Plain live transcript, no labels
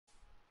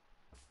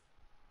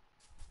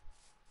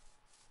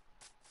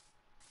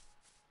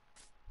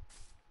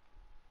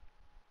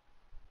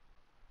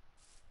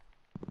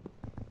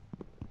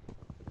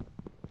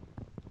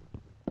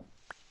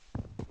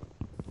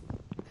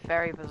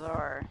very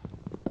bizarre.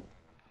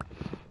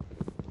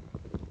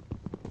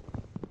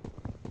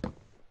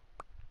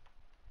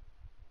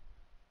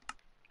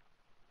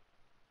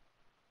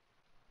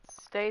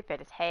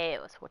 Stupid as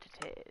hell is what it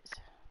is.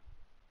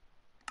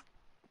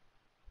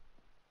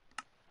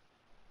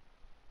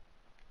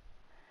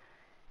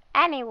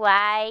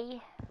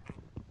 Anyway,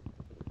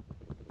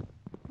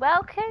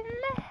 welcome.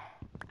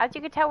 As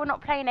you can tell, we're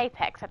not playing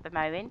Apex at the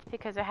moment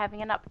because we're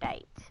having an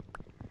update.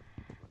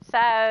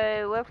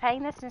 So we're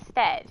playing this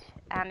instead,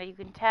 and you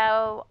can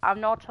tell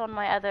I'm not on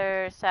my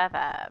other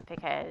server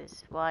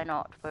because why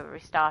not? We're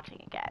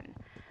restarting again.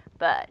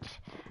 But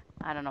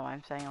I don't know why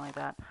I'm saying it like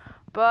that.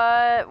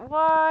 But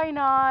why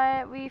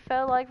not? We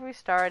felt like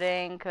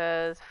restarting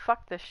because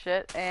fuck this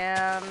shit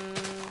and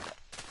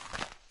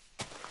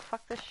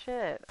fuck this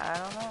shit. I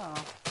don't know.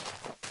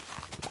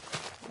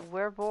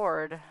 We're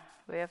bored.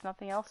 We have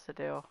nothing else to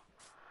do.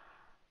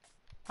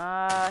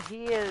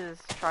 He is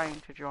trying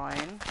to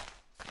join.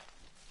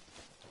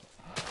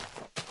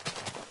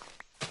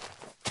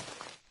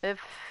 If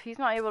he's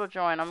not able to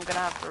join, I'm gonna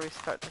have to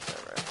restart the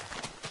server.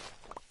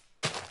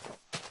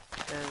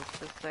 Because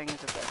this thing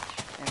is a bitch.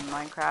 And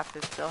Minecraft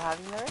is still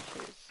having their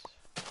issues.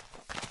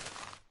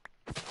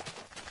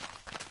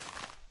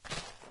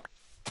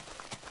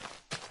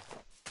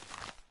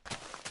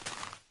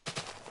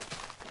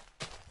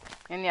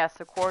 And yes,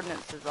 the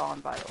coordinates is on,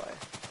 by the way.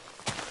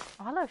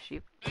 Oh, hello,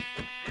 sheep.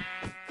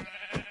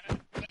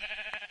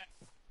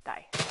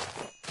 Die.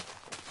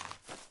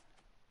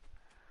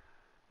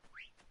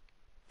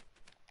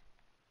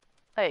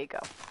 There you go.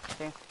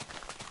 See?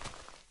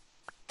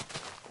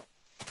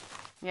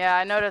 Yeah,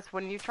 I noticed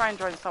when you try and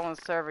join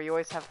someone's server, you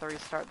always have to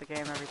restart the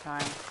game every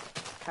time.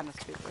 It's kind of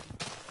stupid.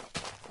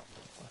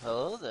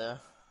 Hello there.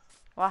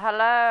 Well,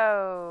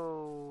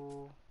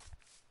 hello.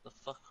 The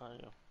fuck are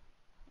you?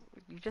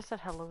 You just said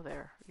hello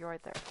there. You're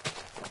right there.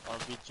 I'll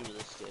beat you with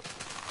a stick.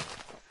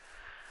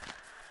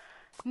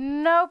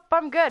 Nope,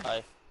 I'm good.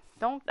 Hi.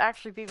 Don't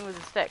actually beat me with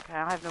a stick.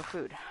 I have no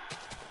food.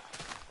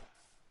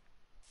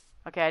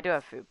 Okay, I do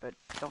have food, but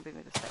don't beat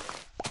me with a stick.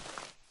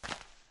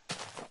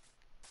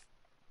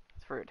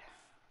 It's rude.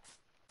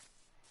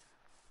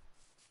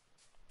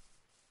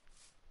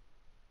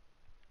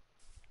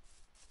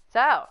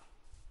 So,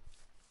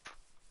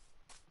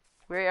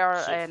 we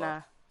are Shit in fuck.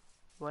 a...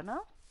 What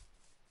now?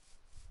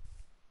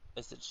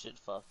 I said shit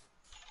fuck.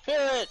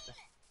 Parrot!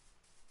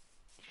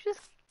 Did you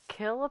just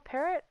kill a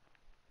parrot?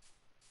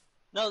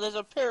 No, there's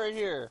a parrot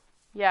here.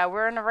 Yeah,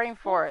 we're in a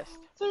rainforest.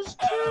 There's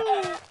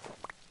two.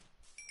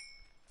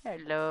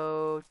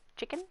 Hello,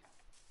 chicken.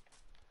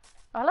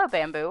 Oh, hello,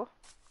 bamboo.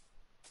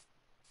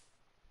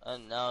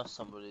 And now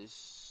somebody's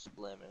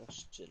slamming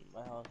shit in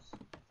my house.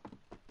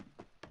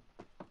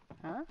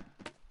 Huh?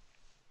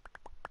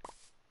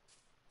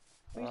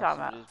 What are you talking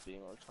about? Somebody's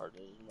being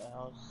retarded in my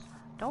house.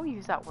 Don't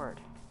use that word.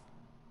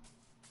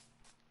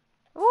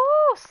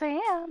 Ooh,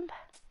 sand.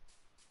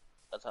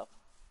 That's how.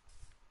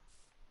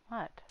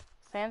 What?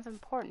 Sand's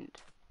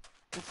important.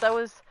 And so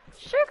is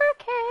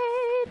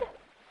sugarcane.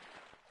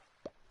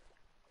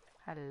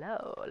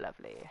 Hello,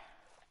 lovely.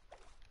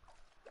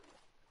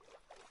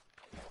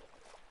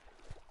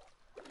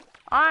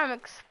 I'm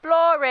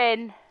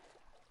exploring.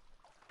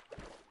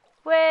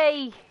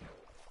 Whee!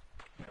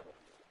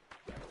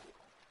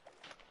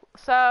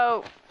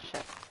 So,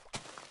 shit.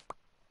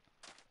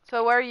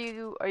 So where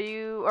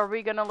are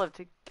we gonna live?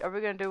 Are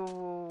we gonna do,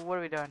 what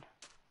are we doing?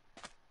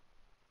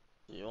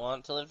 Do you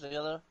want to live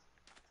together?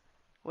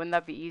 Wouldn't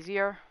that be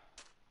easier?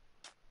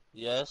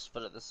 Yes,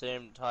 but at the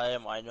same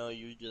time, I know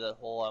you do that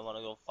whole I want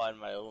to go find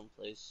my own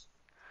place.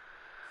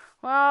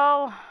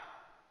 Well,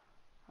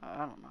 I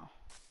don't know.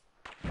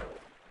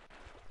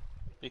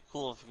 Be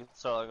cool if you could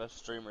start like a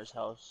streamer's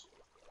house.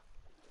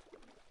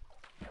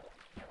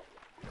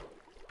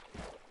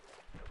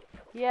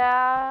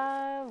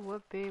 Yeah,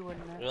 would be,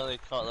 wouldn't it? We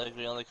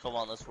only come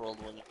on this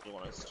world when you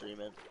want to stream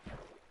it.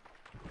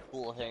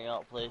 Cool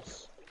hangout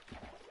place.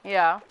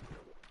 Yeah.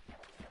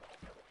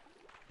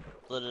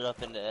 Split it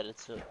up into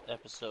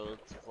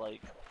episodes of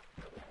like,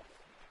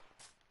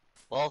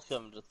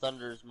 welcome to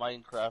Thunder's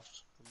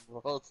Minecraft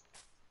world.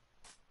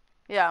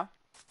 Yeah.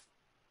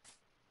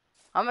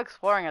 I'm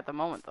exploring at the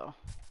moment, though.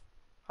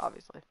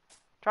 Obviously.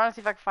 Trying to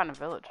see if I can find a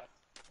village.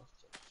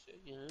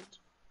 Figured.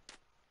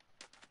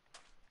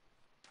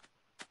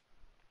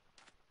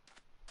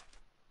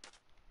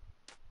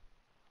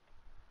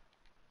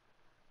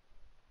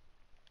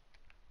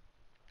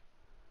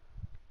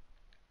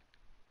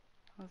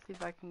 Let's see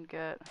if I can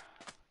get...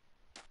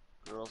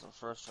 Girls are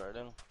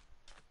frustrating.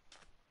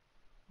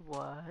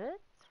 What?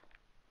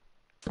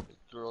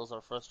 Girls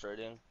are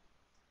frustrating.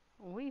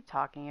 What are you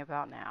talking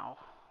about now?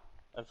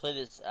 I play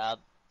this app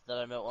that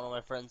I met one of my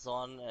friends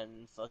on,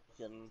 and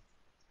fucking...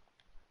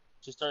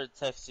 She started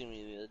texting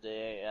me the other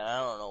day, and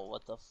I don't know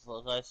what the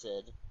fuck I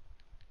said.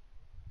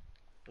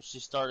 But she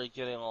started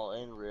getting all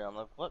angry. I'm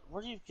like, what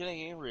are you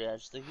getting angry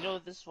at? She's like, you know,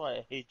 this is why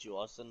I hate you,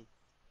 Austin.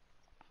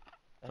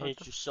 I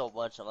hate you so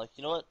much. I'm like,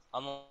 you know what?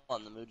 I'm not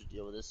in the mood to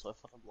deal with this, so I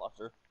fucking blocked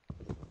her.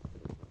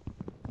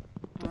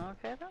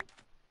 Okay, then.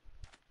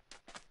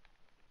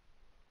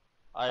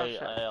 Oh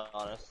shit. I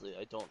honestly,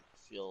 I don't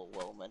feel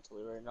well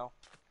mentally right now.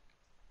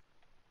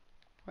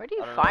 Where do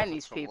you I don't know find if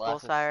it's these from people, lack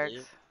of Cyrex?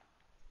 sleep.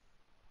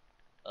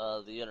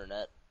 The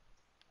internet.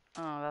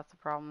 Oh, that's the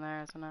problem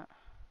there, isn't it?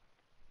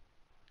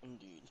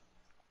 Indeed.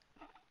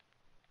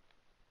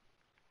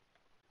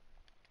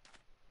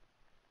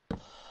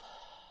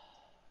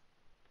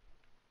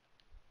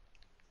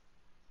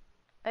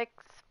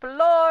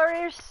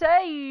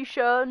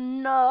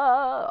 Exploration.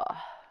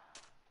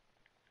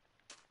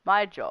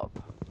 My job.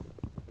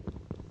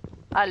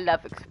 I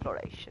love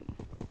exploration.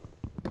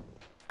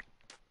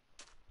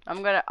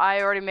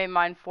 I already made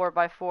mine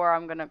 4x4.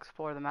 I'm gonna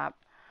explore the map.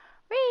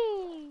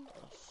 Whee!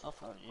 The fuck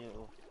are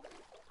you?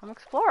 I'm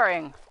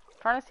exploring.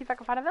 Trying to see if I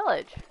can find a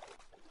village.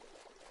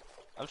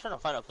 I'm trying to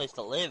find a place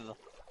to live.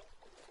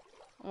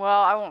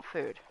 Well, I want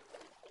food.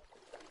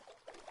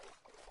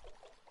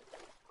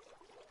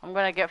 I'm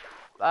gonna get,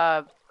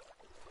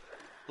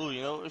 Ooh,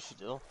 you know what we should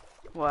do?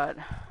 what?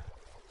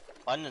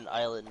 Find an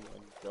island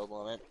and build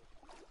on it.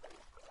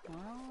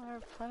 Well, there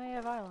are plenty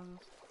of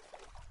islands.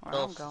 Where I'm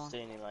going.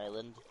 Self-sustaining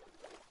island.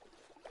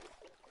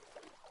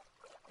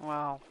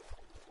 Wow.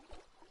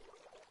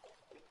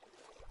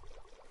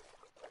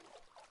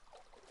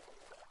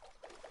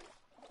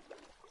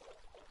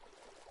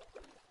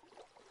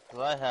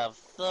 I have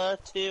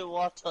 30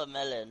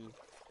 watermelon.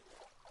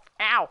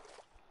 Ow!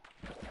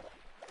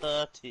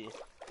 30.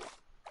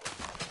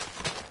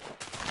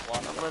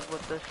 I'm gonna live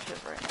with this shit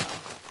right now.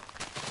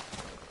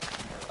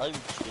 I'm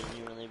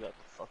genuinely about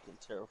to fucking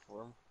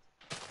terraform.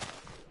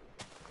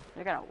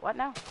 You're gonna what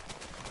now?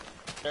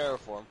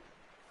 Terraform.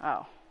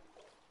 Oh.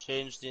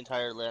 Change the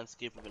entire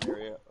landscape of an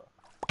area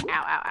Ow,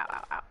 ow, ow,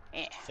 ow, ow.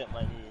 Eh. to fit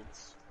my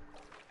needs.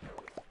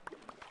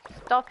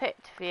 Stop it,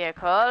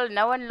 vehicle.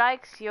 No one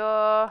likes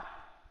your...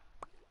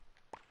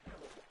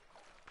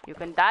 You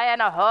can die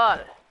in a hole.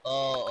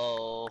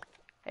 Oh,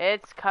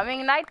 It's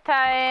coming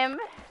nighttime.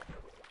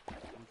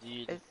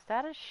 indeed. Is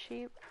that a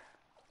sheep?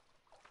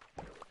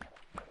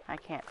 I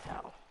can't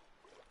tell.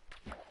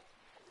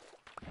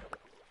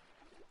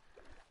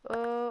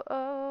 Oh,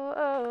 oh,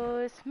 oh,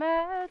 it's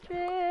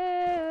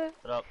magic.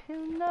 What up?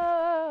 You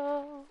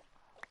know.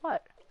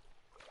 What?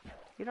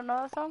 You don't know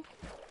that song?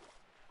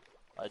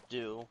 I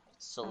do.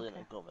 Selena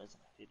Okay. Gomez. I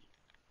hate it.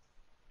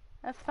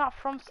 That's not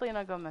from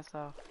Selena Gomez,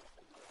 though.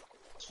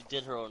 She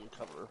did her own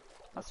cover.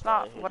 That's why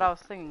not hate what it. I was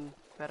singing,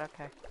 but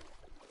okay.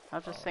 I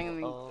was just singing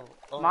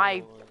my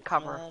it's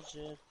cover.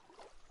 Magic,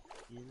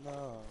 you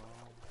know.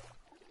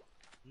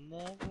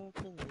 Never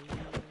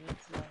believe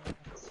it's not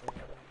so.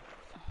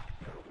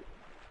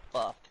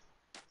 Fuck.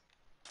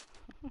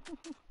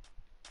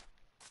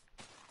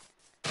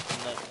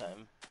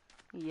 Nighttime.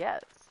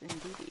 Yes,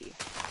 indeed.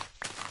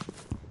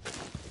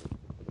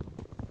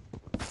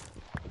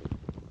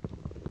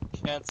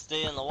 Can't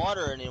stay in the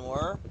water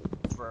anymore.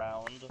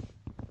 Drowned.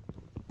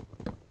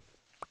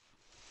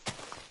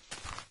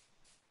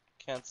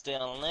 Can't stay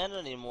on land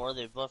anymore.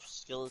 They buffed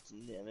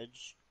skeleton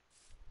damage.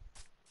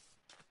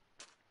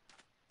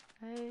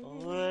 Hey.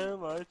 Where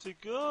am I to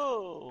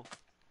go?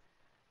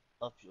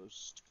 Up your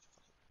stupid.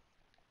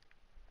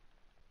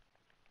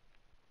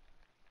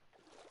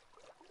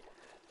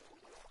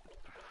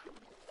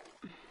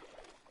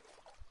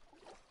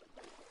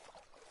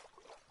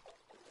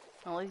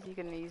 At least you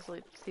can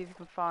easily see if you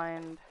can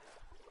find...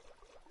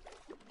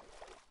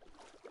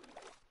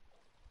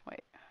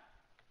 Wait.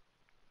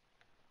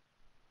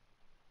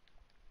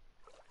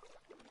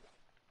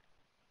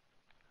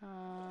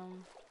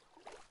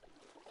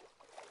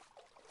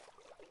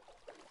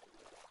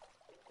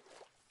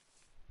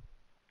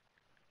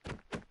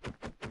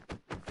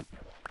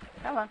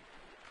 Come on.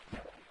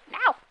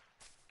 Ow!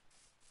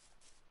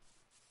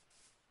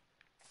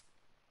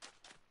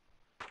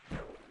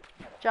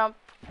 Jump.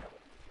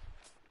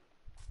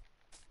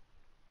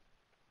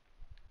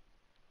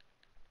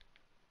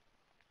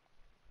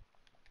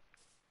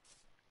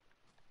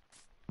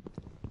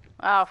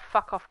 Oh,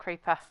 fuck off,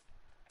 creeper.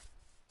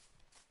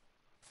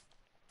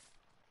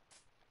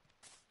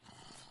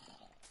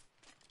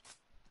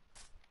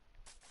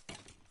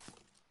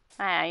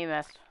 Ah, you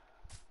missed.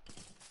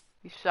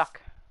 You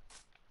suck.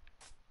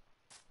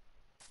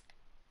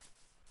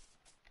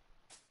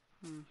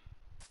 Hmm.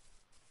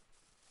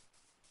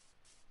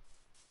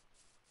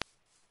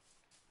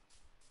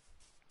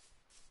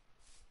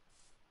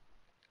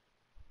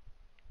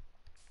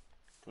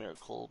 Come here,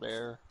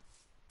 Colbert.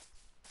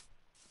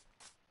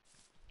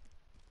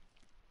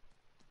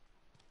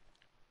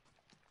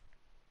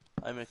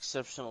 I'm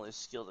exceptionally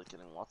skilled at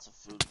getting lots of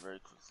food very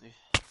quickly.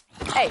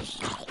 Hey!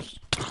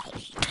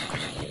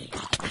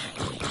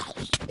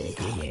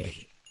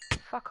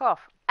 Fuck off.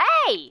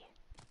 Hey!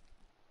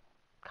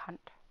 Cunt.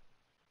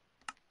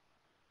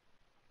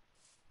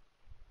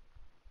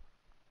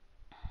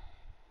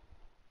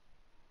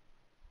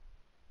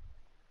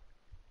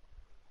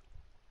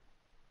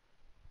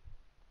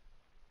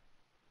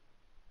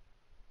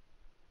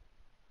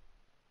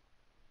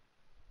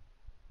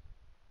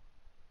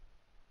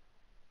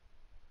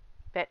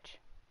 Bitch.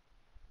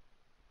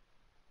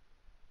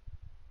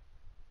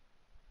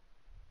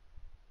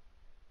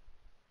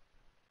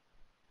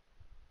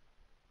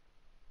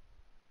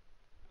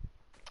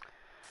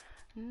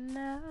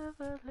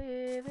 Never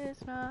leave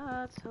is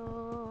not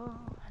so.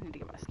 I need to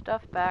get my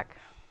stuff back.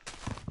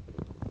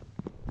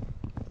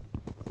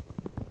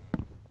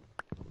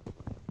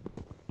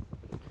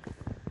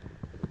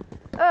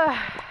 Ugh.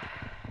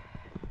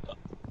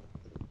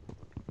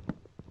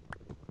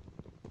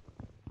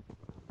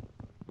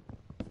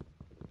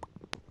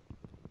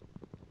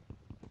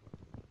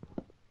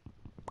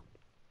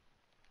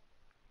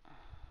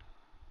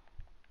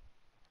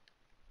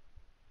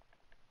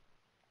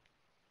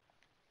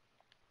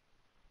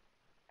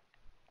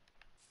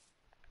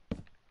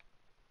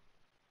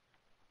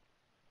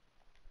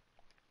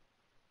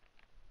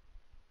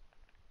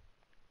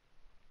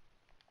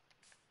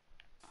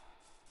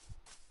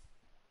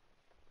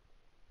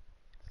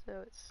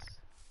 So it's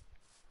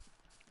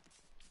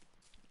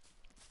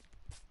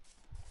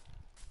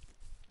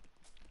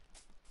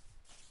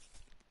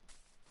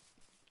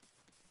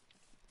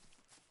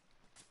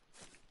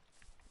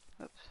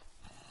oops.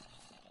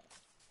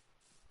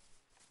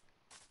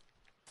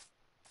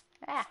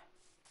 Ah.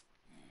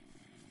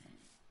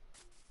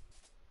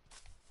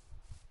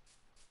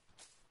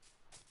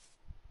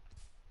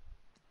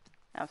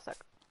 I'm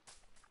stuck.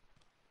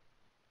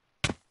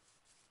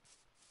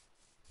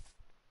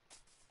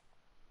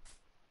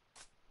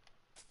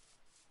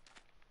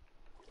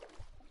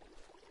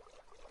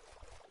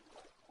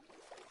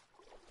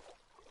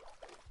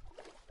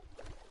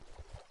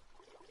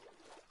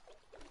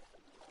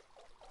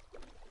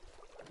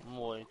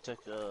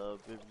 Moiteca,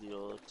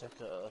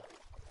 biblioteca.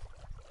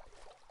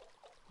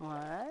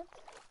 What?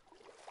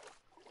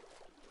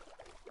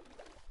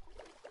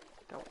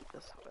 Going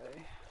this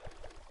way.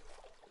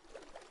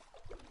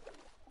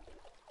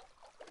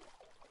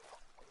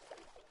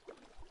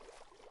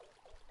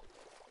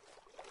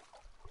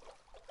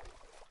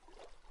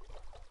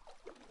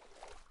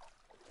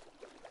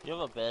 You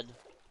have a bed?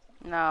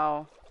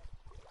 No.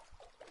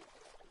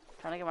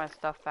 Trying to get my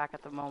stuff back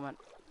at the moment.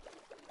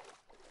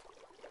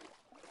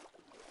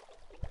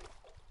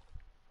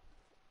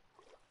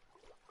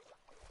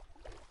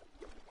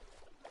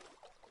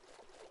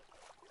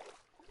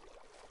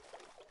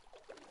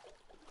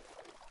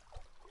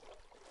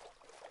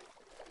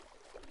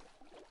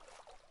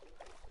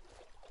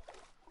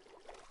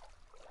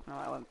 No,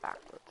 I went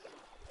backwards.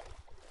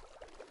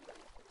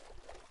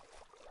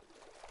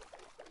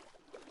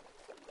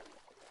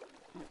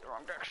 The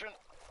wrong direction.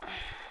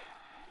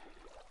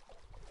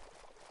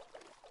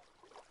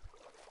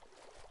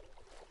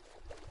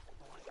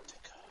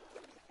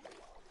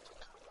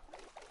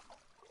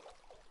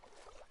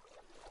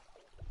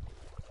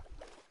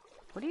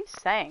 What are you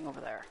saying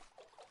over there?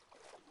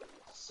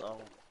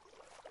 So,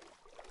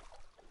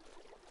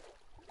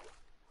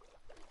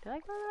 Did I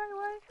go the right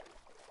way?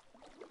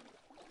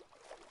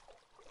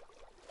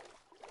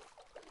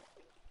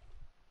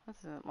 This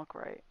doesn't look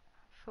right.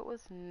 If it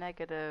was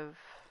negative...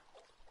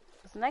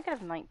 It was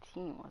negative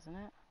 19, wasn't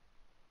it?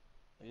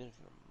 I guess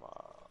your mom.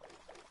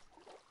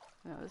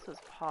 No, this was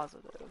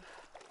positive.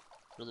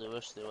 Really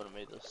wish they would have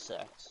made those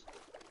sacks.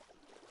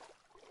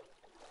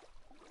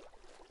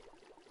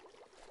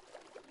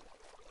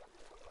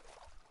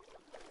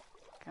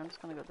 Okay, I'm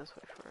just gonna go this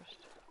way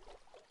first.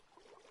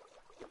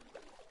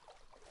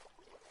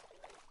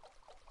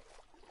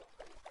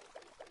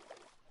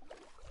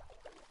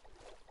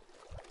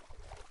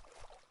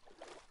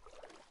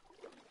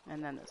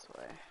 And then this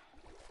way.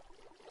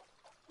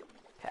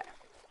 Okay.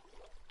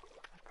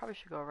 I probably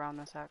should go around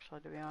this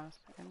actually, to be honest.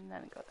 And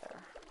then go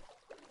there.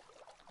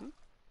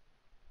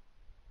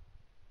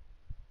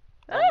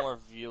 No more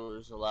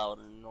viewers allowed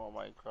in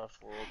normal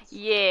Minecraft worlds.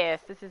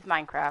 Yes, this is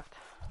Minecraft.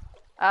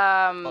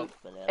 Oh,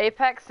 banana.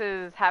 Apex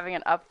is having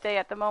an update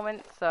at the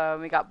moment, so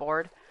we got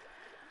bored.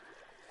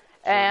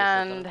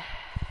 And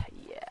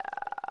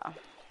yeah.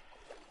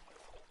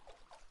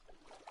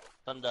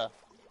 Thunder.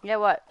 Yeah,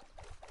 what?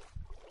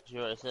 Did you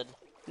hear what I said?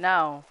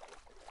 No.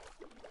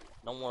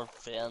 No more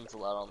fans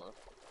allowed on the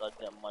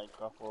goddamn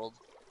Minecraft world.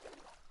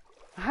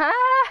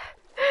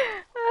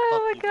 Oh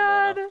Fuck my you,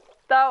 god. banana.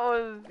 That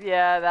was,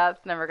 yeah,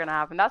 that's never gonna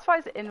happen. That's why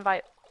it's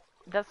invite.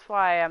 That's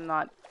why I'm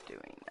not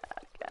doing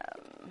that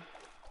again.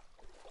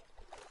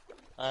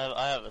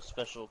 I have a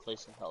special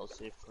place in hell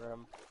saved for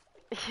him.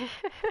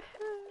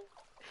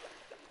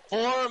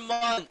 4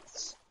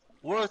 months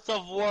worth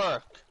of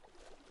work.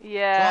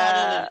 Yeah. Gone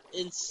in an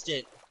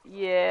instant.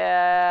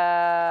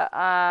 Yeah.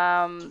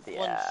 One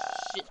Yeah.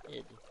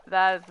 shithead.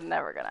 That is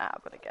never gonna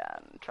happen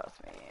again.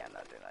 Trust me, I'm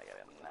not doing that again.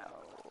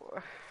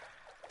 No.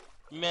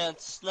 Man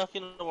snuck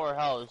into our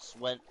house,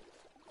 went,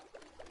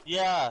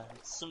 yeah,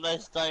 it's some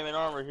nice diamond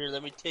armor here,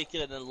 let me take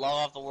it and then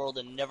log off the world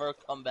and never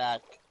come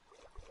back.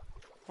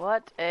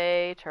 What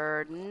a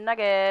turd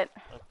nugget.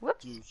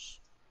 Whoops. Douche.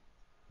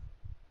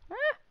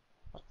 Ah.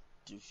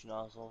 Douche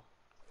nozzle.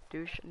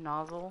 Douche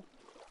nozzle.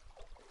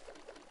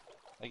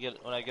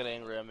 When I get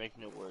angry, I make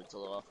new words,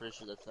 although I'm pretty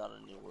sure that's not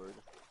a new word.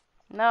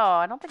 No,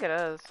 I don't think it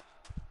is.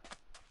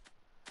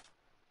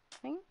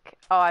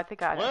 I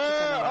think I know.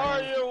 Where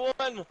are you,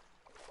 woman?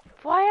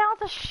 Why not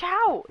to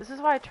shout? This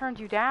is why I turned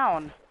you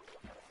down.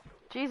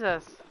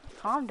 Jesus,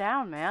 calm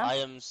down, man. I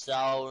am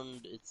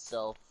sound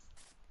itself.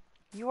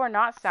 You are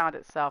not sound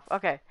itself.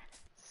 Okay.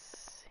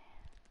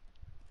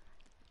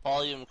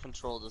 Volume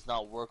control does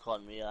not work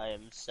on me. I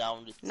am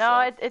sound itself. No,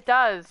 it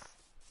does.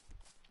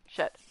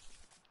 Shit.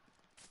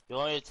 You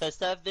want me to test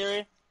that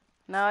theory?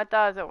 No, it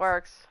does. It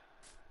works.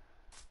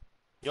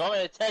 You want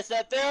me to test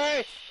that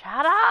theory?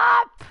 Shut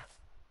up!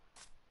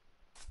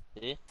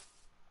 See?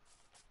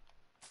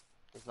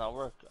 Does not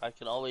work. I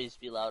can always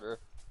be louder.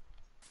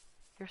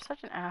 You're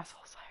such an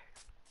asshole,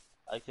 Cyrex.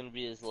 I can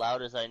be as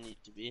loud as I need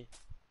to be.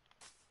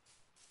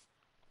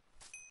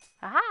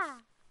 Aha!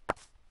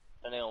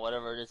 Depending on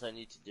whatever it is I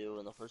need to do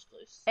in the first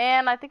place.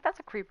 And I think that's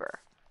a creeper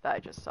that I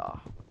just saw.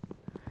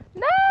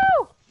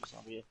 No!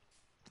 Zombie.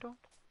 Don't.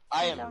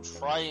 I am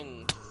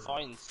trying to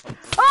find something.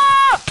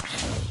 Ah!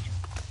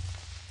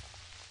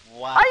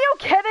 Wow. Are you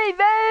kidding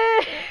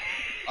me?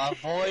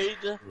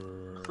 Avoid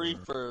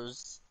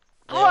creepers.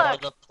 They Look. are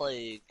the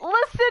plague.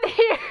 Listen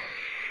here.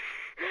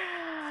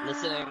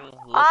 Listening,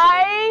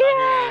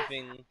 I not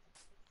hearing anything.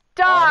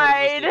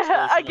 died explosion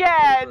of a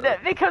again creeper.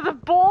 because of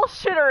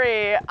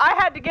bullshittery. I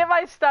had to get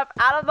my stuff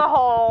out of the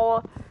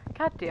hole.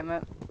 God damn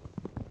it.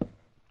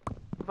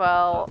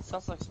 Well, That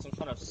sounds like some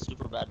kind of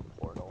super bad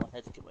portal. I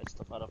had to get my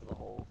stuff out of the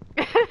hole.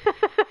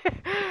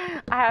 I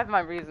have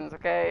my reasons,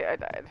 okay? I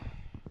died.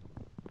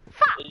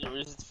 Fuck! Any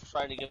reasons for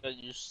trying to get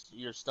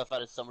your stuff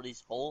out of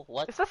somebody's hole?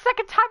 What? It's the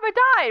second time I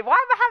died. Why am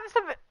I having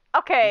some?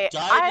 Okay, You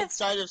died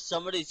inside of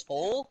somebody's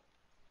hole?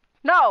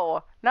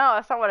 No,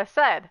 that's not what I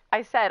said.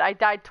 I said I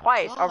died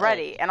twice God.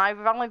 already, and I've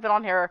only been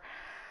on here.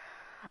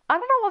 I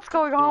don't know what's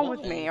going on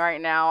with me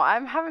right now.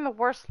 I'm having the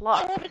worst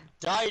luck. I haven't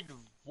died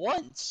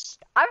once.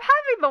 I'm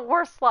having the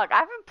worst luck. I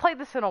haven't played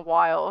this in a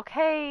while,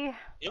 okay?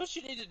 You know what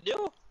you need to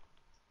do?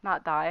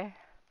 Not die.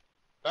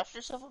 Craft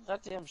yourself a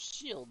goddamn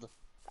shield.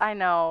 I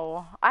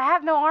know. I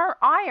have no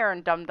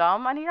iron,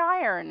 dum-dum. I need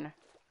iron.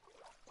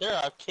 There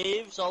are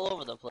caves all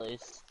over the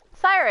place.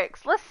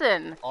 Cyrex,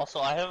 listen. Also,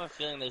 I have a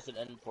feeling there's an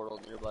end portal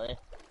nearby.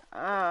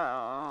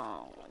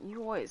 Oh,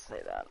 you always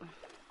say that.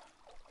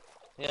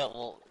 Yeah,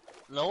 well,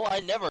 no, I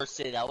never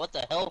say that. What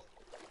the hell?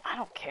 I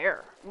don't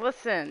care.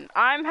 Listen,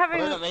 I'm having.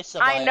 We're in a mesa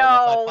I biome. know. If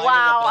I find an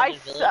Wow, I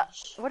abandoned suck.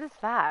 village- What is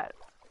that?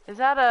 Is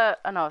that a?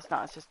 Oh no, it's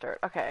not. It's just dirt.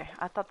 Okay,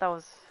 I thought that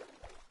was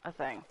a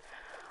thing.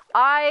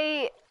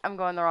 I'm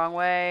going the wrong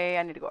way.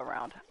 I need to go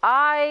around.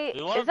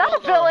 We want Is to that a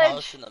build our house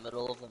village? in the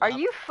middle of the Are map.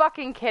 you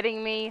fucking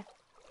kidding me?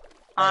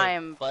 Hey,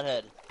 I'm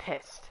butthead.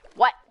 pissed.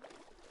 What?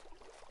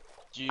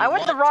 Do you I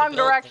went the want wrong to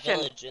build direction. The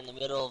village in the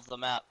middle of the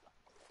map.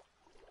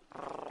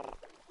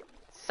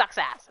 Sucks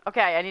ass.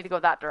 Okay, I need to go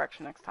that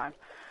direction next time.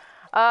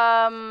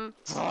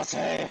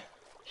 Dante!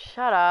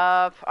 Shut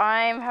up.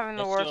 I'm having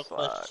the Ask you a worst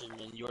luck. question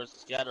and you're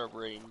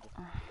scatterbrained.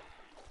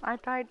 I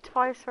died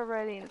twice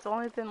already, and it's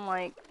only been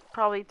like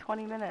probably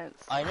 20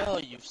 minutes. I know,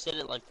 you've said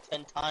it like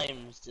 10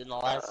 times in the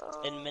last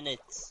 10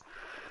 minutes.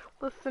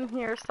 Listen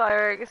here,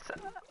 Cyrex.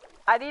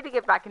 I need to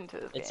get back into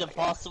this It's game.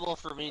 impossible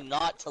for me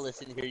not to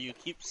listen here. You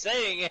keep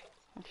saying it.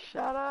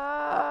 Shut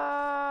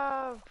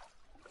up.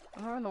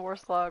 I'm having the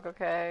worst luck,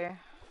 okay?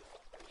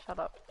 Shut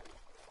up.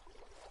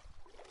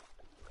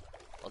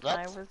 Well,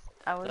 I was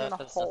in a that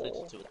has hole.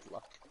 nothing to do with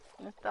luck.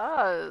 It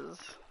does.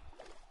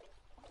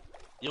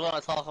 You want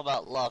to talk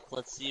about luck?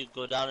 Let's see you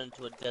go down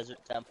into a desert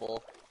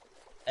temple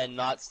and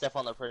not step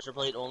on the pressure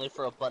plate, only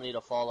for a bunny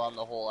to fall on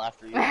the hole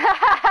after you.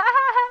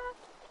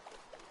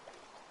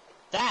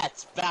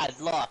 That's bad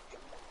luck.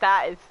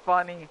 That is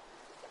funny.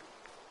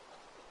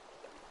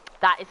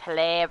 That is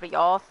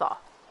hilarious.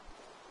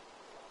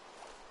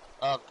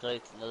 Oh,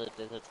 great, another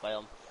desert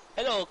biome.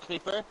 Hello,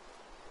 creeper.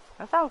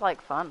 That sounds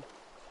like fun.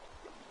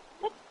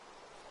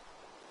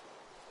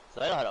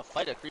 So I know how to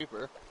fight a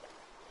creeper.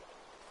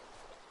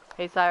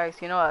 Hey,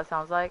 Cyrex, you know what that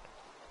sounds like?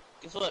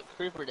 Guess what?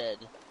 Creeper dead.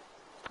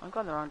 I'm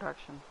going the wrong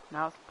direction.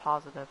 Now it's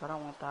positive. I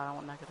don't want that. I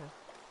want negative.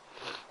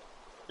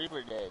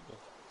 Creeper dead.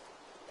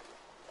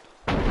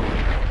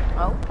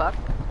 Oh, fuck.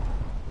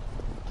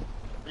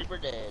 Creeper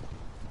dead.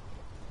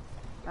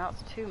 Now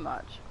it's too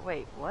much.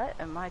 Wait, what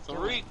am I doing?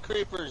 3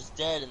 creepers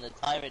dead in the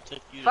time it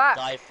took you Fuck. to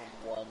die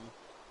from 1.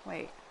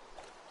 Wait.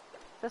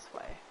 This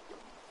way.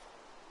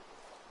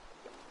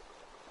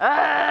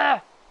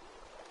 Ah!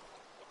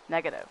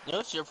 Negative. You know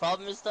what your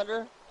problem is,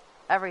 Thunder?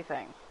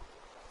 Everything.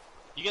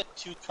 You get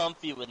too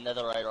comfy with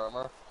netherite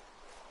armor.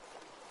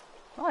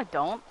 No, I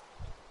don't.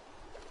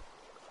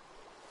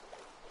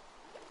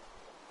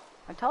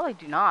 I totally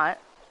do not.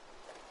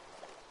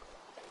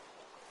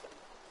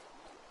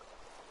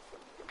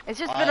 It's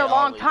just been I a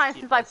long always time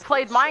keep since my I've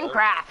played skills sharp.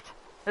 Minecraft.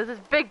 There's this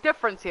big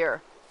difference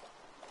here.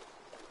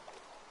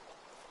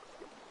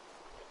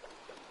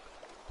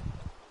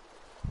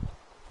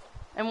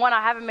 And one,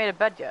 I haven't made a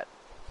bed yet,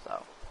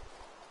 so.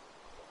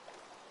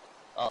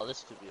 Oh,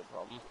 this could be a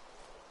problem.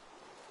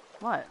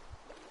 What?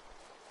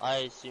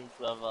 I seem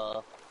to have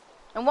a...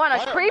 And one, a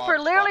Why are creeper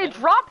mobs literally spawning?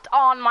 dropped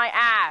on my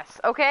ass,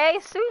 okay?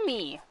 Sue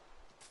me.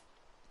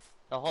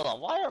 Now hold on,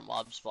 why are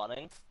mobs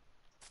spawning?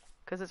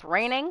 Because it's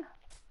raining?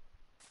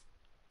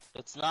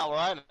 It's not where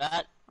I'm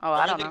at. Oh,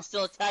 I don't know. Everything's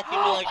still attacking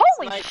me like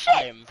Holy it's shit!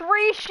 nighttime.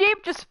 3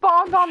 sheep just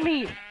spawned on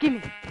me!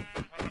 Gimme!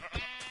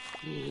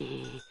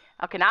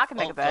 Okay, now I can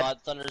make Oh a bed.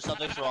 god, Thunder,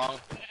 something's wrong.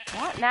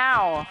 What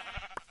now?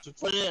 To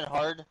put it in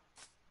hard,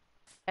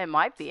 It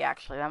might be,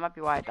 actually. That might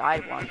be why I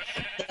died once.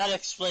 that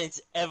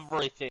explains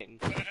everything.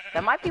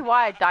 That might be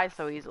why I died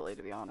so easily,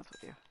 to be honest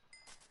with you.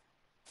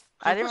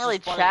 I didn't Creepers are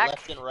really spawning check.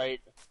 left and right.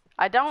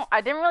 I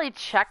didn't really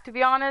check, to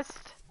be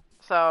honest.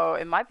 So,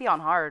 it might be on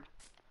hard.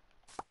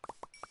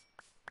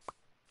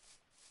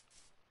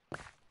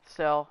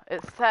 Still.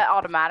 It's set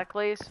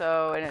automatically,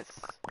 so, and it's...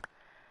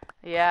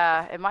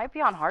 Yeah, it might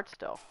be on hard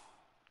still.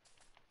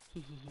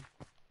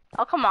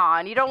 Oh, come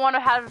on. You don't want to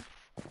have...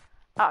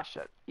 Oh,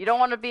 shit. You don't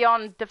want to be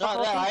on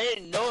difficulty? No, I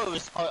didn't know it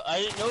was hard.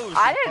 I didn't know it was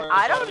I hard.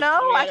 I don't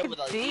know. I could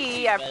could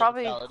see. I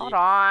probably... Hold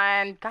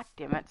on. God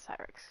damn it,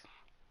 Cyrex.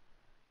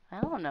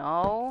 I don't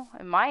know.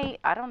 It might.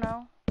 I don't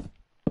know.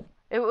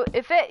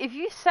 If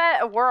you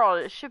set a world,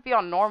 it should be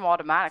on normal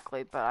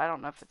automatically, but I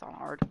don't know if it's on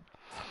hard.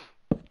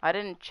 I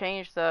didn't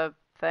change the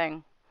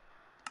thing.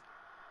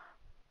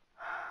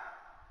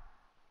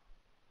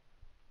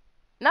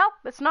 Nope,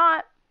 it's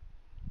not.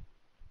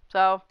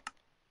 So,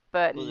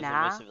 but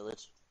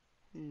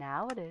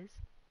now it is.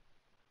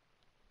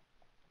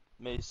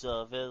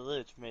 Mesa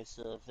Village,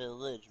 Mesa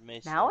Village,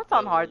 Mesa. Now it's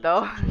on hard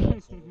though.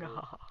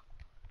 No.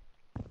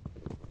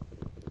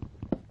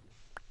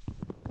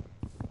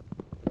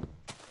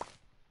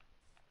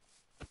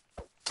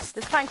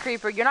 This kind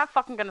creeper, you're not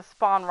fucking gonna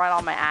spawn right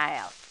on my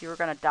ass. You were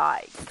gonna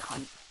die,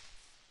 cunt.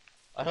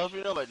 I hope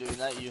you know by doing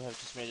that you have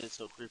just made it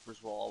so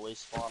creepers will always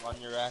spawn on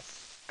your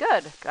ass.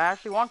 Good. I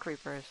actually want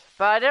creepers,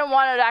 but I didn't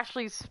want it to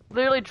actually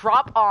literally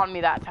drop on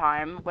me that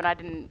time when I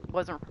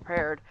wasn't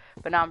prepared.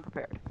 But now I'm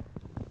prepared.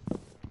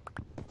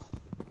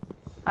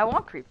 I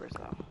want creepers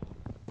though.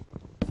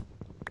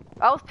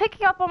 I was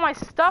picking up all my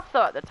stuff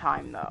though at the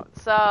time though,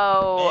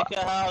 so. Make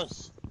a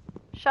house.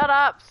 Shut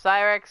up,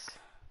 Cyrex.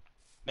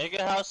 Make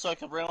a house so I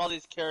can bring all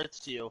these carrots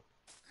to you.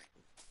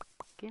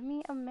 Give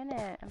me a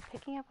minute. I'm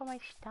picking up all my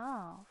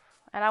stuff,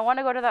 and I want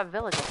to go to that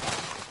village.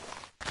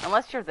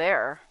 Unless you're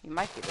there, you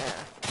might be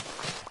there.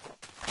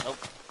 Nope.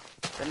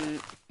 Then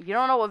you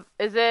don't know what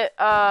is it?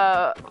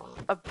 A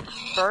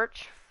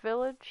birch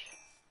village?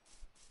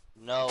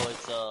 No,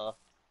 it's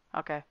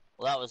Okay.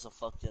 Well, that was a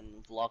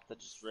fucking block that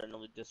just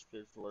randomly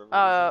disappeared for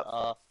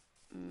whatever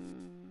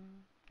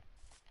reason.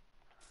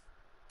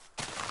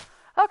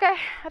 Okay,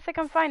 I think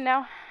I'm fine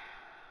now.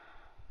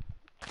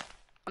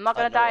 I'm not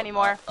gonna die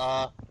anymore.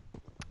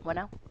 What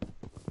now?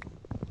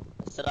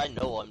 I said I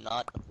know I'm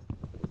not.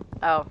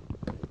 Oh,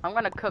 I'm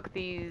gonna cook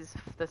this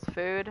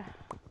food.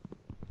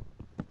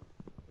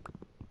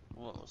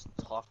 One was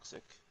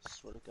toxic.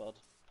 Swear to God.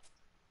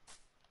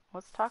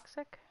 What's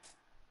toxic?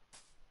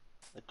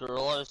 The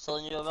girl I was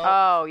telling you about?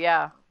 Oh,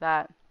 yeah,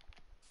 that.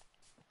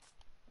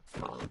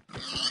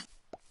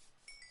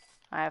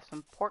 I have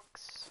some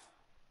porks.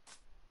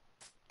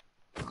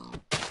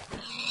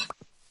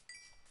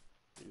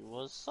 He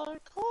was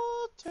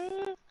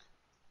psychotic.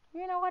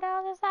 You know what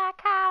else is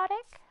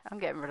psychotic? I'm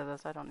getting rid of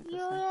this. I don't need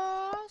this thing.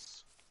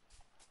 Yes.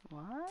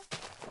 What?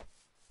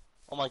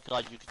 Oh my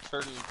God, you can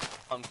turn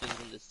pumpkins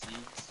into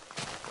seeds.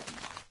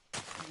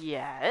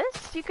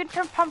 Yes, you can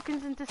turn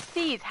pumpkins into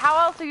seeds. How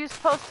else are you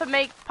supposed to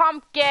make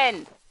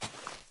pumpkin?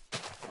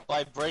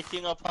 By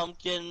breaking a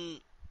pumpkin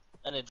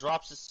and it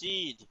drops a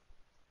seed.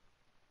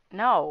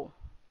 No.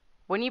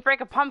 When you break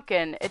a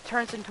pumpkin, it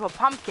turns into a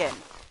pumpkin.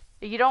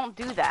 You don't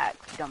do that,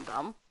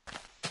 dum-dum.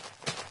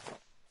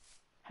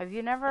 Have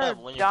you never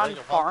done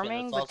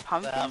farming with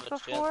pumpkins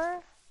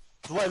before?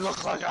 Do I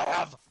look like I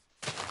have?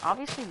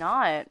 Obviously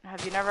not.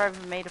 Have you never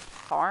ever made a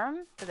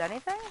farm with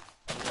anything?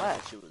 What?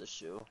 Hit you with a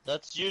shoe.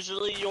 That's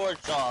usually your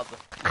job.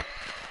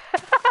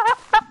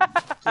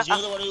 Because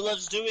you're the one who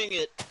loves doing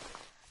it.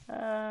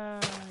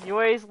 You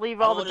always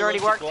leave all the dirty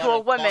work to a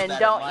woman,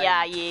 don't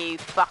ya, you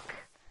fuck.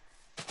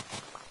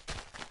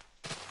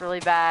 It's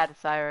really bad,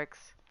 Cyrex.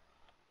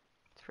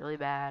 It's really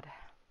bad.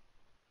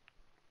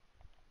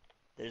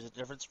 There's a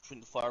difference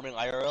between farming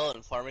IRL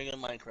and farming in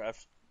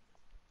Minecraft.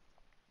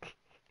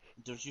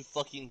 Don't you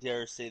fucking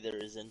dare say there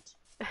isn't.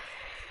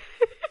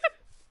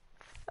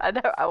 I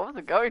know, I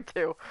wasn't going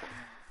to.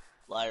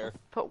 Liar.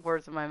 Put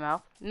words in my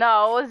mouth.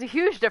 No, it was a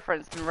huge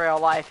difference in real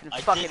life and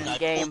fucking in the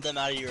game. I pulled them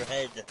out of your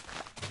head.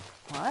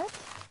 What?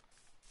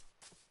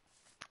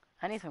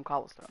 I need some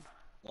cobblestone.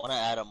 Wanna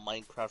add a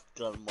Minecraft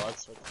gun mod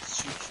so I can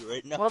shoot you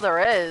right now? Well, there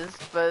is,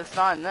 but it's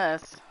not in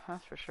this.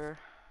 That's for sure.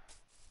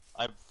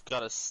 I've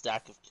got a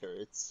stack of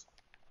carrots.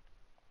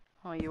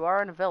 Well, you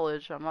are in a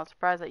village. I'm not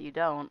surprised that you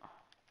don't.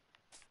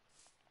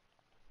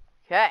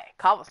 Okay,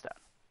 cobblestone.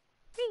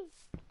 Whee.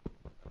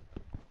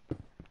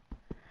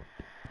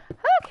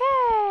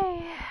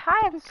 Okay,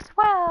 I am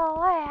swell.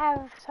 I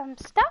have some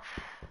stuff.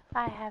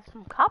 I have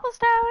some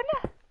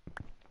cobblestone.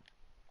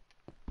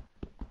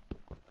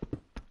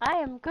 I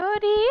am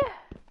goody.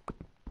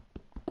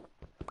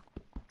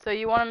 So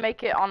you want to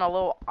make it on a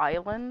little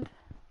island?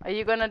 Are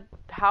you gonna?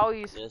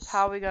 Yes.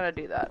 How are we gonna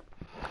do that?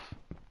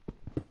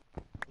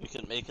 We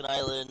can make an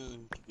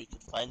island. We can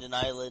find an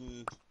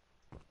island.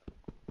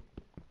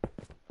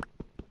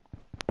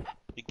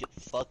 We can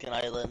fuck an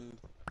island.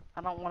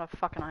 I don't want a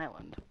fucking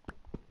island.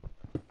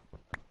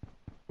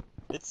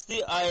 It's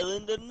the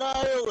Island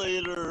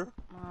Annihilator.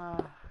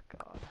 Oh,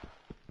 God.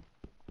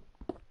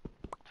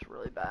 It's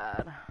really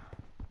bad.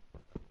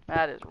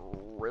 That is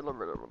really,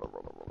 really, really,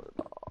 really, really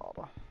bad.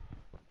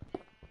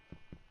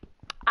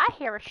 I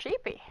hear a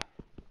sheepy.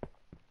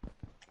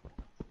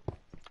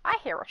 I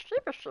hear a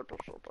sheepy.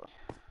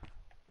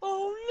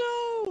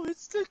 Oh no,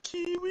 it's the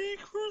Kiwi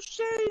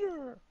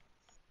Crusader.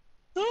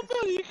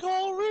 Somebody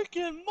call Rick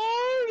and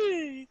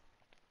Morty.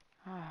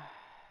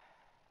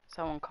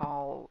 Someone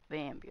call the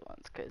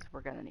ambulance, because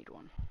we're gonna need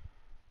one.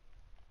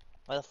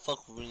 Why the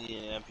fuck would we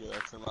need an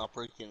ambulance? I'm not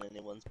breaking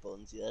anyone's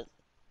bones yet.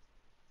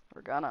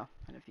 We're gonna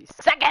in a few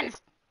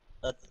seconds!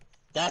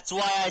 That's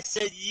why I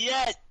said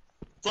yet,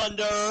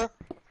 Thunder!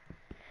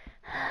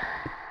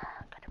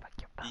 Gonna break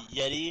your bones.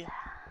 Yeti?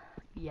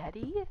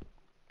 Yeti?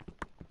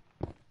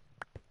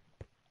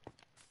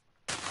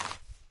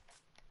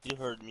 You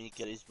heard me,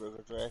 Gettysburg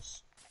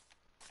Address.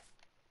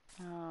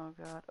 Oh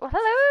god. Oh,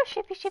 hello,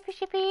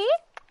 Shippy.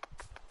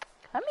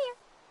 Come here.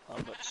 I'm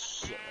about to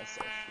shit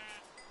myself.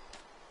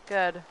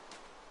 Good.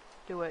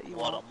 Do what you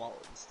want.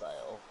 Guatemalan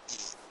style.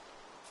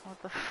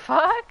 What the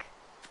fuck?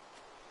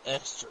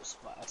 Extra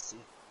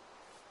spicy.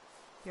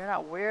 You're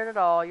not weird at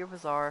all. You're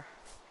bizarre.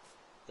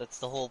 That's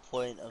the whole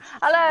point of...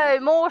 Hello,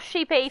 more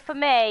sheepy for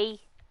me.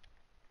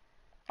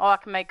 Oh, I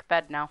can make a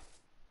bed now.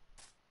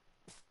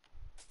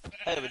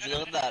 Hey, would you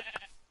look at that?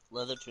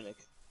 Leather tunic.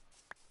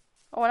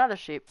 Oh, another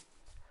sheep.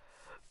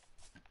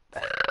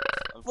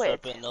 I'm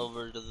Wait. tripping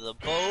over to the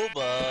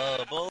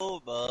Boba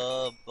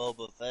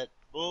Fett,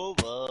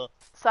 Boba.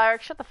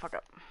 Cyrex, shut the fuck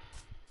up.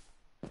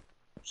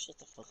 Shut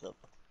the fuck up.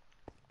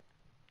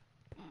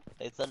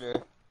 Hey,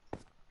 Thunder.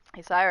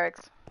 Hey,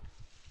 Cyrex.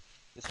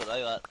 Guess what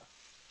I got?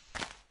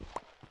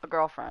 A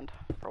girlfriend,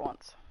 for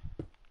once.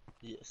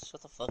 Yes,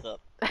 shut the fuck up.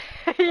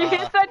 You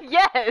said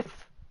yes!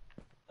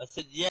 I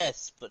said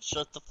yes, but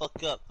shut the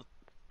fuck up.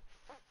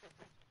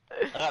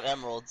 I got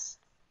emeralds.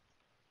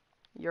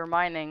 You're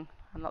mining.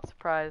 I'm not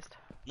surprised.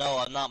 No,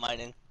 I'm not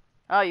mining.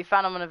 Oh, you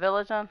found them in a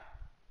village, then?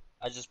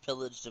 I just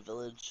pillaged a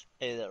village.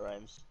 Hey, that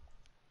rhymes.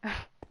 God.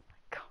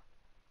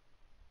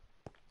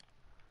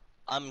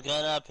 I'm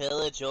gonna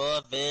pillage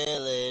your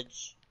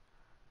village.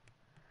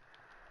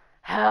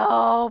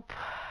 Help!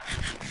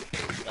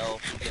 No,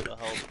 get no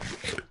help.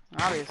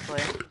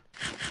 Obviously.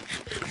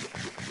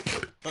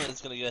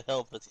 It's gonna get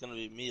help. It's gonna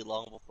be me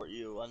long before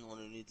you. I'm the one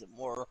who needs it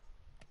more.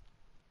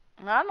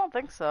 I don't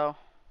think so.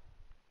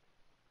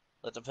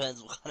 That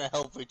depends what kind of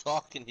help we're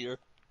talking here.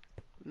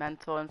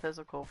 Mental and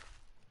physical.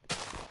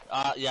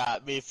 Yeah,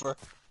 me for...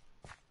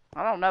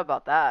 I don't know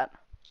about that.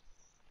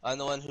 I'm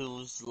the one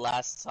who's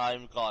last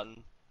time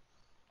gone,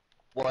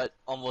 what,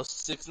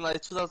 almost 6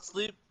 nights without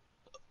sleep?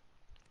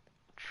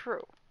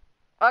 True.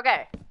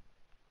 Okay.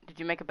 Did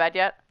you make a bed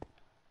yet?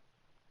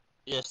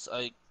 Yes,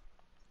 I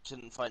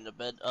couldn't find a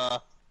bed.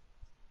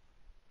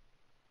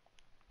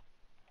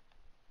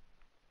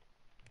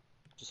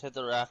 Just hit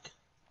the rack.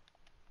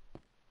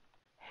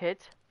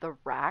 Hit the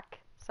rack,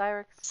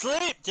 Cyrex?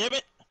 Sleep, damn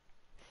it!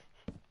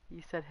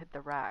 You said hit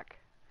the rack.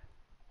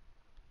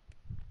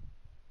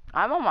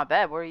 I'm on my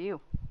bed. Where are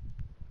you?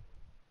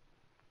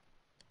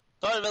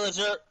 Sorry,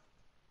 villager.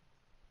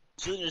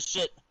 Shooting your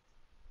shit.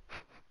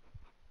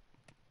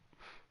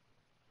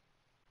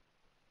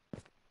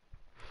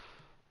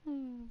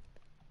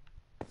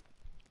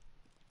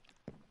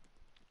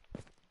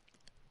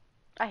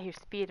 I hear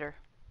speeder.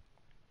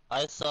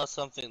 I saw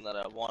something that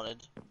I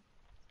wanted.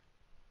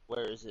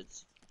 Where is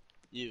it?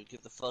 You,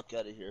 get the fuck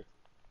out of here.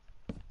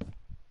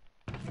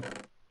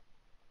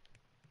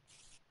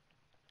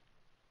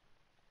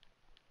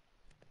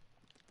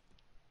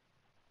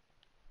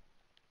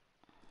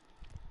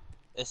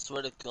 I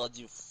swear to God,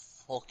 you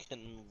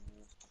fucking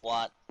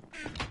twat.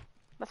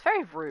 That's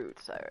very rude,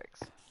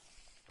 Cyrex.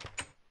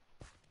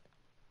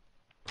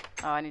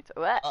 Oh, I need to.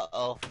 What?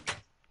 Uh-oh.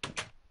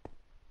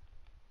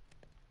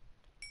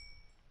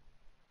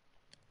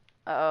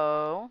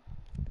 Uh-oh.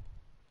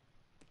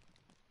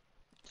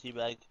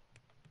 Teabag.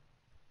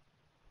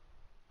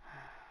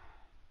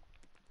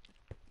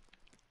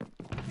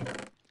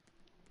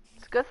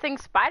 It's a good thing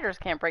spiders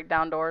can't break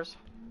down doors.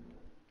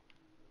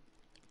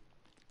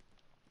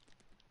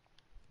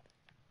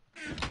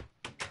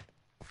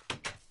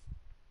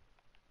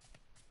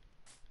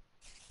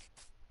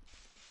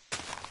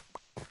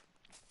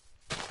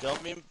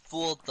 Don't be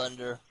fooled,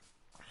 Thunder.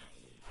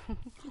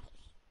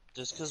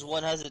 Just because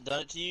one hasn't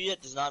done it to you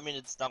yet does not mean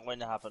it's not going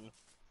to happen.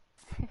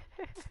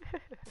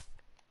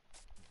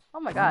 Oh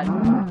my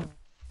god.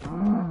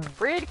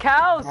 Breed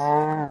cows!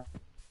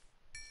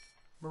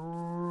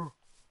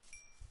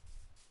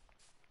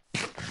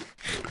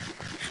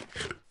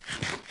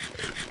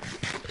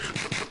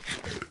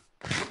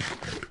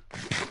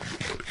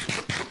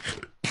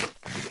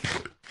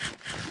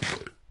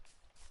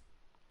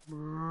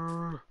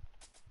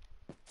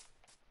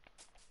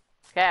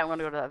 Okay, I'm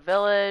gonna go to that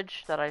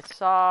village that I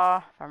saw.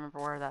 If I remember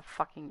where that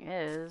fucking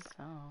is.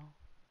 Oh.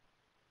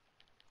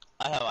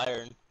 I have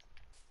iron.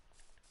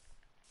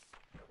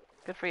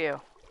 Good for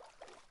you.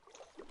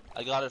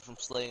 I got it from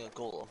slaying a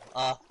golem.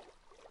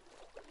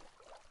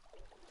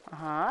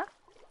 Uh-huh.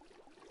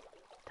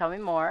 Tell me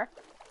more.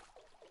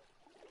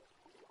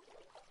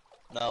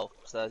 No,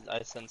 because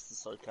I sense the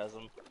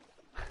sarcasm.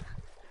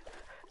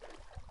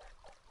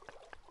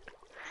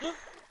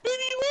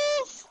 Baby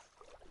wolf!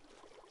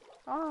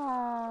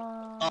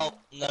 Oh. Oh,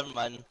 never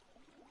mind.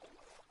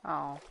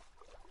 Oh.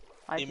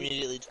 He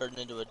immediately turned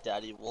into a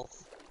daddy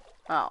wolf.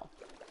 Oh.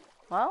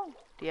 Well,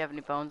 do you have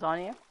any bones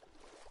on you?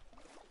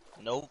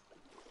 Nope.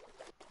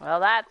 Well,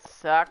 that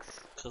sucks.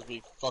 Because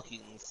we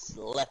fucking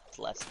slept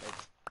last night.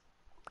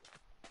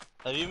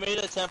 Have you made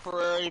a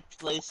temporary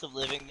place of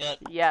living yet?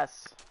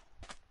 Yes.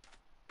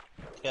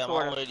 Okay, I'm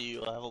on my way to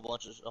you. I have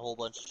a whole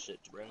bunch of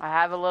shit to bring. I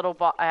have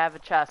I have a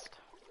chest.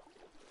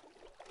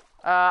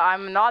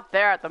 I'm not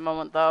there at the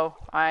moment, though.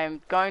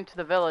 I'm going to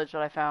the village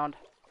that I found.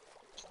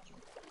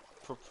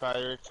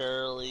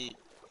 Proprietarily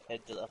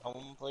head to the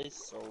home place,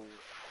 so...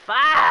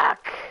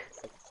 Fuck! If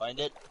I can find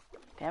it.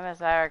 Damn it,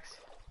 Cyrex.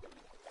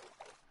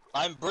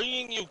 I'm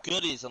bringing you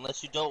goodies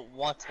unless you don't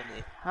want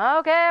any.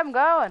 Okay, I'm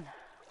going.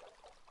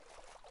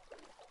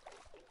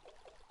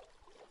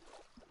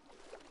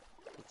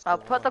 I'll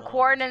put the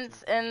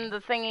coordinates in the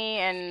thingy,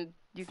 and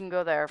you can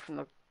go there from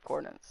the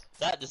coordinates.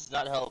 That does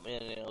not help me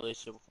in any way,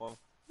 shape, or form.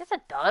 Yes,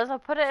 it does. I'll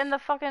put it in the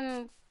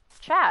fucking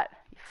chat.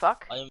 You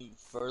fuck. I am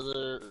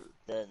further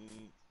than...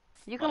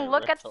 You can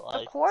look at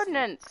the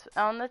coordinates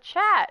on the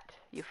chat.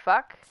 You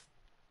fuck.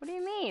 What do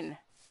you mean?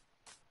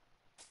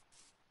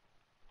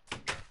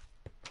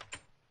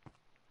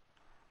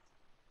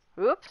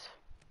 Oops.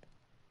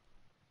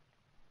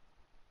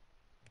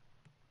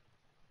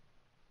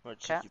 Come here,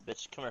 cheeky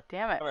bitch. Come here.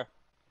 Damn it. Come here.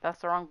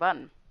 That's the wrong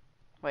button.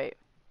 Wait.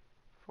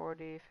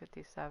 40,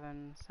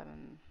 57,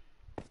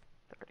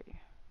 730.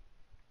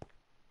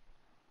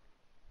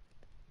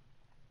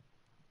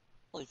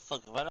 Holy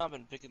fuck, have I not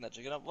been picking that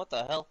chicken up? What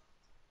the hell?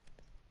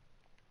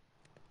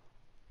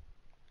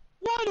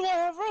 Why do I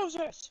have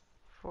roses?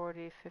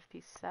 40,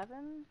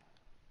 57,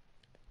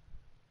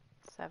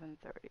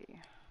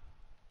 730.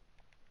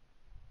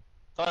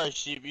 Sorry,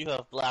 sheep, you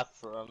have black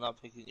fur. I'm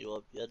not picking you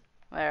up yet.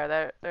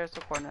 There's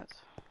the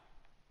coordinates.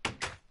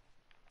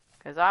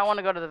 Because I want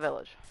to go to the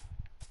village.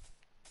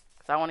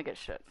 Because I want to get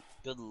shit.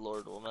 Good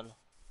lord, woman.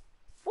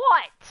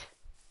 What?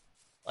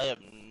 I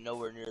am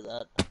nowhere near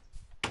that.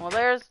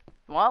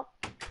 Well,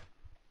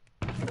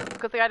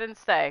 good thing I didn't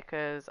stay,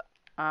 because,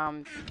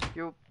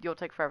 you'll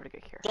take forever to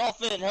get here.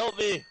 Dolphin, help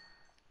me!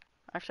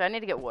 Actually, I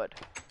need to get wood,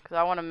 because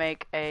I want to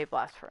make a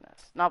blast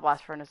furnace. Not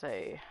blast furnace,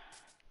 a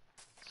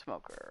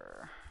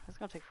smoker. It's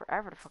gonna take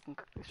forever to fucking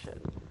cook this shit.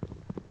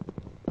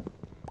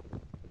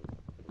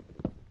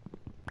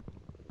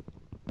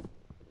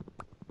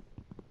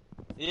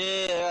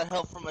 Yeah, I got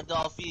help from a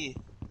dolphin.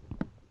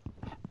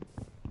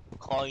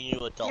 Calling you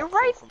a dolphin. You're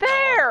right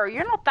there!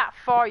 You're not that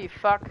far, you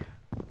fuck.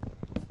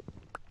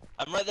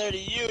 I'm right there to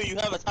you. You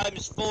have a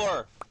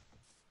 ×4.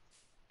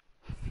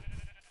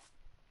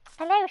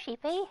 Hello,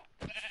 sheepy.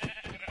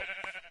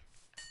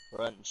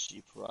 Run,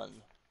 sheep,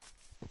 run.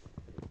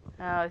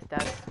 Oh, he's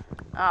dead.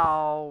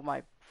 Oh,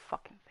 my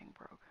fucking thing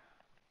broke.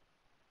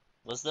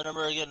 What's the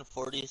number again?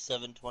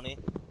 4720?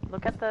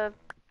 Look at the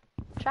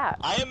chat.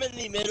 I am in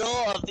the middle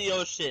of the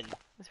ocean.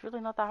 It's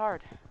really not that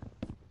hard.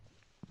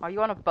 Are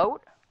you on a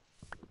boat?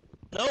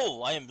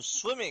 No, I am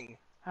swimming.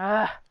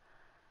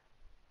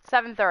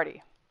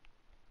 730.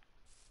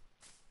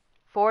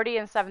 40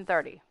 and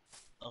 730.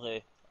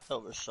 Okay, I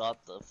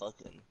overshot the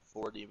fucking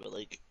 40 by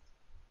like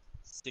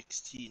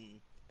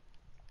 16.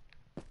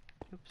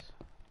 Oops.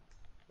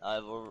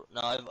 Now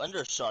I've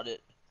undershot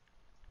it.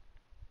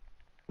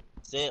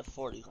 Stay at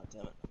 40,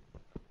 goddammit.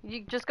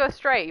 You just go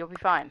straight, you'll be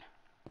fine.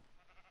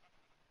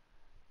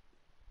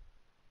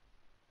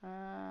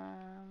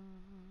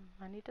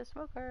 I need a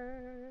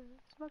smoker.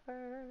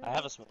 Smoker. I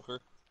have a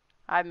smoker.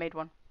 I made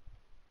one.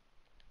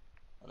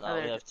 And now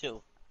we have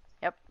 2.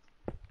 Yep.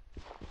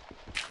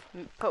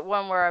 Put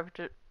one where I've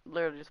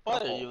literally just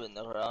put Why are you in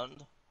the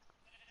ground?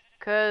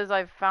 Because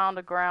I found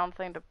a ground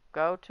thing to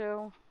go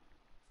to.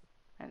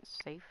 And it's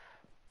safe.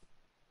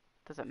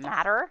 Does it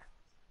matter?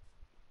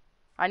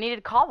 I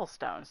needed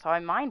cobblestone, so I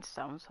mined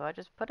some, so I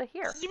just put it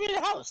here. You made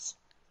a house!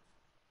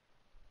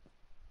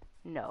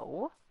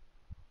 No.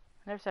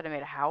 I never said I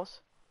made a house.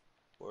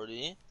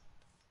 40.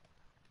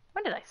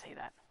 When did I say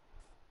that?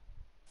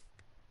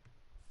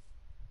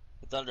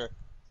 It's under.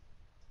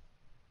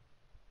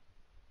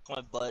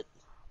 My butt.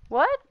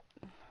 What?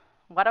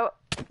 What do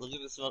Look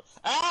at the smoke.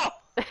 Ow!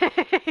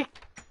 Why'd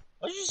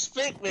you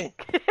spank me?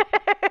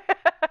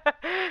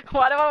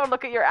 Why do I want to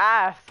look at your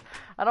ass?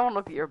 I don't want to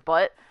look at your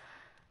butt.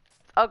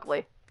 It's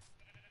ugly.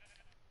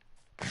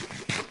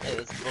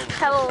 Hey,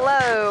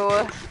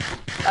 hello.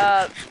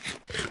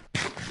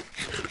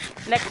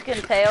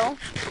 Mexican tail.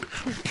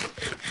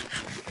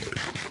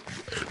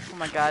 Oh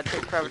my god, it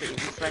takes forever to eat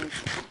these things.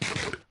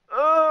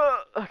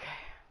 Okay.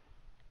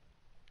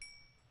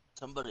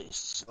 Somebody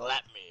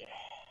slap me.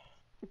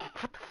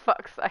 What the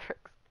fuck, Cyrex?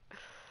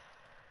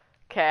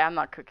 Okay, I'm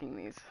not cooking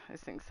these.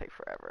 These things take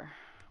forever.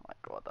 Like,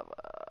 what the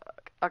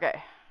fuck?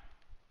 Okay.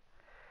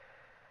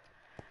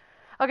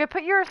 Okay,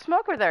 put your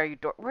smoker there, you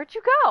dork. Where'd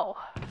you go? Oh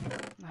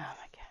my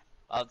god.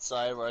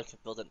 outside where I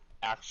could build an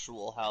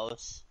actual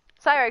house.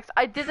 Cyrex,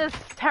 I did this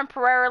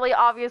temporarily,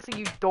 obviously,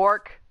 you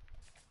dork.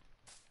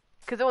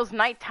 Because it was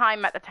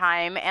nighttime at the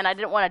time, and I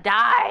didn't want to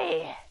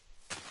die.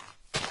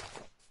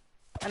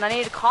 And I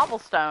needed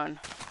cobblestone.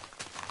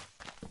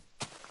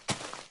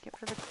 Get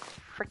rid of the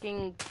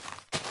freaking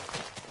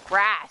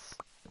grass.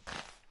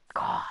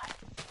 God.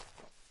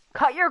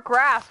 Cut your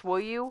grass, will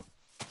you?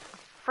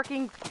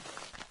 Freaking...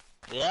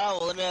 Yeah,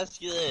 well, let me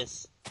ask you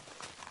this.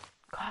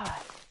 God.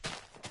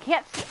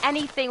 Can't see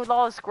anything with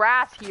all this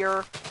grass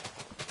here.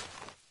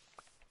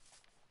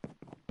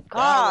 God.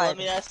 Yeah, well, let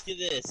me ask you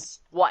this.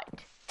 What?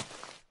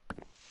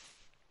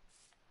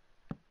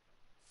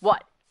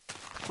 What?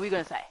 What are you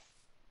gonna say?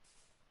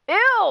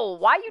 Ew!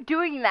 Why are you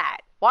doing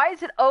that? Why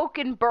is it oak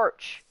and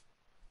birch?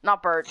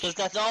 Not birch. Because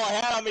that's all I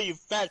had on me, you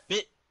fat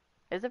bit.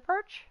 Is it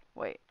birch?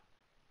 Wait.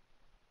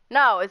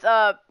 No, it's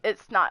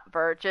not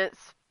birch.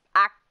 It's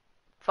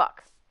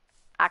fuck.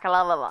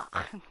 Akalalala.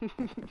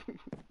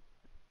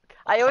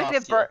 I always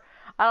get birch.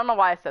 I don't know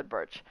why I said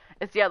birch.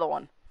 It's the other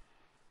one.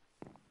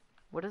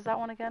 What is that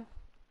one again?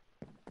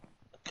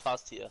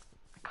 Acostia.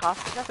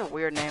 Acostia? That's a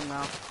weird name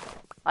though.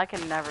 I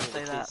can never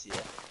say that.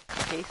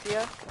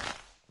 Acacia?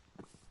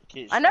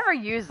 I never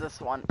use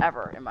this one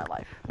ever in my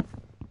life.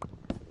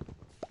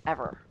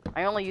 Ever.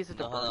 I only use it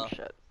to burn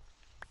shit.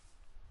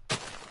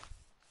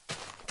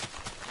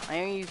 I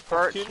only use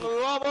birch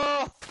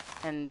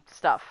and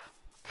stuff.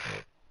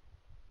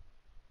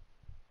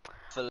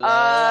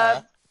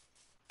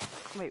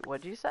 Wait,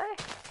 what'd you say?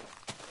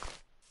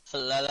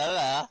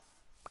 The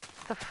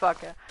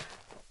fuck?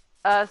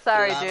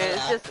 Sorry, dude.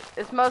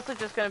 It's mostly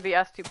just gonna be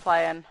us two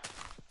playing.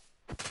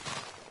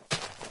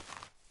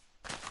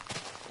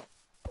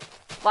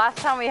 Last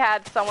time we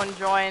had someone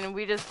join,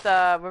 we just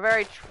were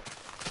very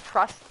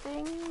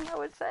trusting, I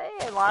would say.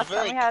 And last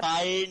time we had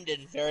kind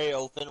and very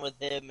open with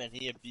him, and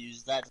he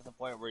abused that to the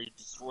point where he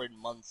destroyed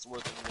months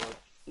worth of work.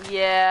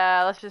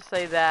 Yeah, let's just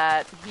say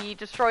that he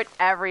destroyed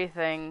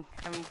everything,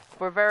 and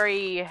we're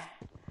very.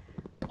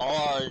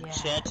 All our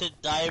enchanted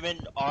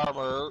diamond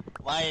armor,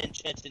 my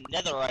enchanted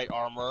netherite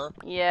armor.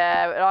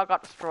 Yeah, it all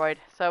got destroyed,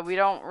 so we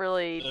don't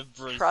really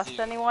trust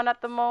anyone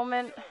at the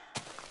moment.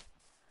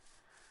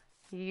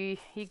 He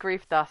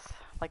griefed us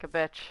like a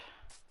bitch,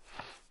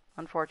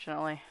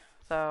 unfortunately.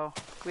 So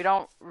we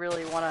don't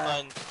really want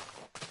to,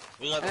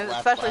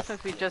 especially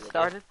since we just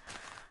started.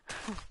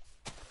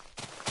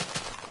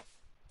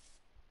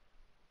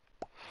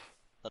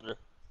 Thunder.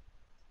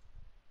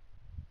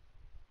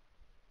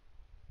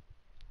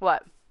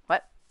 What?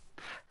 What?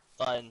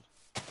 Fine.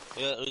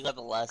 We got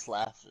the last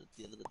laugh at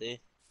the end of the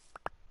day.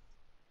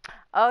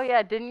 Oh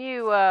yeah, didn't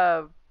you?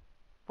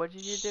 What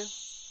did you do?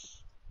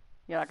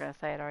 You're not gonna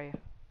say it, are you?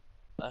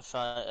 I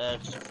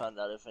actually found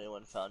out if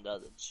anyone found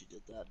out that she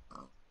did that,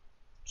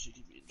 she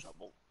could be in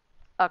trouble.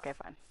 Okay,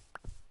 fine.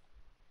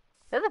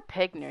 There's a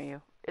pig near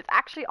you. It's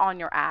actually on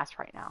your ass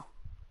right now.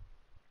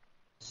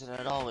 Isn't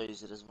it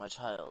always? It is my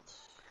child.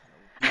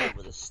 I'll beat it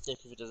with a stick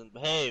if it doesn't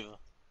behave.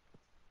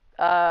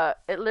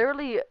 It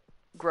literally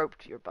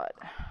groped your butt.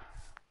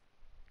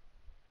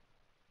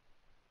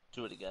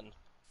 Do it again.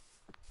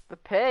 The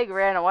pig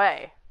ran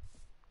away.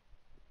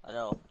 I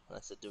know. I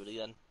said do it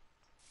again.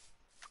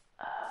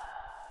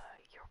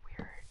 You're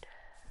weird.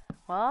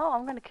 Well,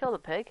 I'm gonna kill the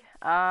pig.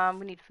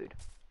 We need food.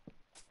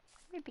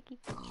 Come here, piggy.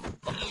 You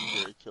fucking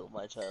really killed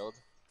my child.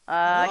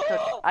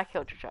 I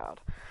killed your child.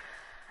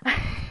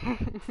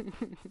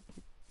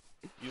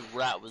 You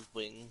rat with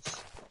wings.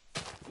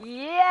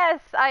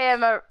 Yes,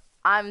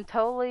 I'm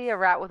totally a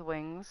rat with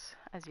wings,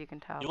 as you can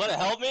tell. You wanna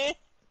help me?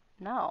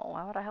 No,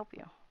 why would I help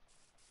you?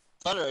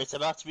 Thunder, it's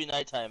about to be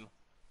nighttime.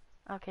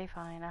 Okay,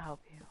 fine, I'll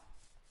help you.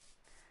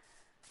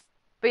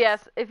 But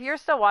yes, if you're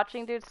still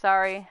watching, dude,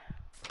 sorry.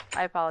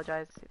 I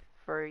apologize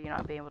for you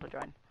not being able to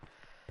join.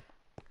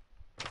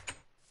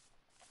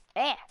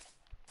 Eh.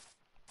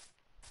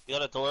 You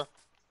got a door?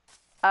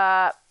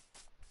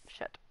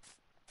 Shit.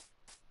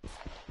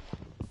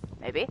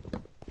 Maybe.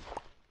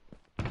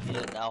 Need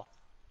it now.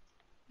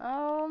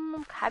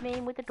 I'm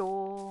coming with the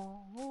door.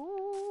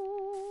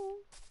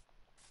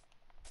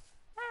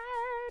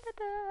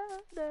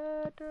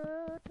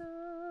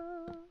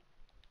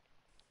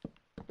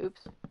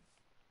 Oops.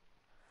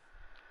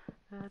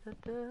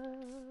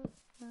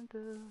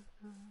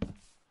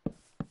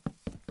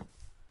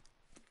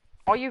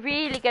 Are you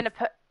really gonna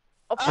put?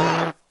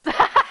 Oh.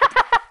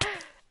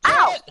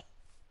 Ow!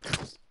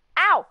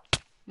 Ow!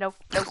 No!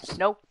 No!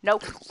 No! No!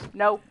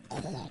 No!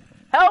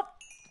 Help!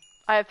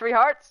 I have 3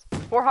 hearts.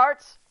 4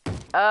 hearts.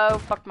 Oh,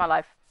 fuck my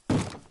life.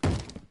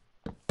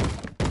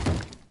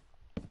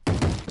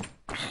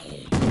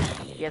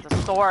 He has a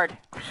sword.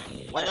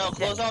 I know,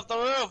 close off the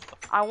roof!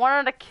 I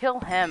wanted to kill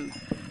him.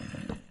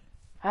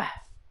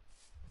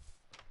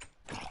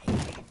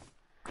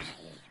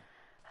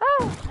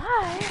 Oh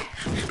my.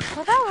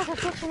 Well, that was a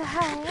bitch and a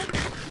half.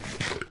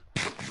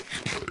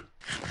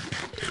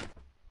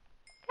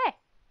 Okay. I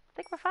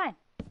think we're fine.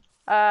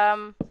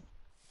 I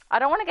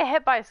don't want to get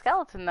hit by a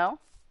skeleton, though.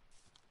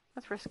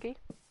 That's risky.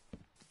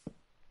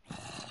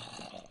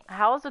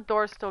 How is the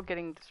door still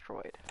getting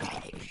destroyed?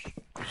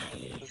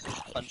 Was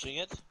he punching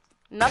it?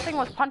 Nothing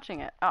was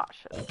punching it. Oh,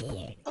 shit.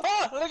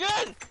 Ah!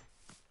 Again!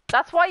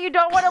 That's why you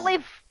don't want to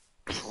leave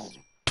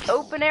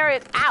open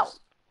areas out.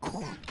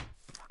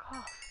 Fuck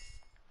off.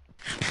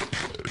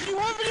 Do you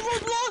have any more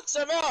blocks?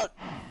 I'm out!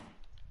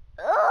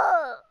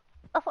 Ugh.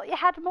 I thought you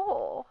had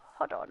more.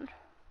 Hold on.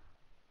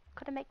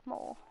 Gotta make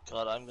more.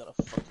 God, I'm gonna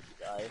fucking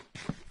die.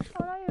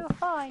 Oh no, you're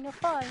fine. You're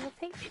fine. You're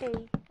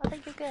peachy. I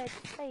think you're good.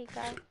 There you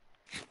go.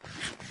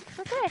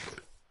 We're good.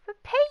 We're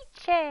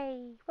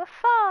peachy. We're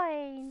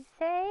fine.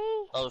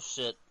 See? Oh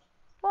shit.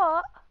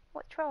 What?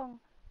 What's wrong?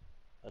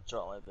 I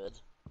dropped my bed.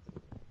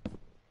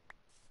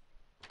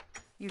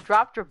 You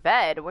dropped your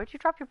bed. Where'd you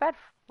drop your bed?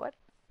 What?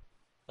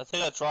 I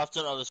think I dropped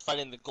it. I was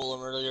fighting the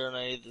golem earlier and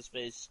I needed the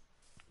space.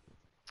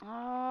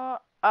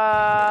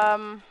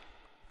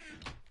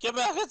 Get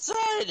back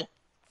inside!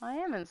 I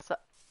am inside.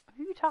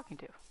 Who are you talking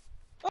to?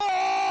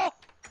 Ah!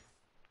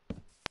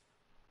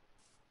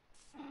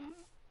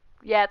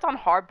 Yeah, it's on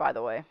hard, by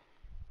the way.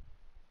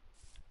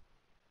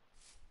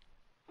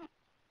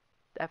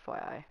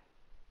 FYI.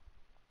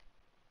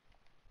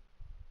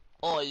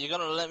 Oh, you're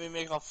gonna let me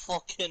make a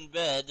fucking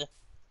bed?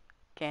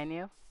 Can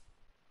you?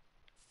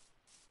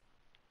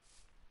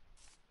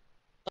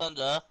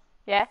 Thunder.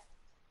 Yeah?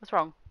 What's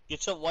wrong?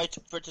 Get your white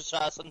British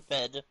ass in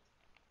bed.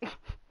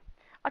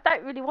 I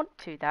don't really want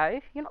to, though.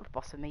 You're not the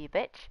boss of me, you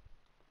bitch.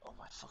 Oh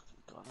my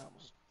fucking god, I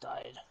almost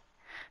died.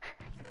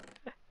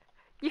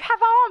 You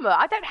have armor.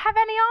 I don't have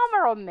any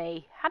armor on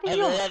me. How did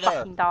you almost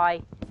fucking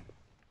die?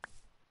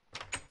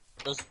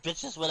 Those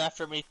bitches went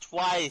after me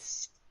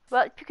twice.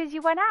 Well, it's because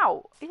you went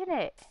out, isn't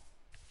it?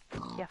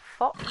 You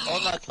fuck. Oh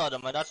my god,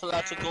 am I not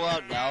allowed to go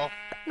out now?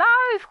 No,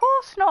 of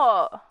course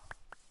not.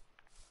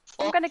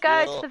 Fuck I'm gonna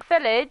go you. to the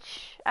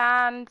village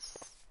and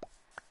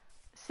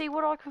see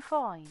what I can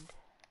find.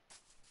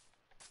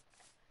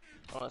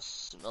 I wanna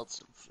smell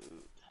some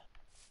food.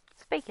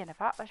 Speaking of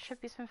that, there should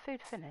be some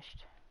food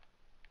finished.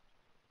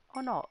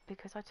 Or not,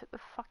 because I took the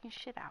fucking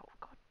shit out.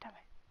 God damn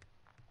it.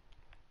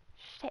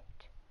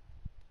 Shit.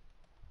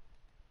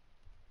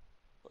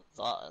 Put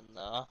that in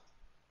there.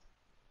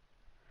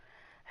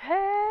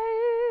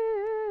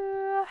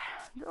 Hey,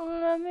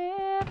 don't let me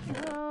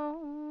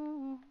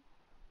down.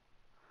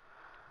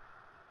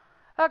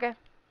 Okay.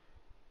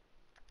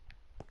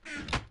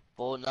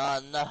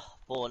 Banana,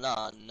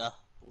 banana,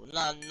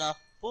 banana,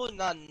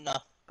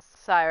 banana,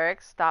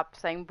 Cyrex, stop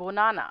saying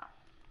banana.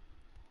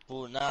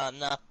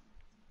 banana.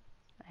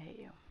 I hate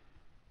you.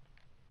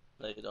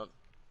 No, you don't.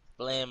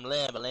 Blam,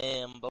 blam,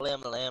 blam, blam,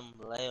 blam,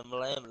 blam,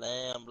 blam,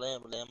 blam,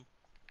 blam, blam.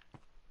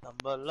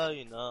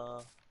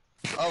 Thumbelina.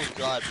 Oh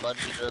god,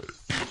 Bungie nerfed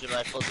fusion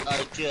rifles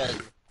again.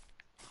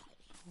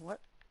 What?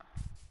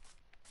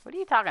 What are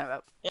you talking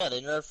about? Yeah,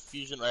 they nerfed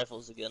fusion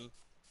rifles again.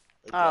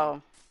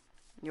 Oh,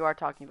 you are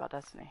talking about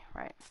Destiny,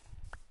 right?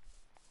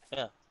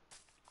 Yeah.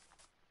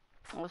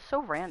 Well, it's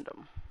so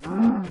random.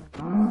 Oh,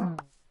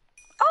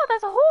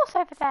 there's a horse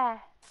over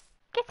there.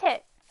 Get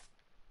it.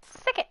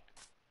 Stick it.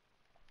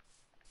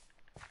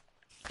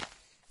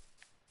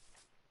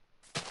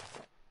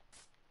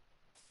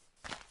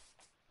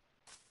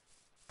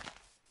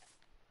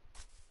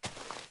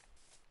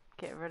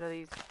 Get rid of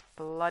these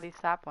bloody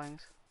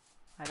saplings.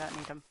 I don't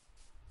need them.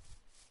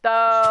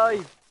 Die!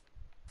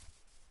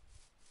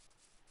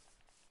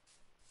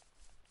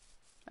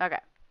 Okay.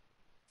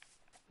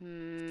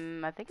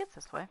 I think it's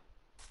this way.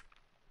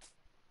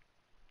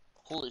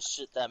 Holy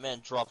shit, that man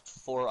dropped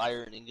 4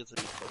 iron ingots.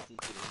 Are you fucking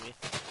kidding me?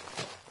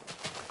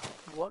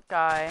 What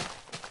guy?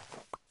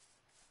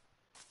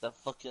 That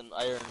fucking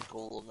iron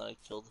golem that I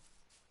killed.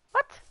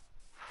 What?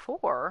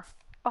 4?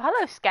 Oh,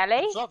 hello,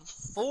 Skelly. He dropped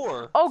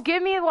 4! Oh,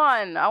 give me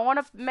one. I want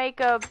to make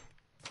a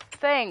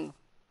thing.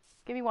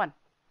 Give me one.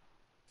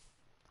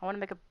 I want to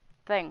make a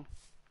thing.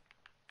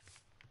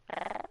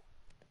 Can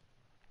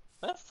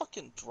I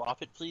fucking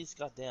drop it, please?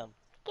 Goddamn.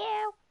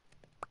 Go.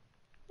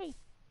 Hey.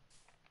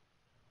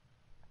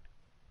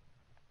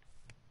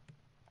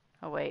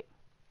 Oh, wait.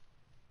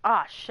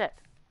 Ah, shit.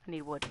 I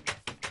need wood.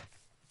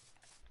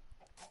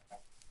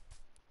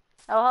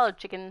 Oh, hello,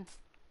 chicken.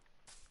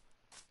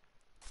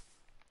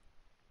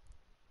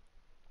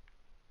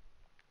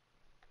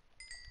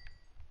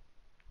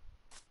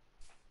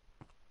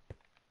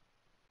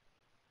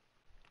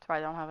 Sorry,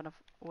 I don't have enough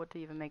wood to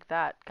even make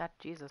that. God,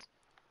 Jesus.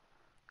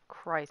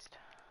 Christ.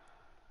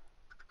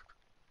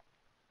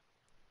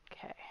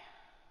 Okay.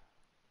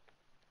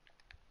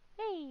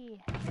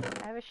 Hey!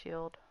 I have a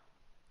shield.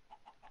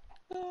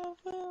 There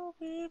will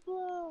be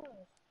blood.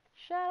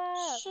 Shut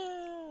up!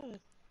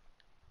 Shit.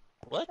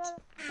 What?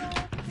 Shut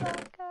the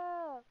fuck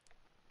up!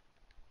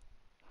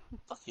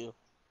 Fuck you.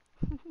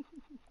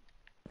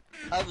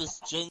 I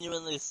was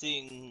genuinely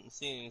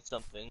seeing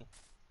something.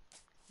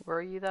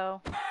 Were you,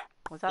 though?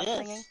 Was that Yes.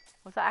 singing?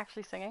 Was that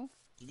actually singing?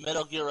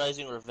 Metal Gear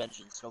Rising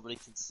Revengeance. Nobody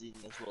can sing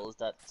as well as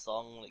that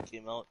song that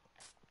came out.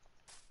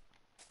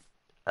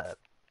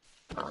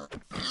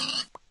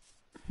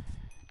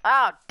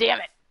 Oh,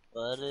 damn it!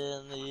 But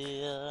in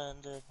the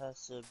end, it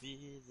has to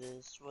be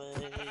this way.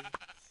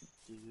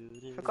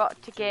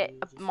 Forgot to get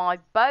my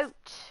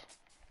boat.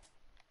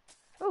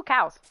 Ooh,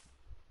 cows.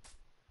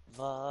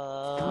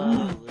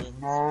 Violence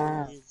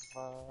is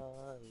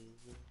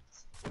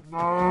violence.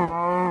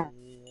 And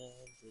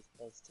it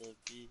has to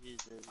be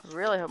I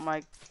really hope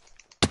my...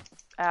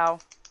 Ow.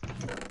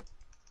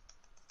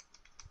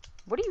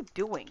 What are you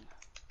doing?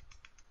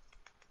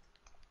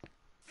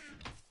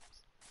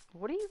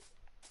 What are you...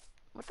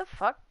 What the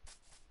fuck?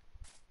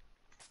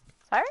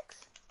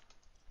 Cyrex?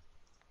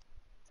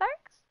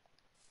 Cyrex?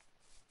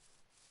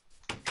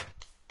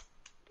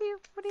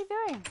 What are you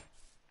doing?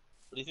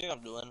 What do you think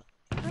I'm doing?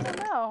 I don't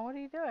know. What are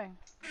you doing?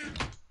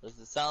 What does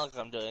it sound like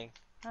I'm doing?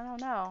 I don't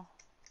know.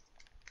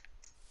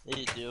 Yeah,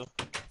 you do.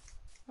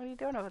 What are you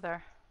doing over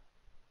there?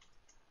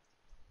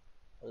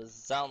 What does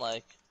it sound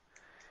like?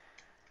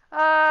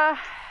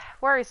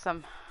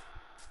 Worrisome.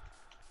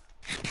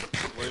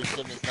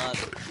 Worrisome is not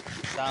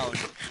sound.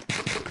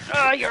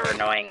 Oh, you're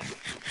annoying.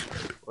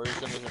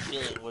 Worrisome is a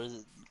feeling. What is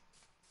it?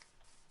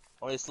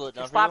 Want me to slow it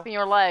down You're for you? slapping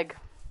your leg.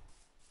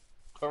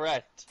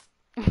 Correct.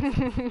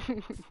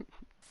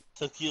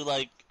 Took you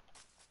like a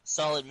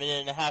solid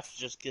minute and a half to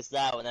just kiss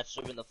that one. That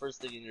should have been the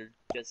first thing in your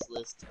kiss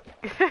list.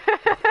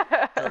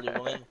 Dirty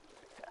woman.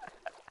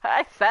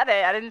 I said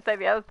it. I didn't say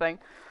the other thing.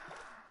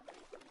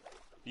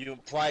 You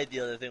implied the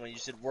other thing when you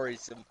said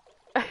worrisome.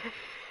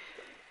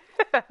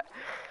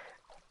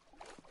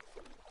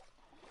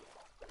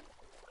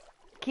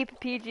 Keep it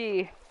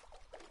PG.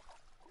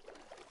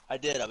 I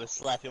did. I was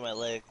slapping my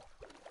leg.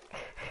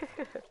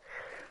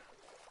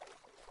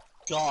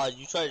 God,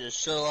 you tried to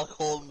Sherlock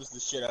Holmes the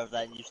shit out of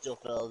that and you still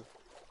failed.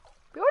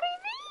 What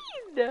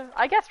do you mean?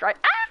 I guessed right.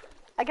 Ah!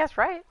 I guessed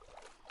right.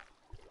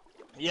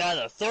 Yeah,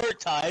 the third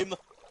time.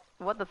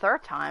 What, the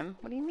third time?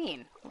 What do you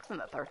mean? It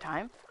wasn't the third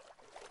time.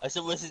 I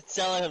said, what does it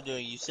sound like I'm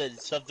doing? You said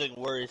something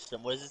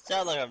worrisome. What does it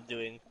sound like I'm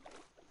doing?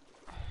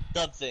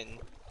 Something.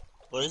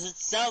 What does it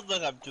sound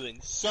like I'm doing?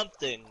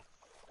 Something.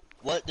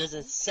 What does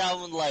it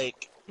sound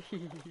like?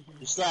 You're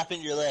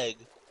slapping your leg.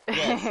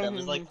 Yes, that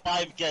was like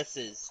 5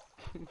 guesses.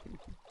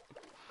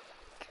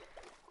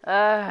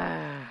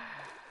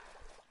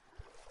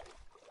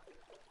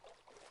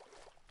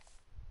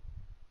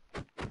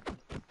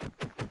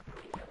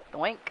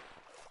 Doink.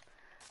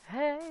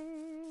 Hey,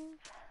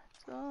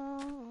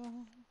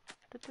 don't.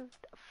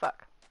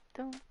 Fuck.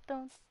 Don't.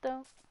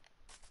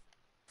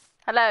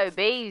 Hello,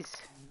 bees.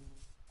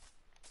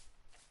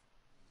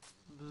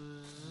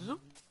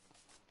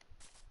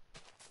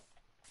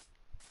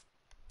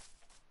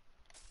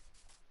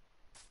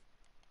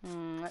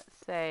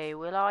 Let's say,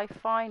 will I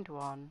find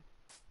one?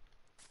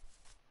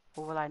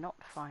 Or will I not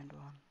find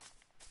one?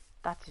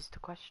 That is the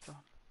question.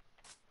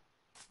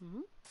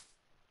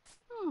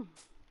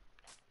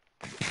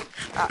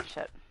 Ah,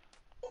 shit.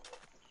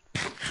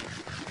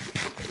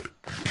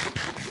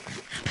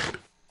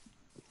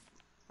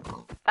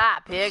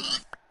 Ah, pig.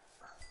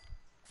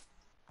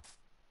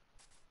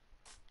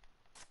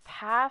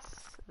 Past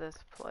this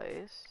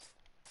place.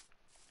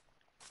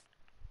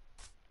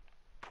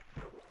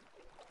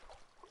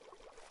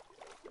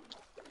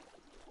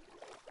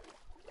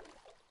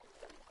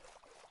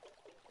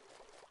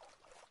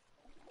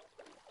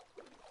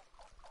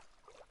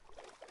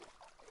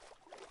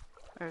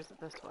 Or is it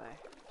this way?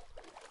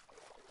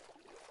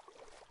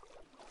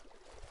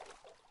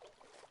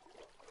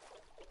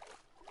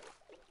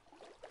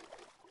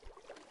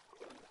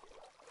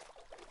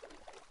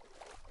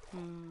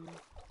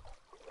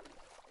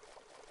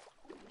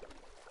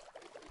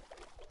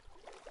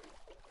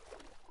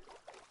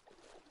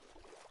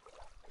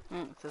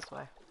 It's this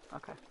way.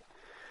 Okay.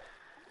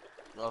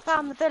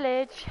 Found the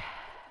village.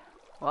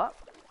 What?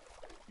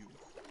 You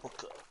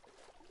hooker.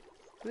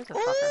 Who's a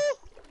fucker?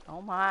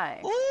 Oh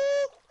my.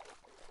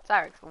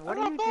 Cyrex, what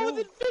are you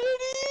doing?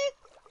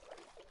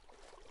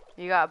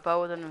 You got a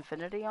bow with an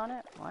infinity on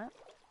it? What?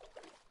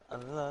 I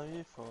love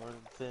you for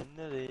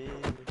infinity.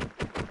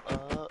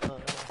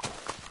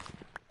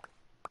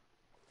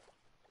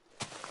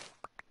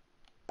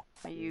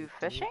 Are you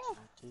fishing?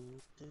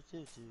 Is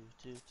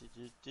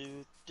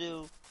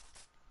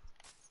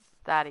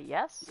that a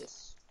yes?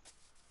 Yes.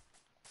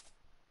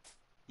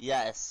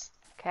 Yes.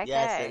 Okay.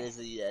 Yes, that is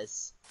a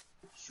yes.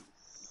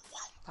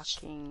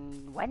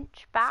 Fucking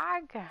wench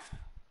bag?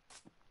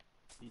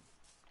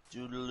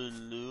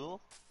 Doodaloo.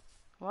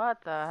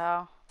 What the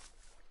hell?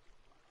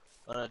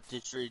 Wanna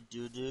ditchery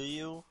doo-doo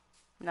you?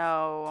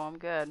 No, I'm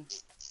good.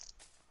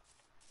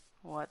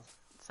 What?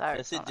 Sorry.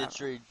 I said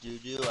ditchery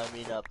doo-doo, I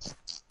mean up.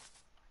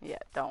 Yeah,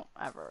 don't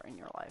ever in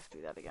your life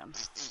do that again.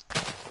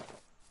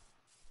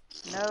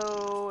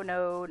 No.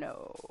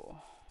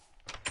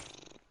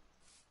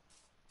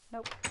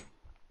 Nope.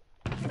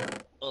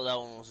 Oh, that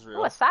one was real.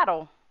 Ooh, a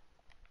saddle.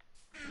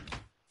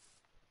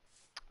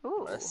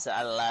 Ooh. A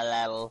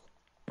saddle.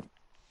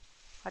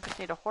 I just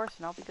need a horse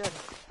and I'll be good.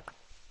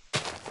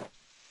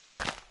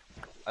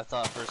 I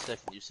thought for a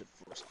second you said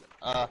foreskin.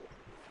 Oh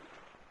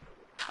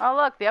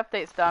look, the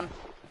update's done.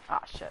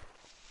 Ah, shit.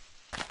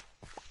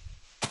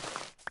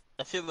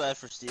 I feel bad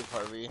for Steve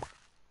Harvey.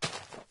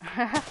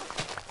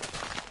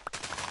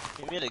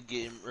 He made a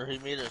game, or he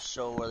made a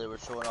show where they were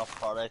showing off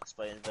products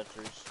by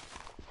inventors.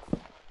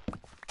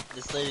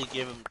 This lady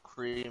gave him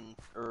cream,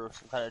 or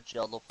some kind of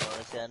gel to put on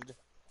his hand.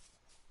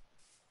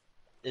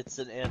 It's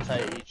an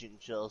anti-aging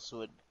gel,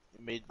 so it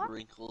made the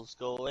wrinkles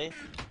go away.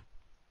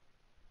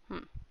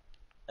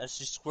 And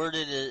she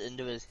squirted it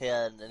into his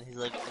hand, and he's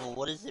like, well,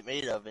 what is it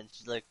made of? And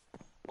she's like,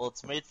 well,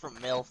 it's made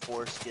from male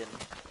foreskin.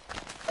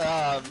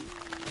 And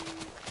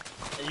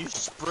you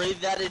sprayed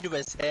that into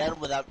his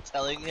hand without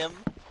telling him?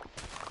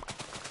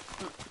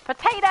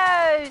 Potatoes!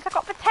 I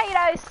got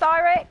potatoes,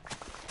 Cyrex!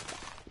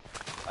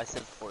 I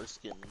said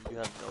foreskin, you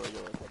have no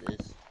idea what that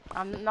is.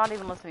 I'm not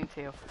even listening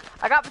to you.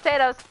 I got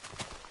potatoes!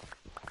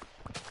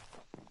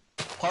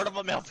 Part of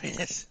a male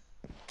penis.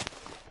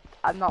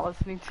 I'm not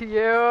listening to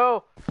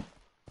you!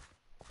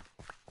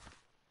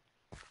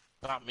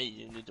 Not me,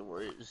 you need to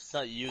worry. It's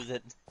not you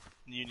that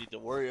you need to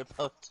worry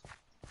about.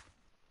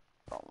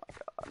 Oh my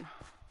god.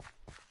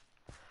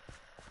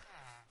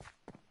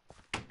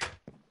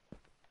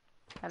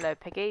 Hello,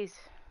 piggies.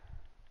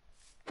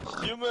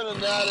 Human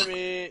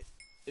anatomy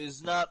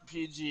is not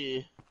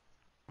PG.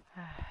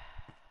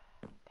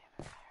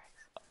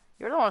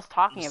 You're the one who's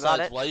talking about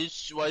it. Why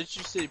did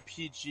you say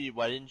PG?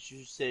 Why didn't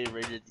you say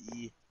rated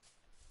E?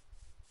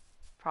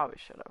 Probably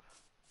should have,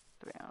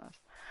 to be honest.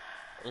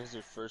 What was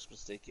your first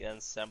mistake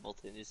and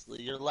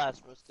simultaneously your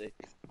last mistake?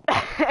 Well,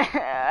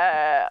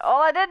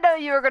 I didn't know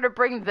you were gonna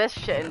bring this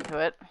shit into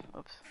it.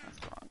 Oops, that's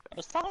the wrong I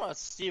was talking about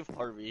Steve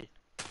Harvey.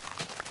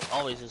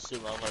 Always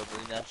assume I'm gonna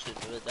bring that shit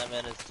into it. That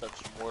man has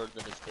touched more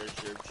than his fair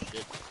share of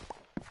shit.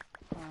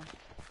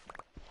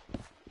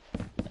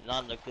 And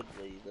not in a good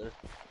way either.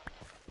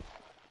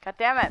 God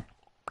damn it.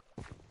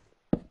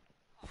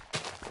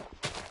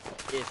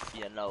 If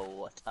you know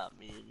what I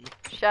mean.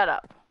 Shut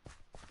up.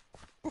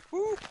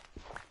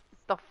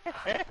 The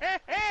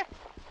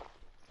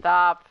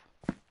Stop.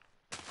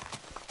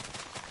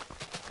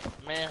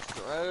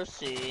 Master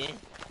Rosie,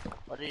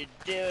 what are you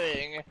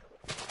doing?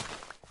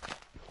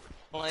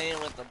 Playing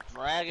with the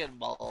Dragon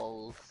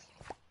Balls.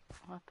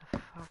 What the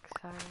fuck,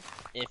 sorry?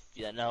 If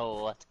you know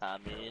what I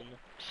mean.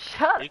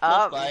 Shut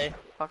up, by? you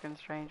fucking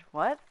strange.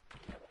 What?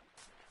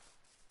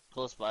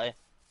 Close by.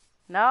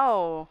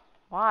 No.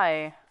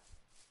 Why?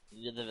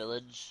 You the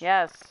village?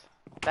 Yes.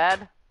 Bed?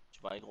 Do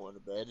you mind going to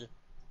bed?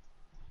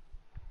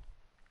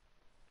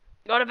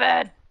 Go to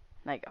bed!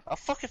 There you go. How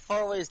fucking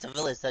far away is the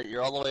village that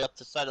you're all the way up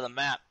the side of the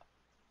map?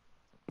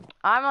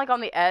 I'm like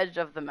on the edge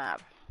of the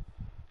map.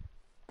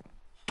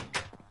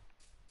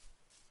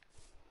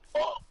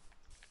 Oh.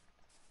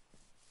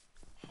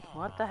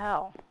 What the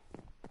hell?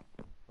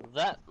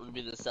 That would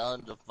be the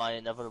sound of my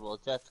inevitable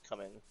death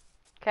coming.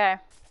 Okay.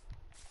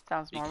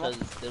 Sounds normal.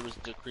 Because there was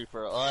the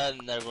creeper. Oh,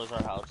 and there goes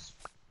our house.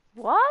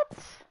 What?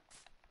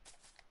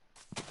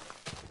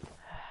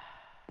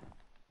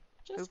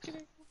 Just Oops.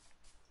 kidding.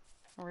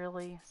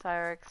 Really,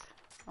 Cyrex?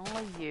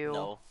 Only you.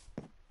 No.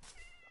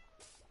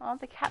 Oh,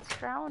 the cat's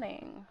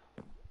drowning.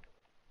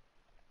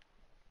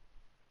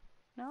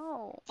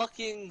 No.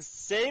 Fucking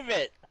save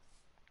it!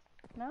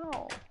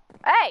 No.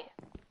 Hey!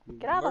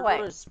 Get out of the way.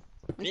 Murderous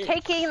I'm bitch.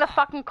 taking the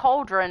fucking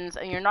cauldrons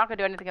and you're not gonna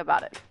do anything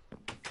about it.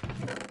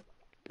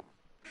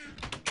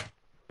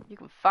 You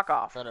can fuck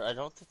off. I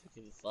don't think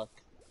they give a fuck.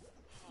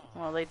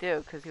 Well, they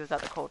do, because he was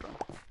at the cauldron.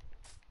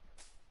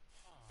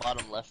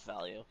 Bottom left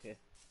valley, okay.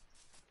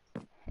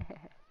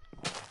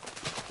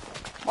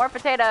 More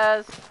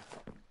potatoes!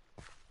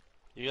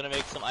 You gonna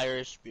make some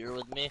Irish beer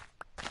with me?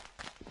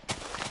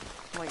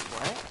 Wait,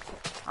 what?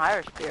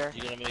 Irish beer.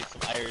 You gonna make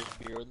some Irish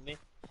beer with me?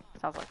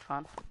 Sounds like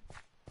fun.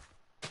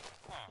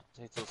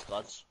 Take those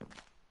scotch.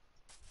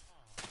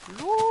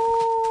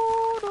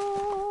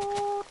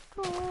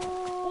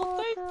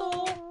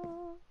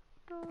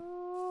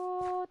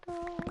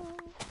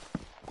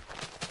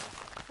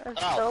 There's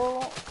Ow.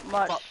 so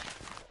much. Fuck.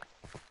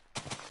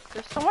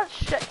 There's so much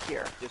shit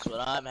here. Guess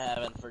what I'm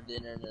having for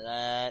dinner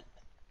tonight?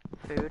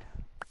 Food.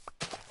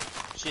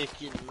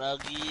 Chicken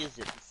nuggies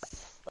and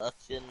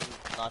fucking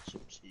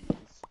nacho cheese.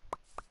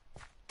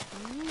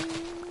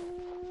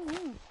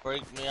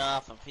 Break me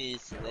off a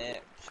piece of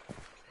that.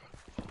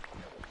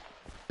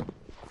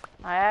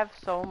 I have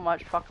so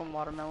much fucking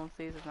watermelon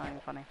seeds, it's not even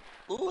funny.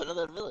 Ooh,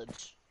 another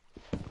village.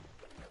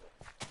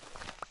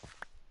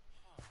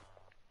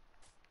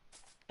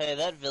 Hey,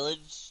 that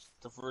village,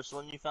 the first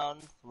one you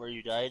found, where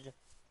you died.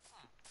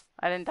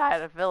 I didn't die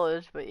at a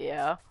village, but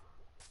yeah.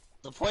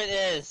 The point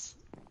is,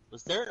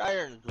 was there an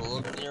iron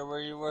golem near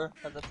where you were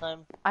at the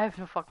time? I have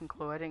no fucking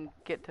clue. I didn't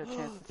get to a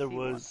chance to There see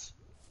was.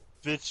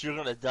 Bitch, you're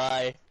gonna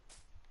die.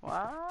 one.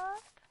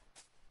 What?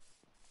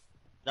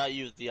 Not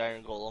you, the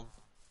iron golem.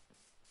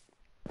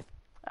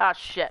 Ah,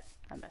 shit.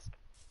 I missed.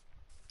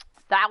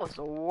 That was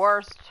the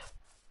worst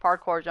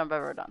parkour jump I've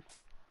ever done.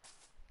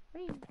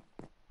 Whee.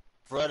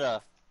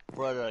 Brother,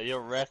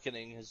 your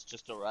reckoning has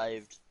just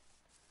arrived.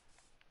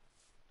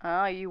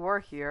 Oh, you were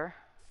here.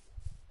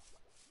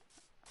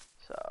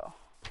 So.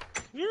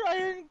 Your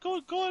iron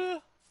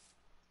golem.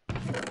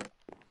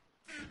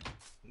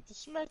 To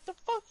smack the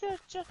fuck out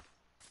ya.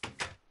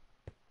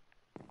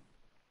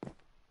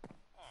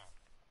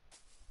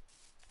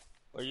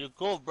 Where you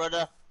go,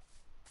 brother?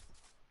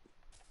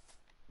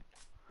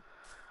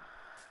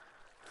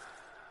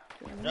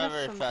 I Not missed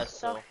very some fast,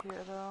 stuff so.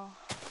 here though.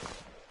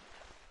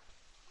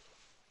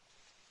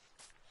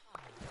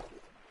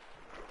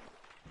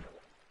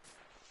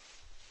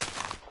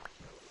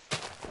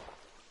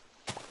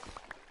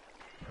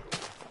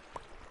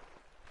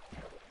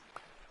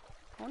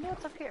 I wonder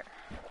what's up here.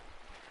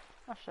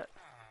 Oh shit.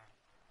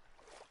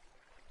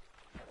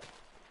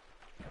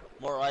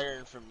 More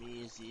iron for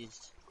me is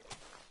used.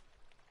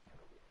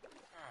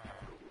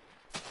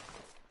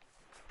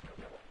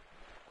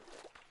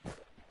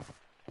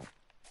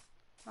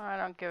 I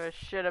don't give a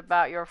shit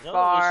about your You know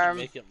what we should farm.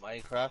 make in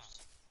Minecraft?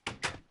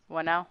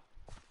 What now?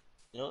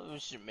 You know what we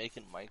should make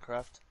in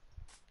Minecraft?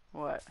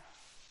 What?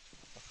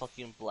 A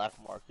fucking black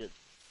market.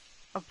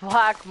 A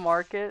black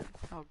market?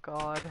 Oh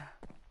god.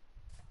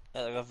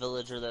 Yeah, like a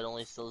villager that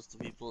only sells to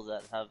people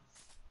that have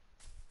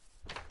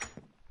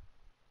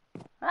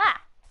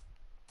Ah!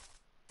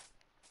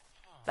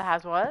 That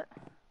has what?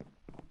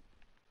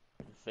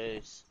 your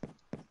face.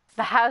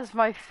 That has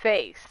my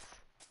face.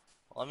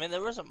 Well, I mean,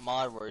 there was a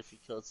mod where if you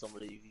killed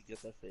somebody, you could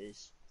get their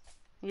face.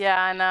 Yeah,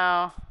 I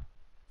know. I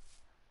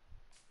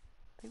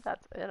think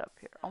that's it up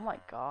here. Oh my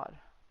god.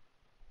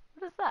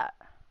 What is that?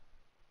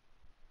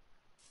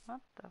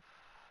 What the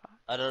fuck?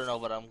 I don't know,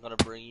 but I'm gonna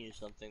bring you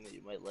something that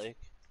you might like.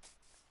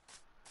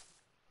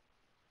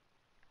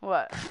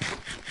 What?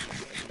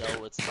 And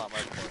no, it's not my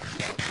porn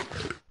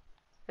stash.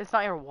 It's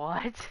not your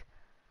what?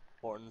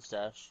 Porn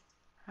stash.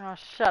 Oh,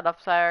 shut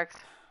up, Cyrex.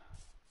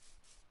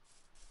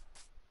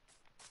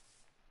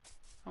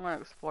 I'm gonna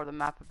explore the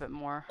map a bit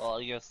more. Well,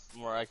 I guess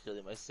more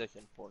accurately, my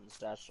second porn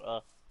stash.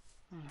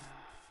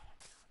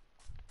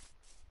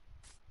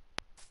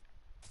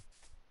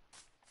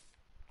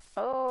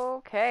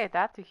 Okay,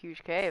 that's a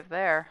huge cave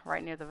there,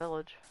 right near the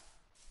village.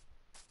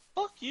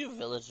 Fuck you,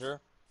 villager.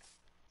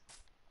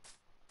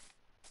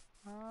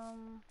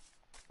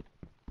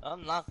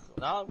 I'm not.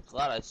 Now I'm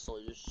glad I stole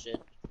your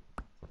shit.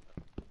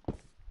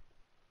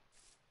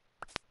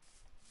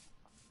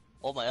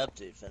 Oh, my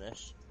update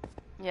finished.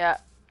 Yeah,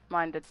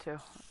 mine did too,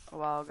 a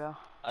while ago.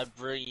 I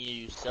bring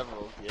you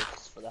several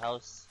gifts for the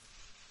house.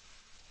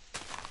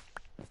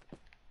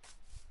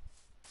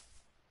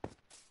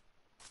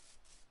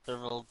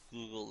 Several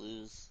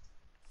Googleoos.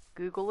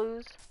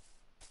 Googleoos?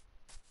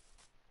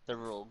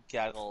 Several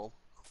gaggle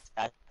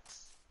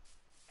attacks.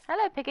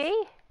 Hello, Piggy!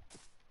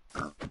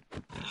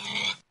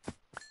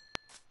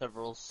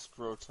 Several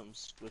scrotum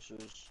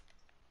squishers.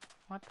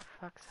 What the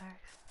fuck,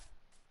 Cyrex?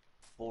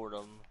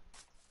 Boredom.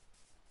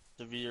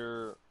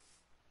 Severe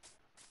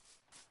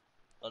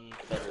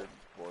unfettered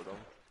boredom.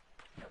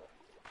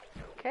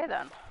 Okay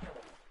then.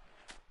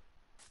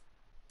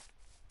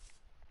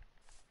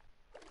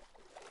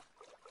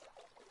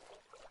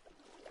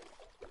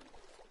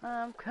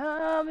 I'm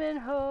coming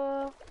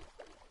home.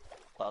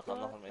 Fuck, I'm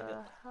not gonna make it.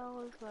 What the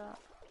hell is that?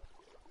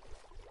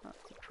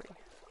 That's a tree.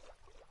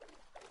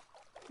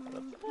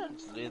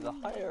 Apparently, the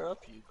higher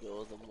up you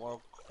go, the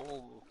more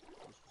coal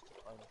you're supposed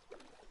to find.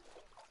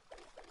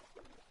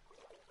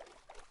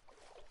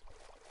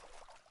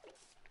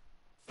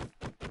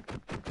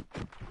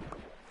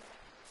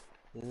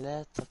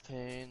 Let the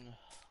pain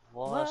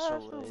wash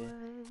away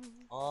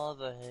all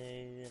the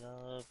hate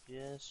of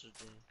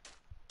yesterday.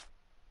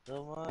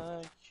 Though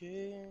my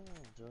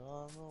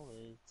kingdom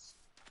awaits,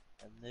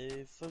 and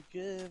they've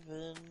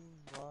forgiven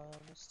my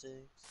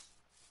mistakes.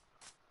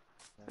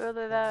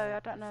 Really though, I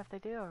don't know if they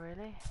do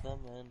really.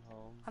 Coming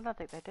home. I don't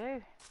think they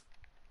do.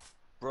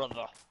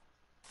 Brother.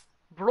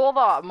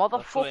 Brother,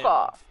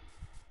 motherfucker!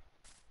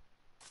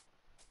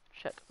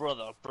 Shit.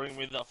 Brother, bring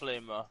me the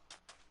flamer.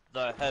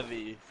 The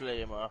heavy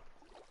flamer.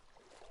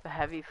 The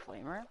heavy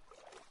flamer?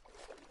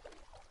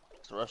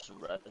 It's a Russian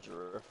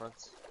Ranger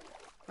reference.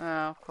 Oh,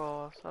 of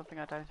course. Something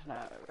I don't know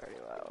very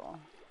well.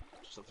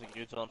 Something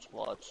you don't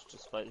watch,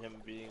 despite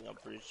him being, I'm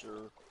pretty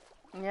sure,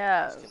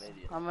 Yes, he's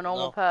Canadian. I'm a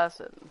normal No.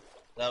 person.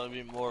 That would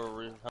be more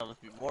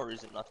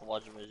reason not to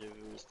watch him if he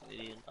was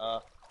Canadian.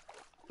 God.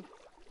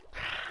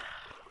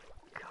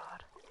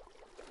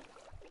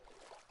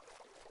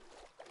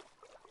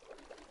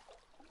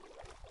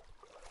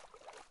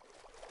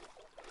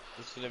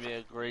 This is gonna be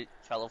a great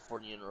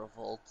Californian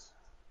revolt.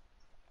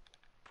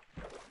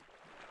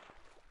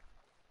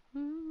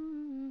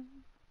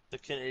 The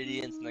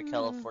Canadians and the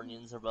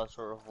Californians are about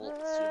to revolt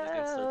soon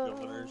against their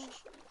governors.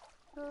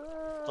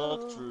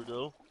 Fuck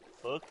Trudeau.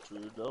 Fuck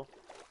Trudeau.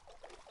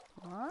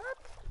 What?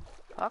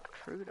 Fuck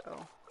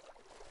Trudeau.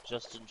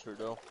 Justin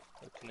Trudeau,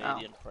 the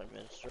Canadian Prime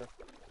Minister.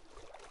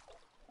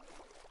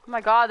 Oh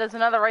my god, there's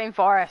another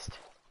rainforest.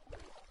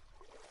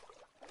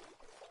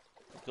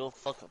 Go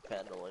fuck a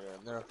panda while you're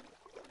in there.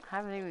 I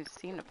haven't even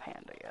seen a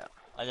panda yet.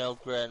 I know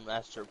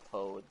Grandmaster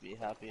Poe would be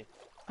happy.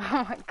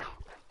 Oh my god.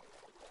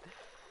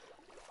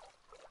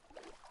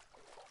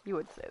 You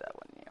would say that,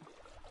 wouldn't you?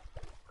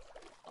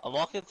 I'm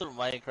walking through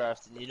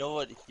Minecraft and you know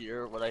what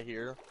I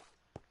hear?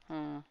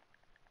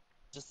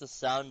 Just the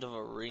sound of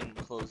a ring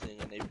closing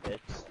in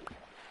Apex.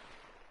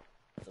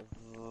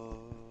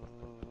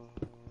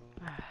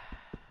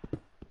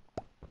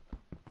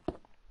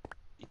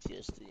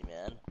 PTSD,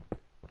 man.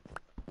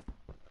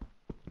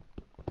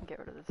 Get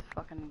rid of this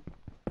fucking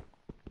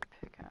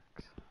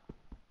pickaxe.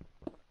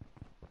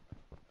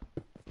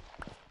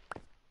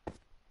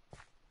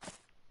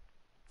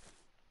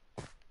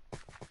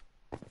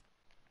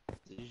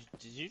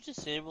 Did you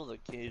disable the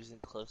caves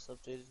and cliffs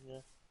updated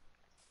yet?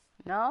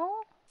 No?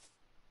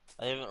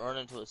 I haven't run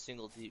into a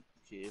single deep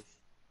cave.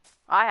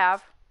 I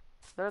have.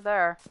 They're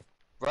there.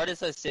 Right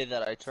as I say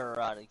that, I turn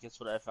around and guess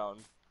what I found?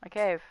 A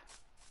cave.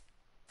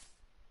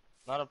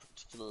 Not a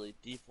particularly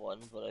deep one,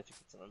 but I think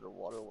it's an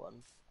underwater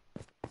one.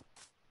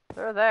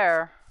 They're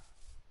there.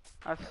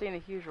 I've seen a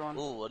huge one.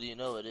 Ooh, what do you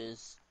know it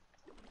is?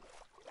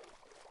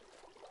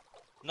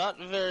 Not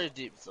very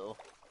deep, though.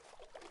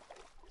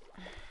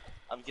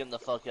 I'm getting the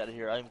fuck out of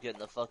here. I'm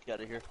getting the fuck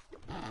out of here.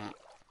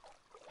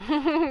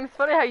 It's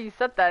funny how you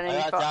said that and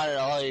I you got down and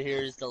all I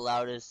hear is the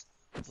loudest.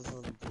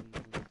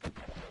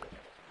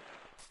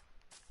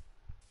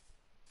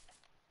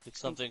 Like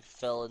something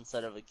fell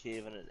inside of a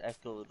cave and it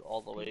echoed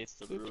all the way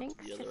through You to jinxed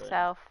the other end.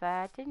 yourself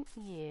there, didn't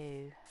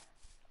you?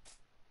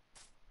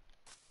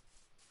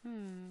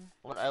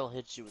 When I will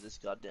hit you with this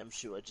goddamn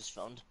shoe I just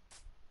found.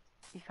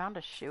 You found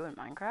a shoe in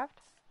Minecraft?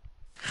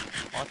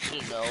 I want you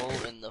to know,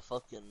 in the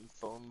fucking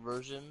phone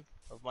version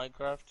of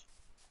Minecraft,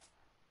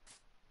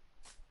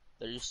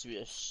 there used to be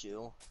a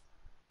shoe.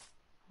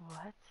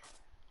 What?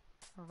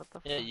 What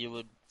the Yeah, fuck? you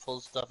would pull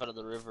stuff out of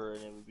the river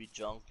and it would be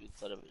junk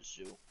inside of a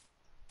shoe.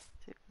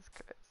 Jesus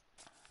Christ.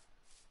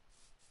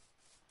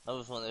 That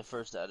was when they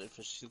first added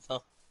fishing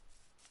though.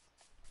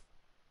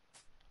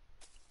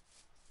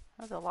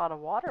 There's a lot of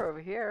water over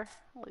here.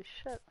 Holy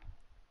shit.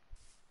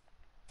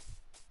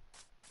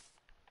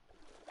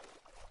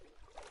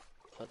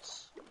 Put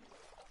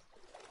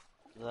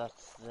that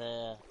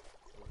there.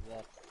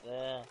 That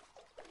there.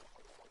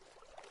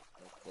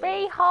 That there.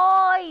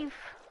 Beehive!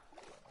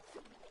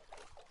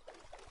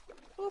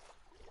 Boop.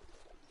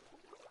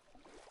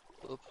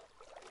 Boop.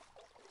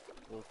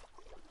 Boop.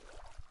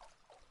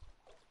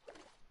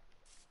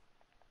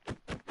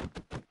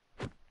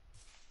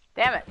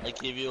 Damn it. I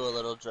give you a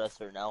little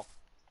dresser now.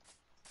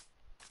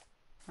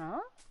 Huh?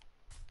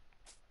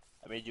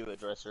 I made you a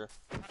dresser.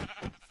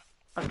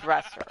 A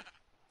dresser.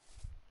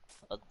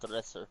 A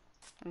dresser.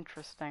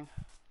 Interesting.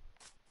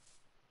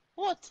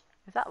 What?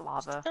 Is that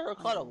lava?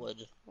 Terracotta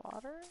wood.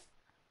 Water?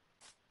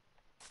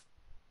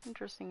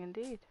 Interesting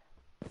indeed.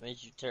 I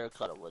made you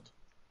terracotta wood.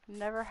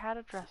 Never had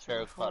a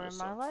dresser before in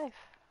my life.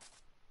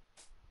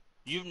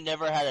 You've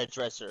never had a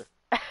dresser.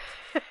 Are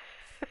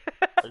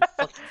you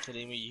fucking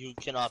kidding me? You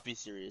cannot be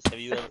serious. Have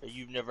you ever?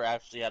 You've never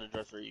actually had a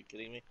dresser? Are you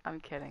kidding me? I'm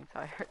kidding,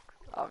 Cyrex,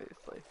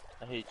 obviously.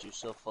 I hate you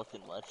so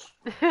fucking much.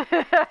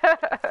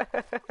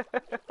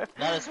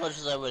 Not as much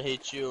as I would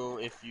hate you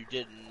if you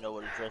didn't know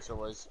what a dresser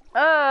was.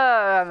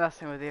 I'm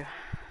messing with you.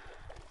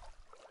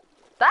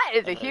 That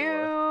is a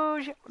know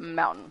you huge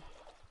mountain.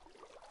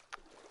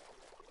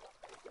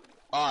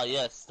 Ah,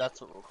 yes, that's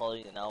what we're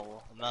calling it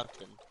now, a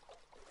mountain.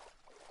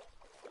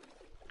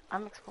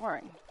 I'm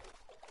exploring.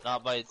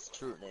 Not by its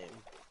true name.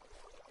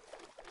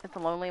 It's a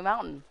lonely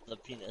mountain. The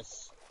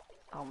penis.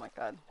 Oh my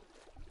god.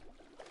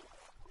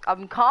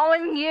 I'm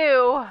calling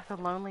you the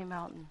Lonely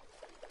Mountain.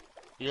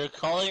 You're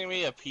calling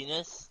me a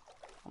penis?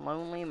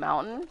 Lonely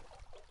Mountain?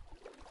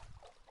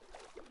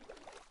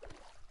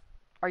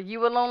 Are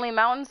you a Lonely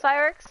Mountain,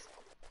 Cyrex?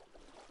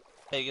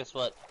 Hey, guess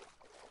what?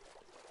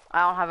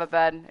 I don't have a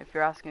bed if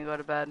you're asking to go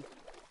to bed.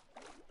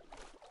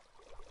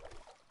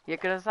 You're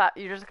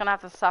just gonna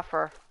have to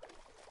suffer.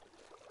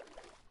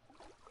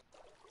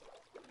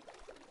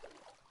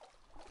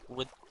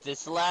 With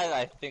this lag,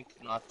 I think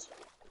not.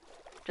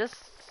 Just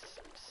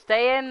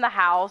stay in the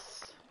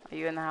house. Are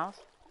you in the house?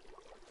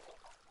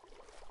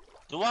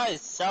 Do I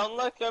sound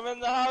like I'm in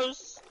the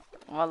house?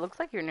 Well, it looks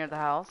like you're near the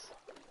house.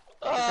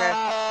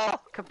 Ah!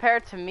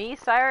 Compared to me,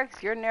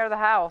 Cyrex, you're near the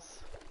house.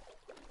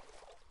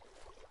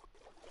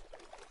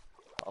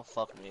 Oh,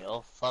 fuck me.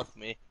 Oh, fuck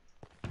me.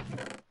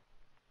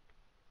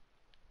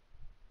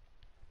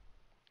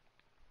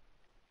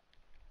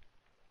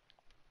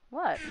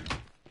 What?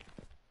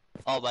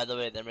 Oh, by the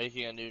way, they're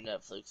making a new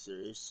Netflix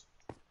series.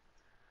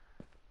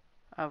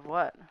 Of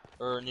what?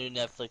 Or a new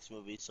Netflix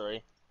movie,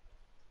 sorry.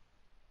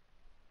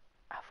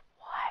 Of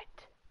what?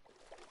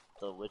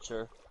 The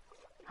Witcher.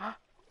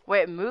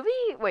 Wait, movie?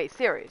 Wait,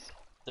 series.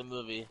 The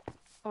movie.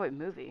 Oh, wait,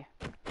 movie.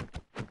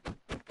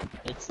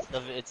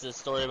 It's a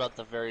story about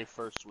the very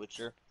first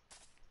Witcher.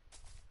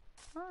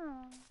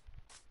 Oh.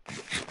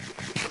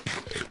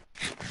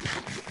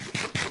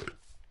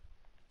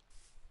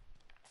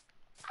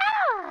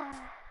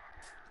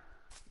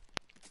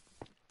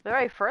 The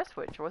very first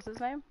Witcher, what's his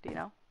name? Do you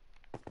know?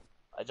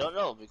 I don't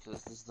know,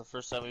 because this is the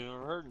first time we've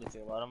ever heard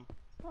anything about him.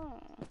 Oh.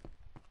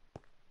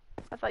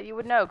 I thought you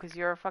would know, because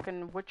you're a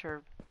fucking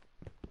Witcher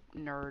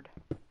nerd.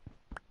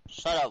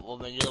 Shut up,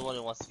 woman. You're the one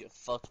who wants to get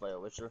fucked by a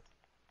Witcher.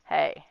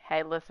 Hey,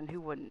 listen, who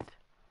wouldn't?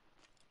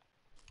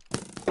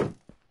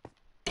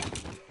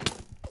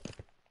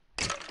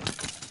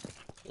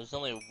 There's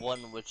only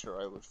one Witcher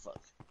I would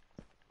fuck.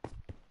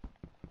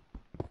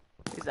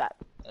 Who's that?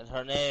 And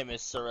her name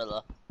is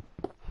Cirilla.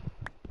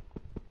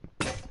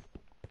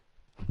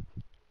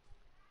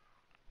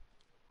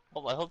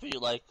 Well, I hope you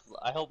like.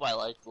 I hope I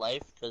like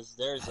life, because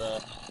there's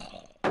a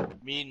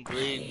mean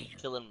green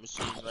killing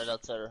machine right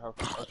outside our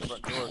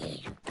front door.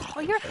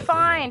 Well, you're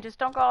fine. Just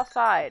don't go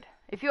outside.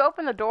 If you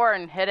open the door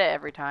and hit it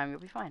every time, you'll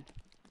be fine.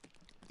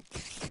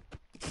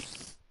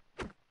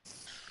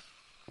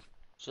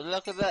 So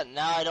look at that.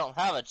 Now I don't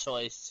have a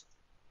choice.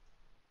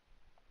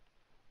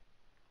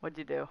 What'd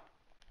you do?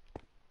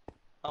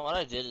 Oh, what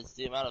I did is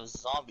the amount of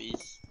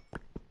zombies.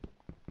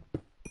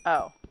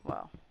 Oh,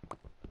 well.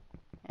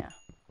 Yeah.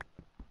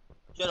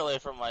 Get away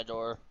from my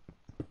door.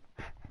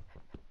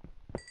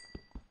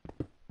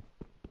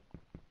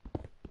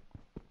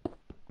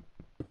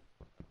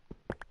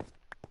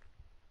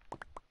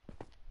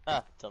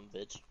 Ah, dumb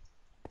bitch.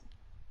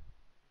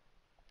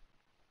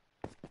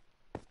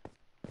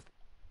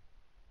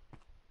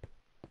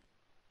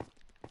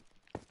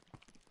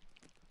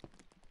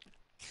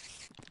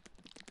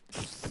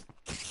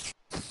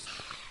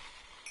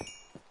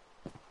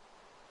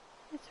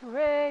 It's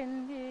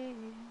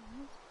raining.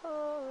 It's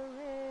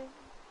pouring.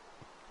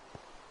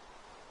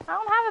 I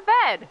don't have a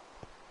bed.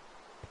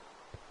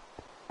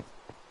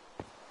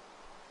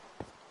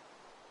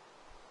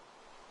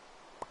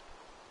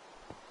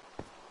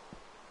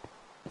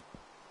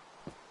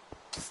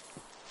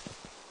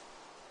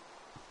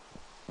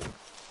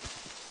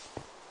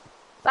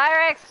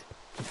 Cyrex!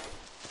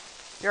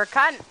 You're a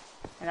cunt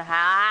and a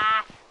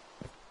half.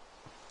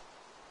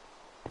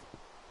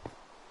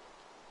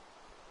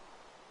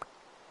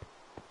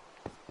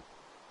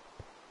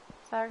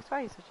 Cyrex, why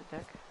are you such a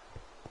dick?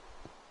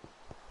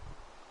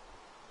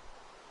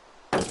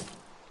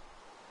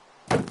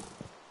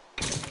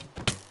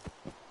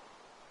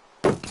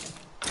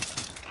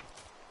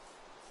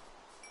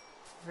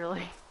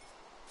 Really?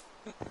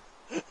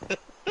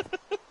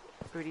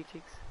 Booty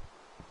cheeks.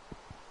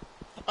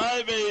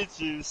 I made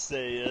you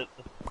say it.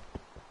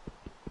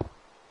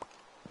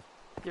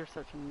 You're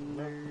such a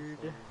nerd.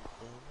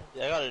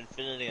 Yeah, I got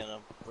infinity and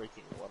I'm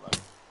breaking one up.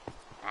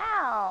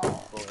 Ow! Bow and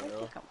Where'd you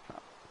arrow. come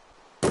from?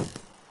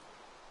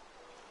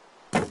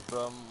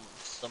 From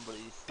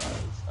somebody's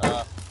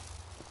thighs.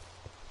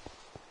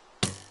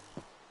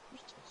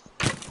 Who's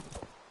texting?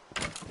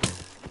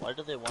 Why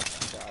do they want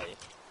to die?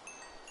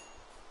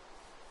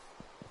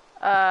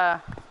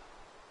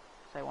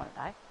 So I want to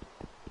die?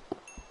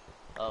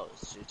 Oh,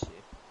 it's GT.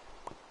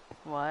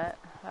 What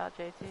about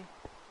JT?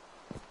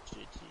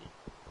 GT.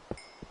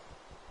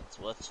 It's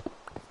what?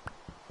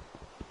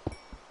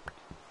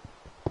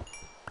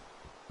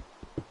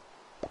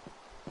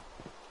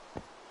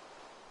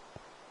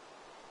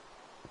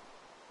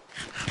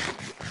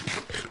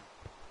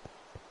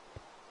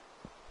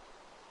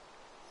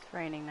 It's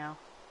raining now.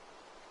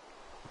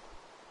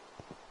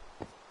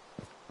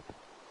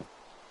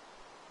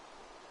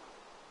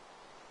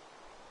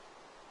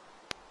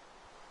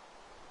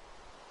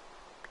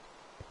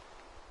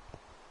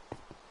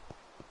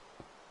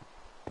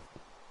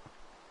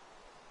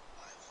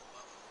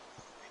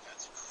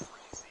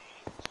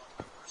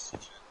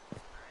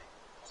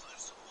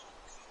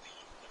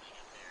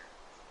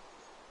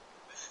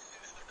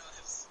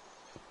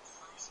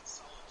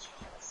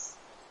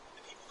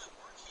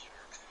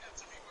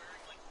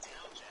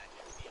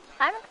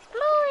 I'm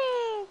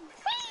exploring!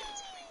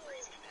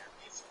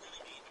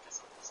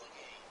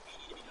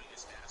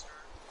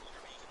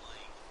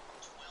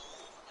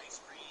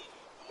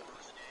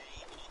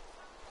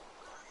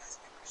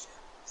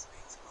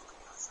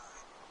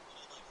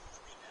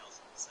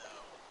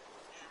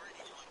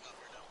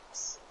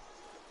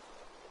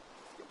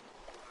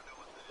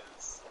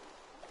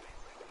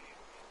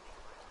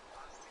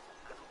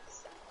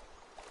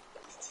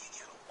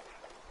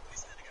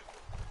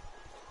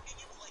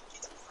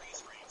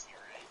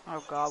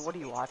 Oh god, what are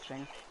you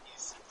watching?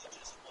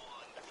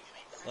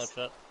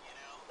 Snapchat.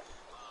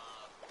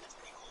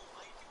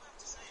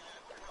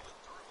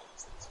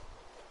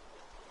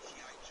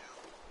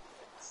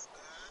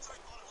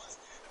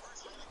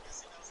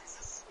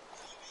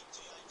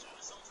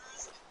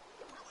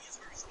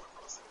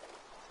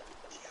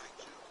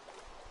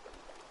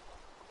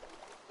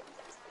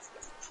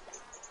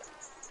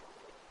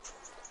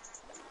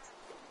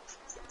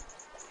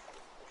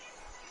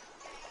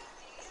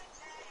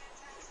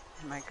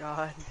 Oh my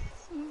god.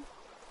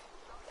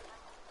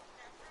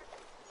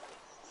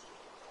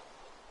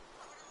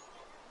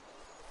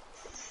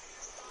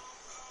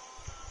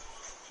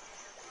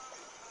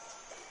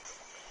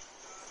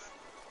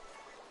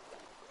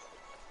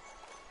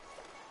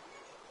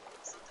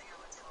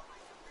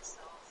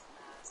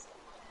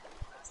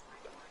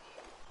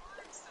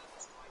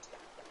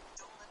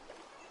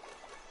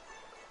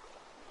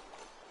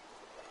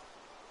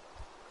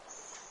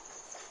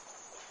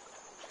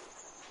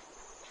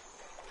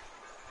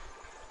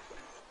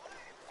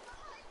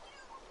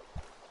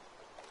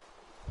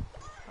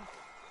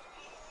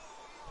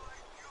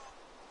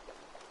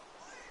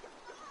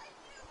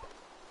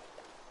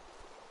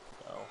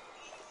 No.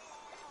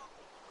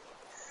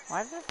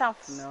 Why does it sound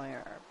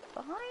familiar?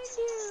 Behind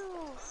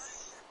you!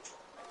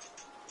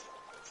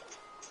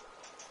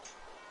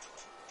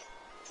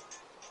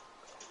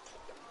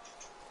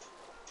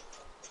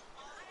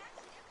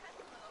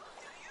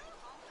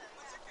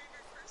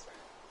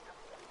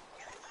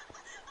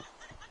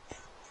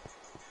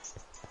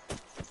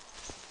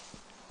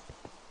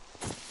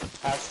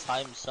 pass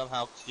time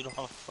somehow because you don't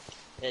have a fucking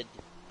head.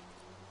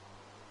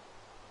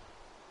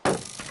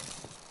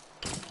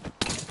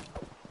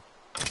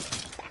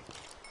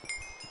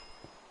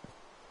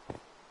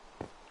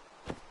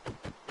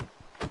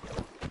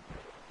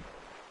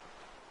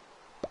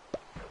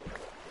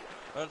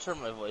 I'm gonna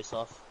turn my voice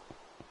off.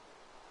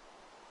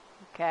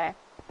 Okay.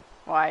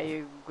 Why are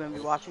you gonna be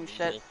Listen watching to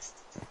shit? music.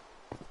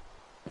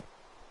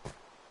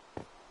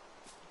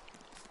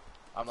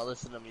 I'm gonna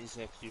listen to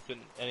music. You can,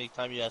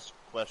 anytime you ask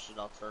a question,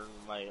 I'll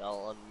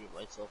unmute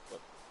myself,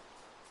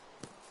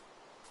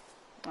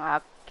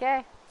 but.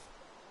 Okay.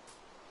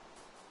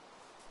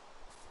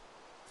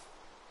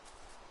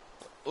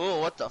 Oh,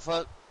 what the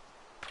fuck?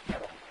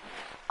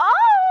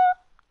 Oh!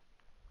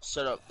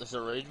 Shut up. There's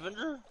a raid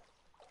vendor?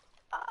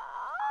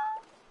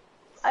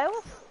 I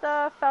almost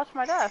fell to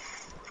my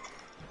death.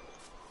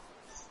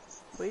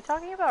 What are you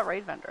talking about,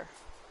 raid vendor?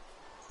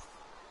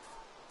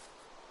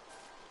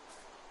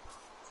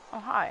 Oh,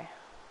 hi.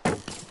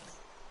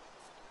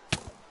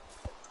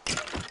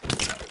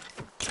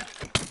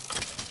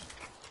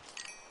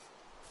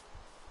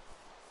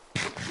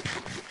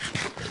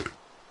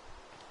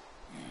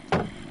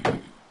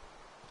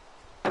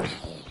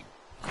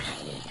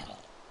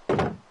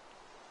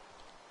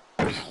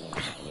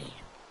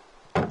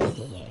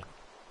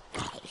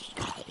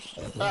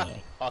 Ah,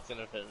 fucking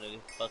infinity.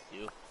 Fuck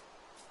you.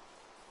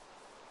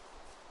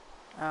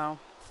 Oh.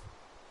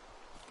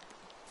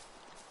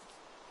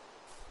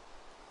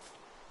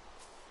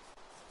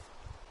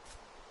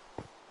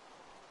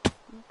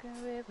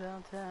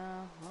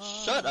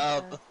 Shut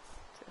up!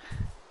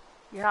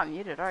 You're not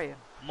muted, are you?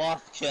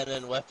 Moth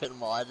cannon weapon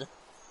mod.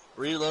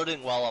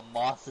 Reloading while a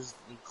moth is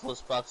in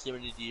close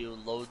proximity to you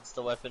loads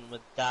the weapon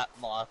with that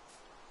moth.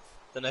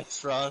 The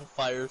next round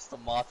fires the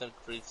moth and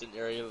creates an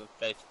area of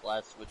effect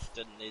blast which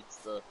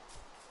detonates the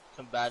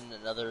combatant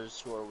and others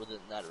who are within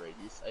that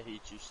radius. I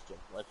hate you so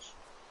much.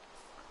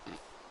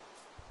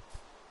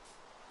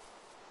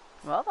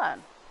 Well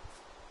then.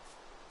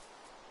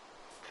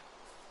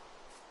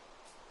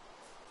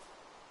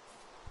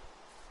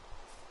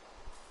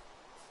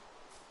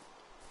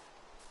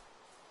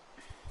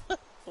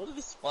 What is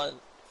this one?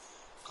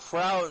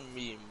 Crown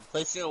meme.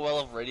 Placing a well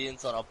of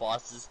radiance on a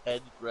boss's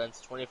head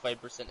grants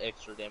 25%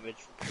 extra damage.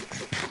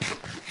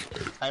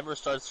 Timer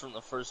starts from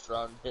the first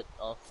round hit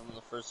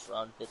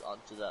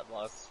onto that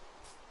boss.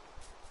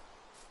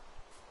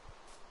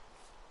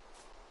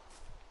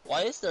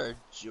 Why is there a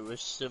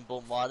Jewish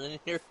symbol mod in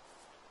here?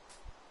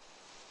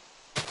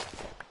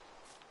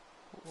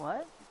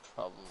 What?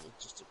 Probably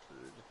just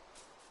occurred.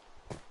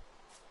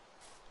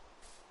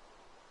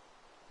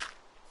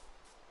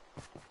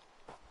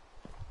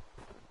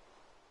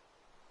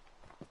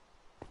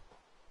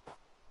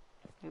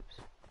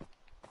 Oops.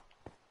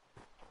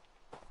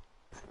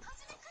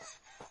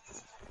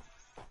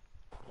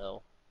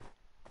 No.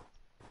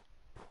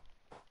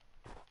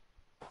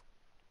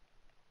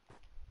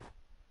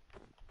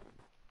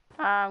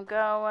 I'm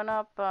going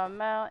up a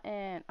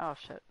mountain. Oh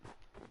shit.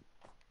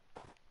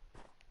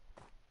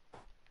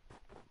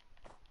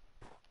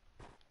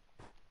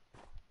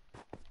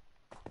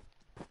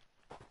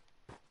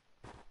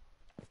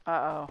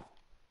 Uh-oh.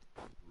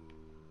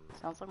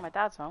 Sounds like my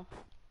dad's home.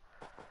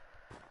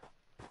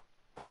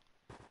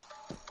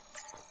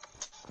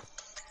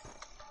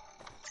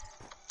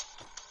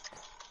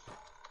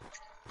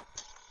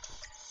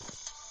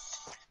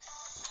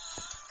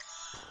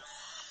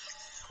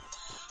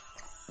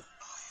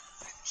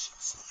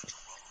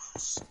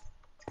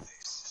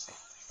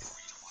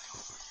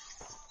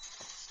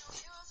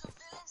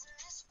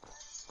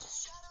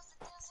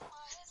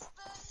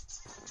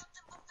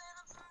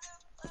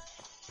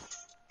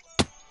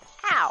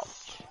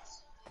 Ouch.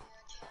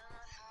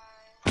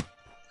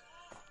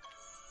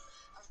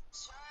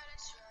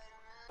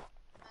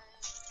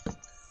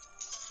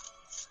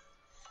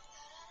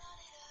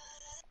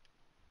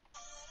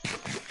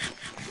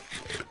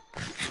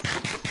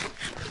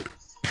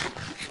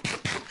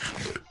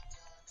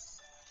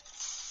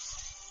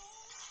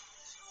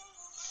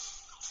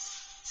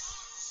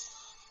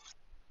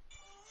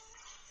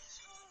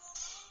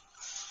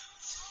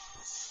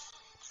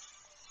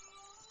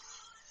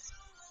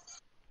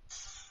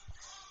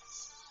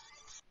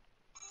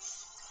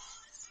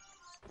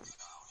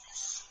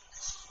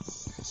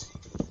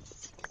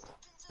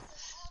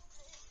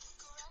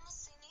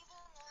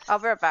 I'll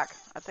be right back.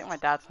 I think my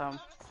dad's home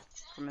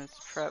from his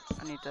trip.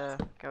 I need to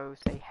go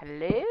say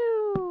hello.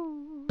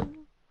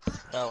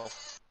 No.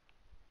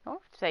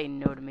 Don't say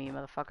no to me,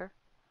 motherfucker.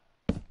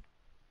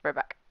 Right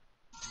back.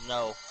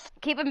 No.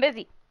 Keep him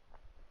busy.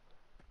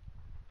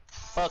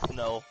 Fuck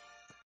no.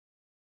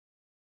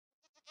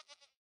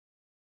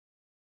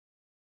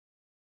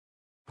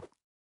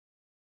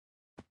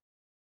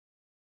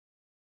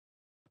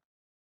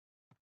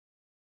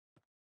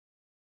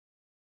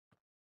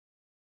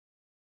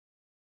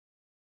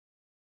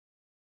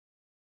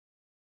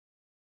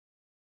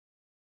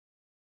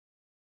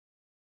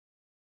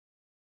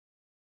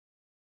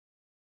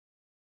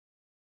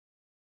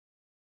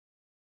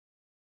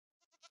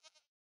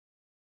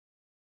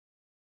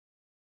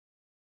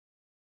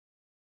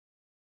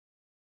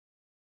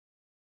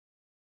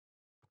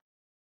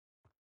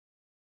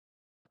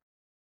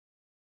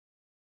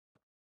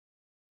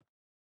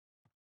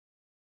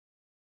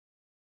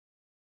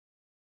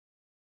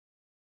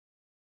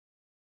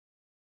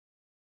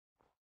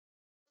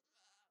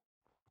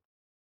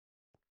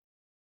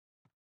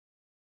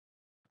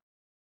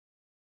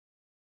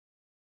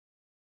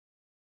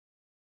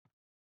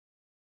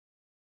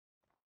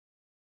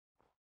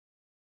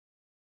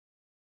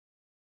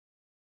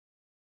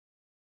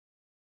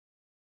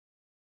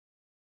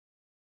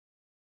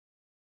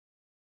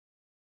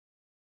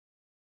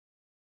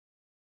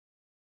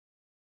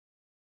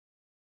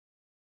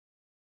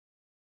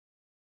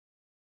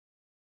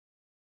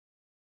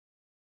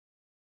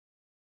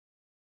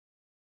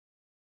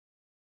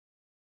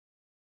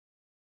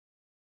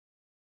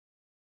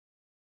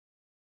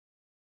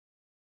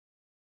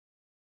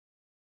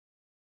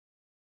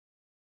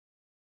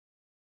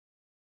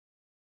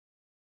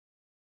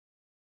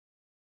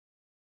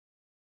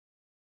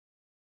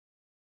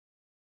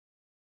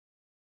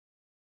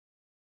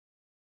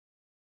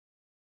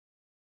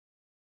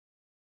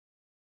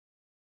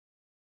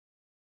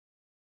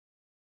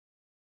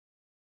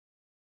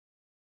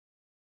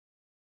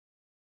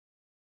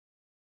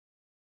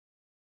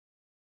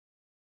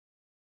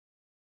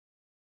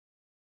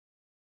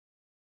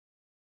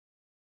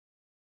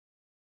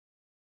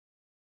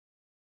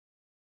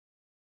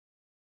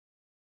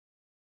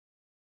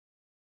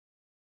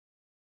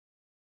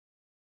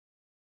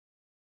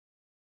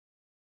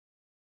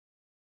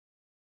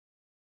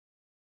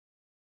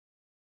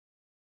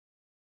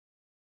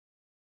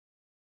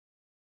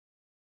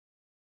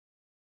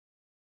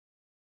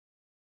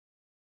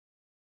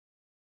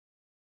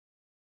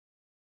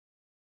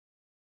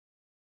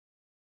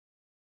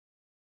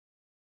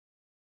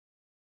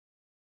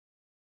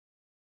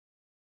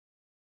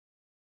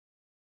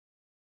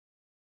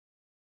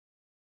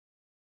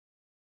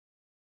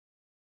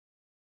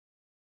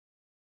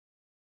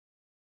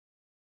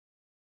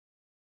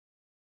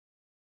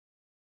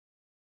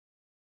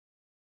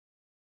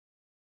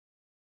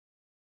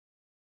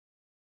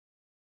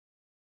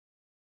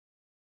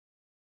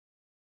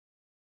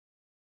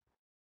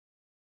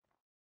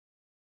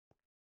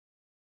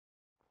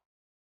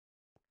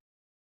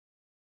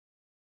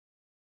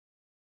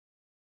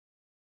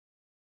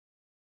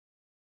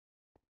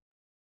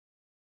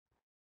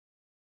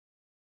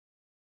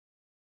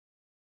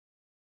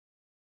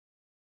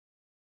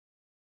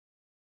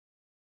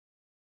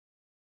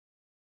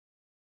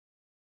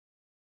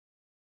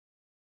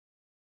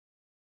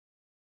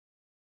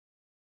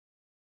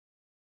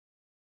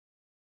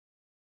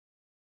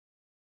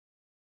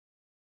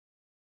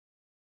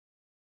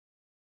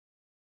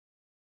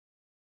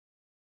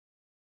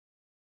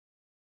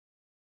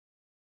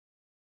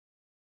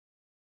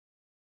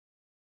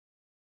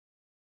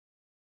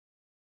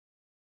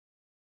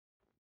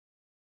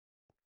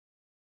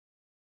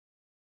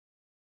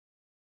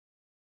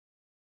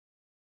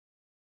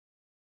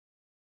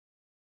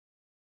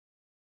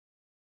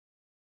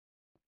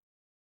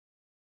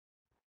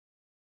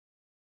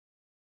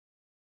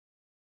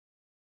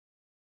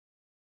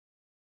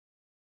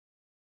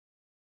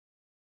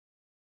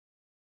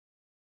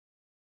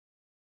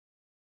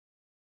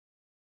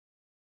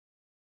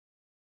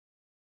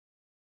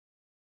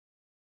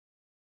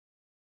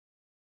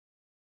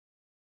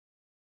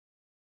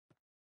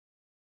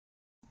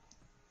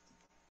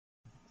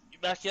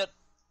 back yet?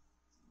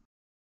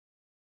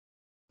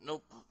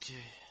 Nope. Okay.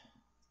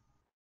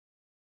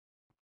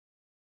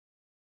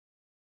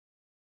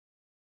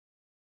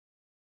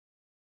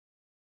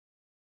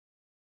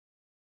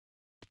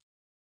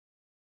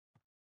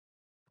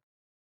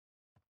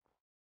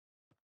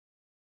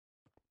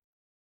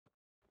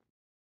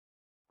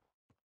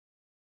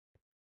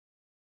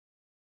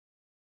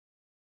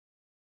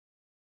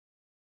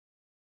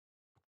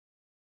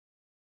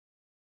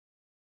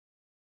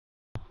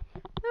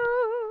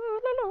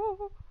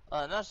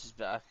 Now she's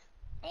back.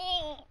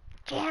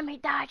 Damn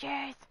it,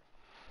 Dodgers!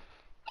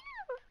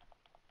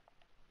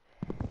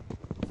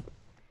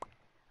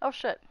 Oh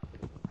shit.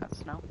 That's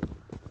snow.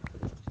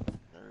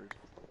 Nerd.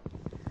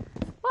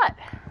 What?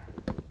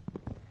 You're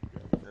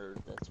a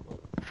nerd, that's what.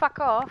 Fuck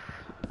off.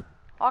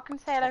 I can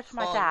say hello to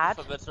my dad.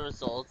 For better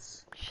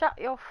results. Shut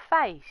your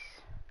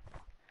face.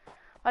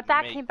 My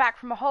dad came back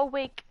from a whole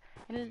week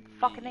in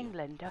fucking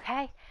England,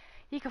 okay?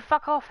 You can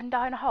fuck off and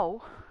die in a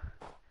hole.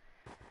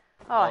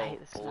 Oh, I hate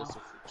the snow. Holes are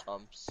for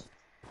chumps.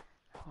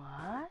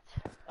 What?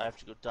 I have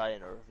to go die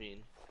in a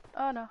ravine.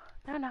 Oh no,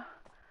 no, no.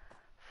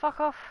 Fuck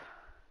off.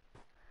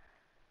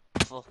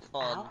 Fuck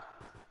on. Ow.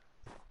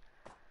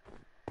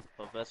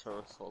 For better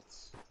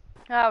results.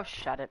 Oh,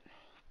 shut it.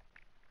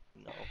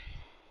 No.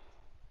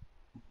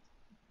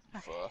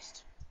 Okay.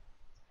 First.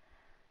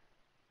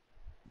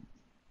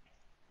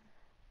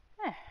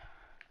 Eh.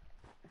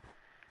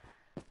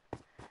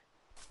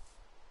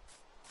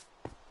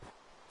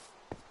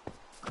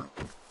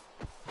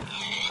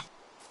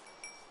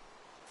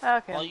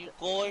 Okay. Are you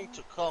going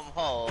to come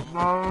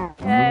home?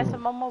 Yes,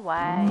 I'm on my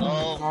way.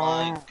 Oh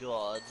my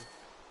god.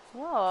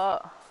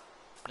 What?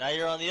 Now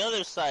you're on the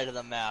other side of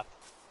the map.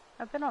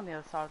 I've been on the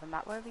other side of the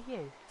map. Where were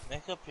you?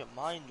 Make up your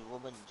mind,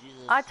 woman.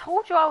 Jesus. I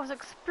told you I was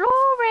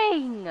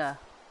exploring!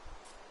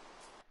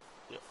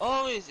 You're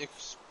always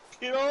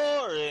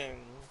exploring.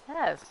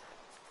 Yes.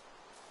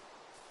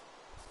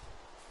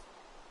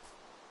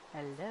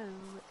 Hello,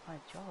 it's my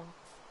job.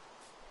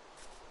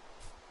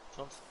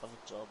 Don't have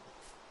a job.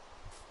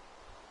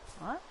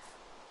 What?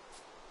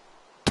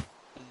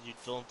 You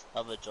don't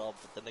have a job,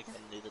 but then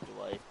again, neither do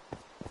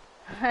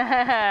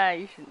I.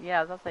 You shouldn't. Yeah,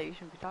 I was about to say you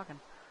shouldn't be talking.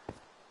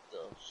 So,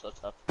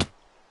 shut up.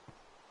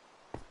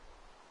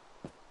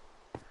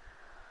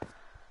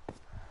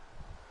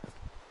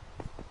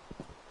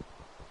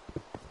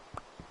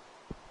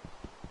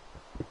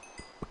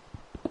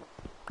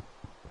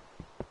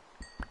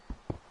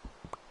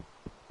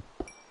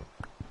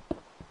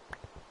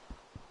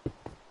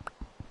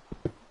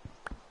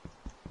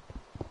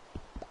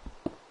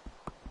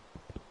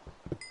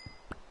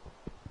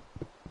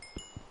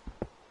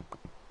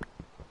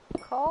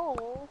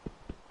 Coal.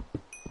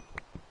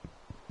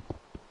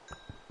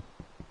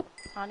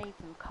 I need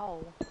some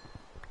coal.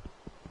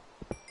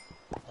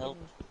 Help.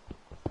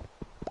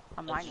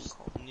 I'm I mining just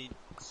coal. need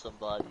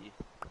somebody.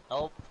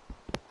 Help.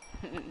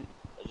 I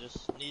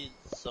just need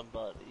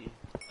somebody.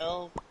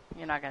 Help.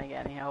 You're not gonna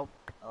get any help.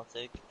 I'll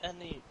take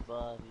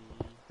anybody.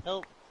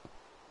 Help.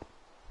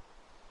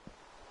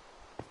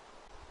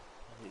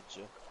 I hate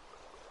you.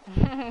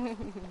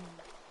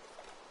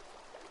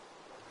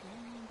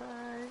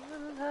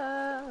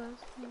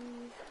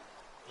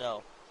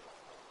 No.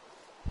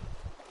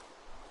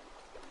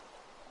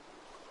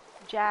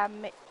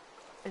 Jam it.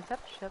 Is that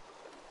the ship?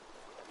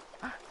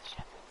 Ah, the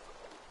ship.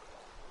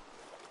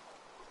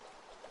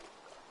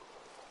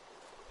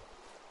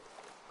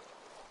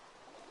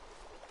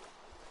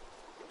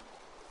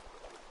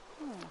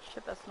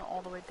 Ship that's not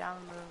all the way down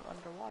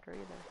underwater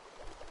either.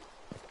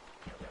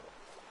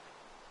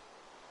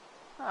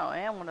 Oh,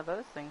 and one of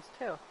those things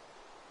too.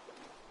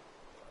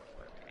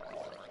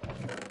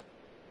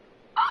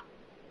 Ah!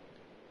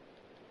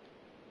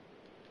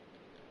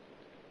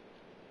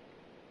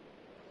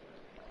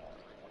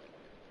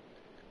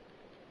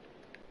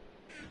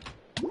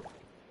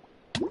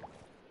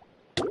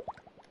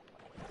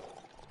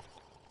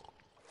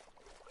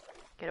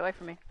 Get away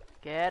from me.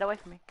 Get away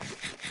from me.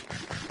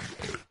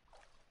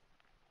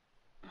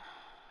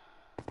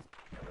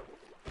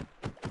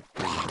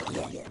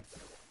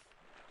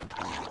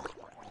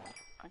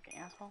 Okay,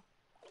 asshole.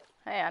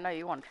 Hey, I know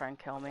you want to try and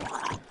kill me.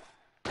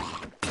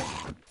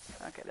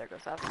 Okay, there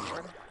goes that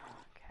sword.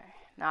 Okay,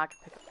 now I can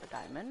pick up the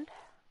diamond.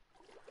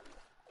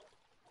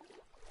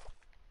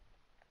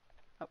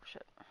 Oh,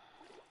 shit.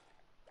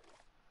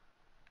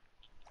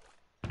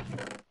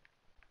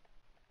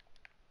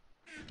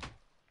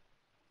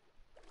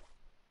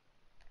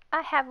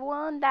 I have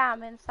one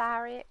diamond,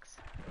 Cyrex.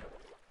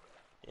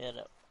 Yeah,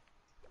 no.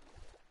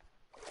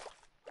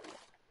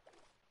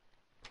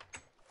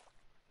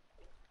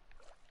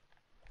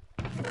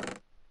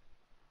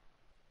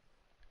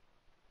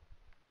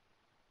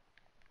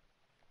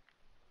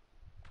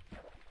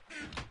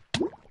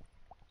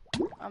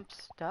 I'm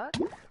stuck?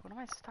 What am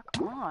I stuck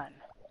on?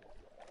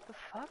 The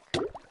fuck?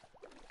 That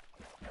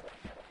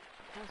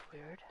was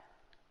weird.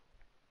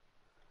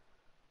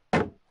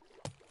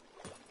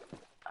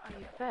 Oh,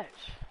 you bitch.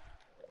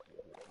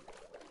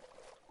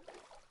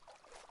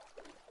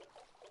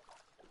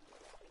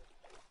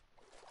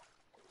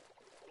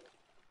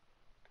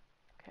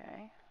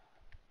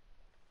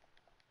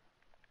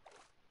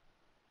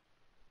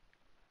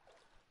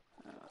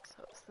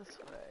 This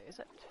way, is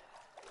it?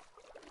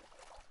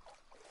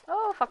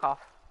 Oh, fuck off.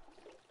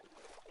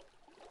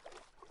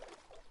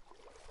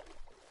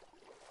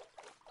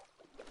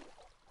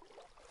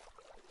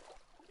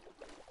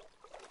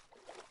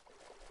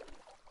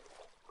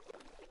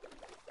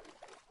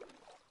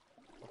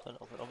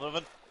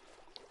 Open.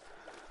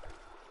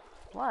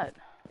 What?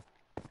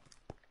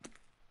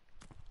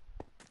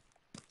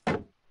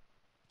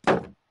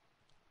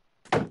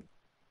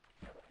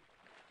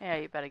 Yeah,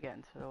 you better get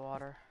into the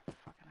water.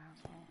 Fucking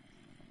asshole.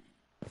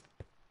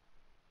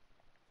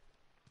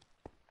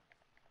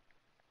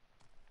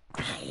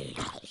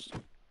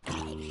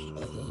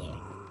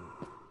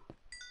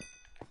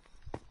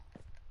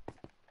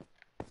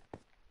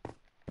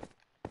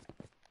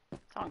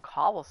 It's on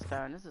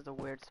cobblestone. This is a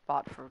weird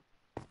spot for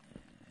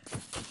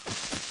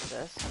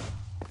this.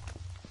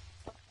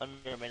 I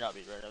may or may not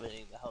be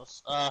renovating the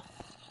house.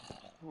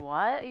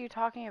 What are you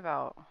talking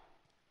about?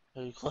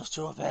 Are you close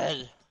to a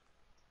bed?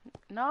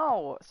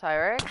 No,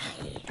 Cyrex.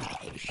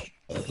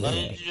 Why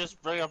didn't you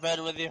just bring a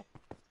bed with you?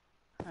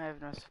 I have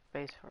no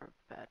space for a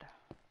bed.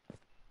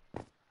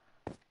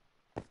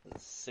 That's a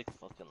sick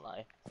fucking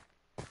lie.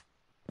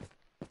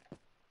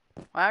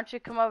 Why don't you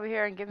come over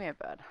here and give me a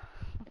bed?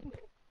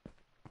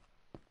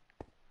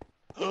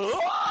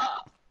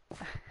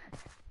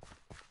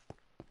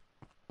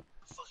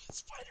 Fucking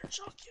spider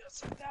junkie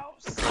outside the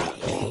house.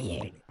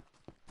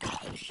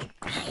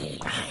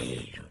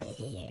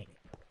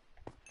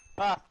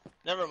 Ah,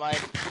 never mind.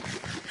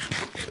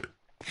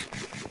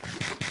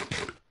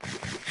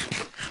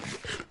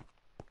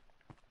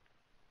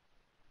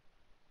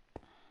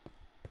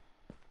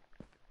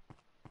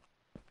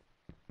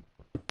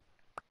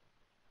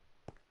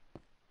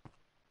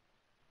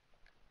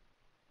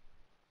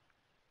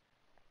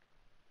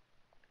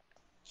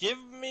 Give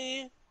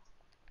me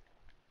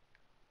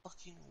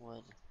fucking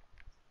wood.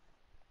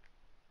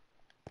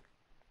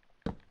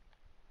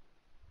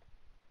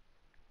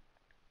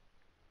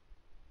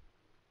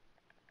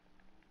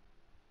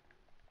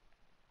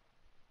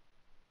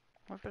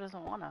 What if it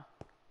doesn't wanna?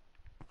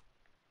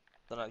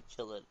 Then I'd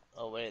kill it.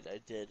 Oh wait, I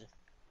did.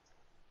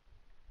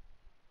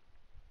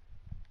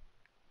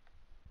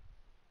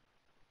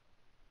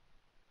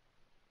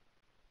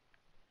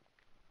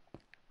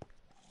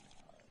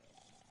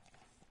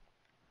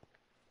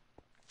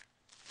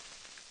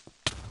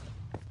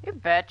 You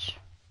bitch.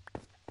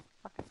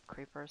 Fucking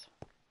creepers.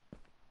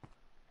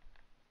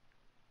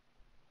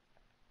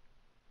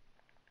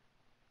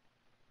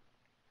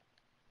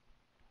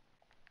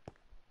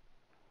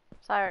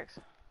 Cyrex,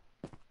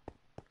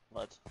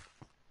 What?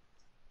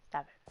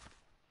 stop it.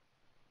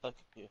 Fuck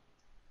you.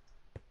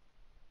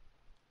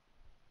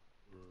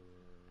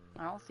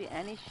 I don't see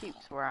any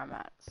sheeps where I'm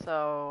at,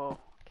 so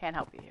can't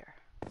help you here.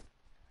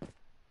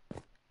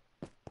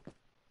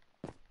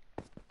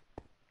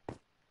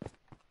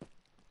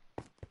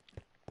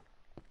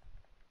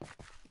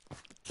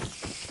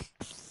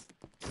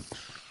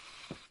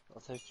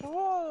 I'll take you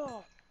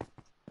all.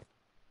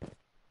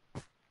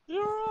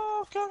 You're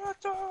all gonna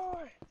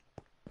die.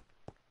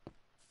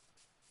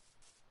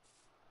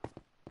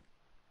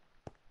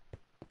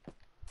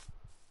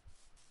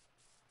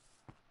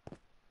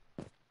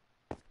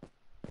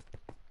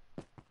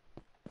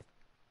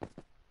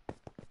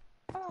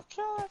 I'll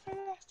kill every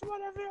last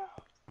one of you.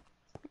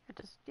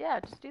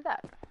 Just do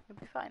that. You'll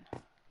be fine.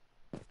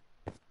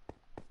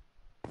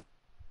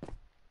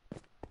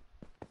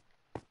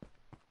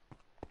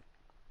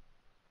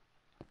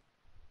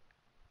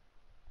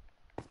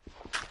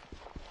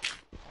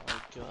 Oh my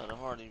god,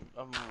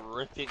 I'm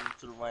ripping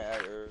through my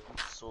iron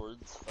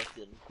swords,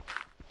 fucking.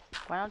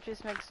 Why don't you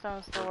just make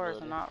stone swords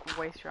and not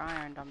waste your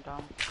iron, dum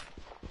dum?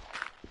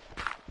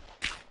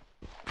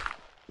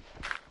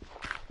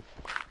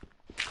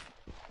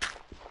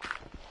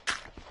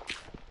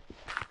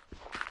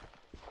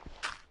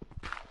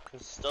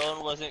 Cause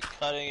stone wasn't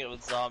cutting it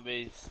with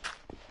zombies.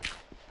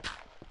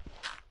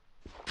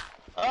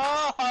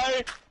 Oh,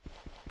 hi!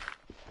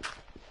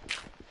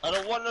 I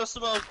don't want no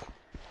smoke!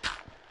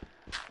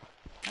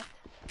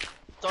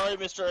 Sorry,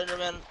 Mr.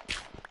 Enderman.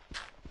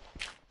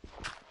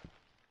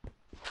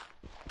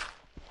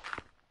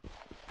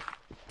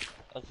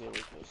 Okay,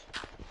 wait, wait.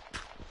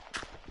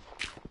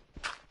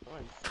 Oh,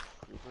 you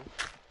fucking creeper.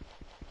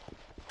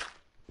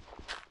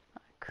 I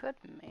could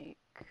make...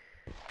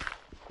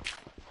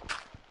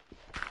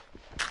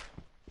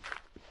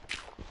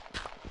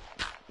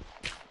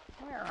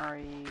 Where are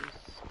you,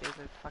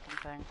 stupid fucking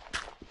thing?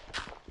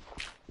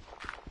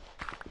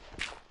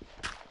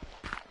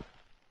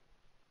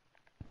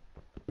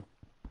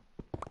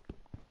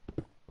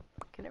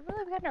 Can it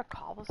really get near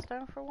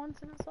cobblestone for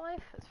once in its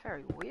life? It's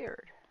very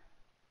weird.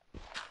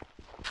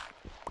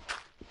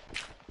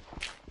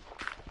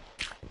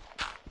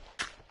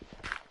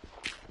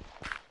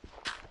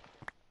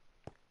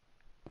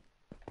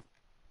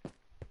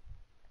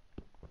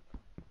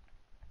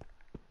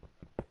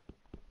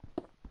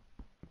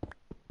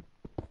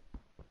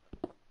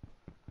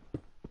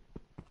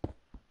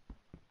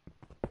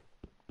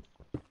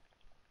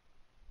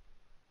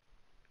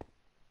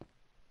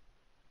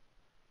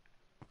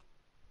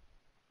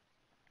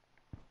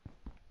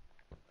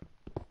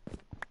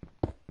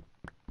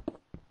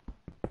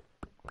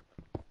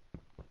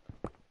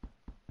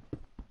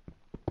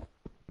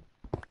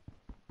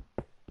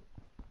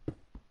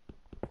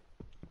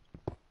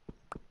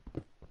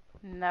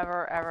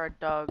 Never ever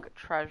dug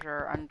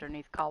treasure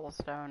underneath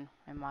cobblestone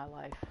in my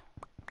life.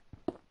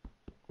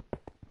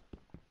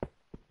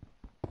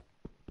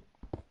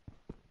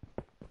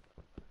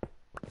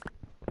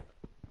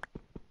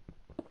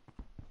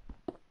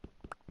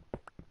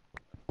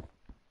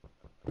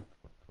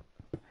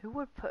 Who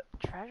would put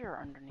treasure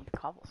underneath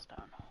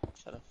cobblestone?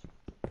 Shut up.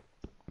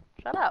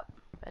 Shut up,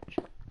 bitch.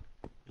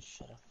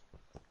 Shut up.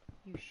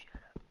 You shut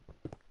up.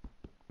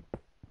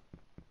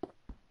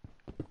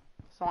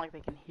 It's not like they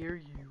can hear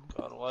you.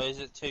 God, why is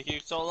it taking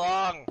so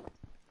long?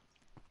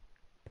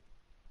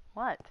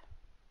 What?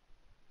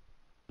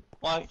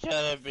 Why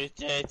can't it be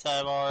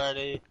daytime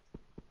already?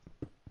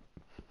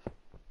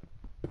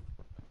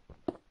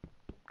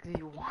 Because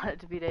you want it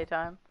to be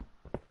daytime?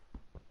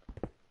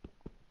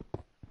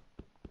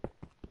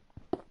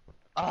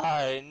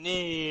 I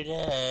need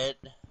it.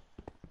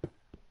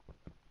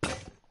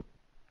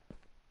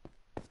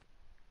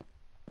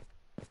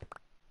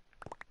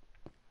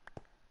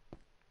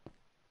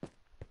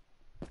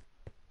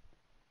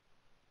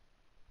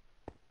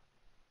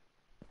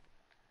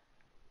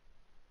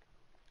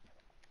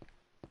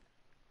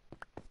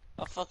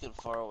 How fucking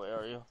far away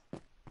are you?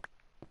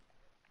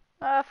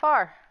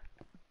 Far.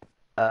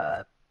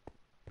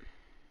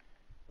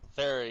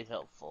 Very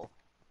helpful.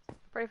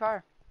 Pretty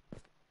far.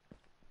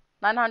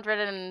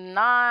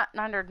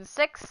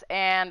 906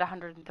 and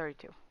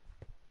 132.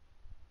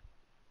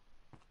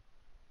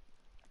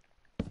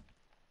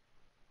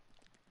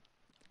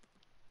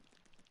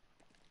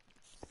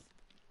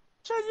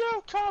 Can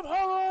you come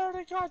home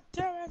already,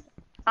 goddammit?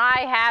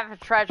 I have a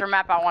treasure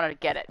map. I wanted to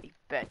get it, you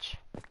bitch.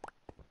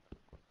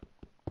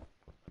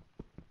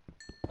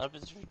 What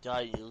happens if you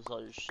die and you lose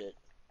all your shit?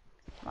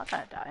 I'm not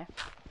gonna die.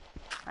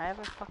 I have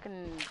a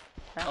fucking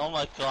thing. Oh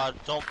my god,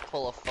 don't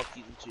pull a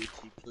fucking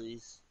JT,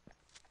 please.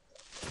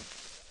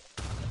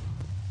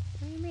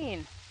 What do you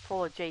mean,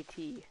 full of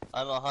JT?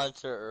 I'm a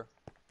hunter.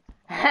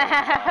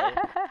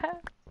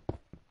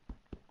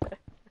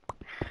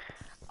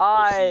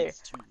 I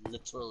To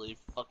literally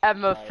fucking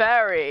am a die.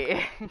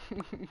 fairy.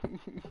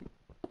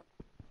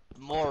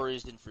 More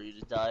reason for you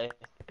to die.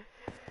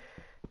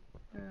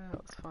 That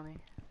was funny.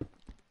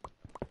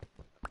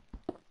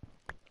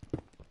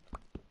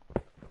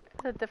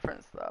 There's a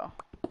difference, though.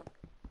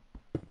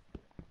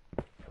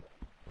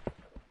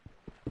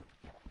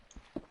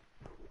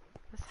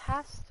 This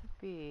has to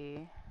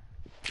be...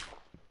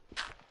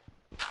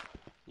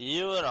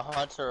 You and a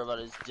hunter are about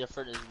as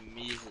different as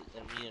me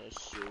and a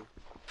shoe.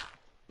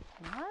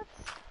 What?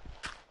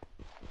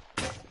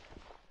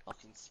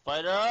 Fucking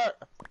spider!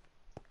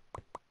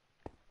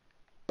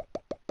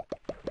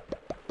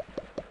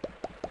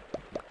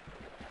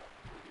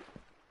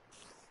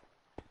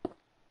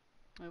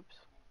 Oops.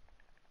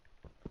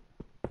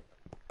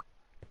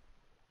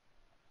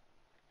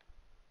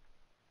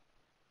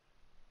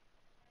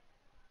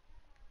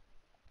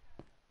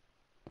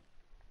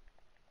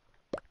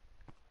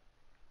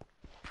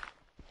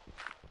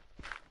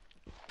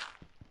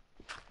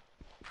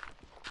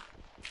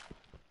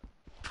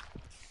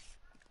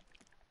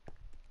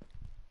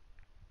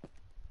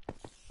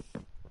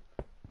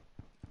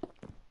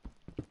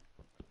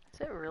 Is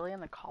it really in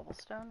the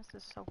cobblestone? This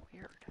is so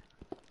weird.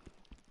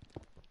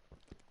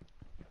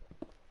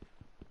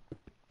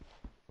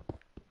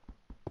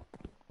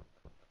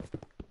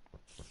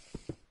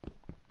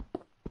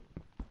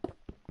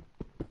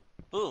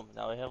 Boom,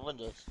 now we have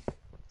windows.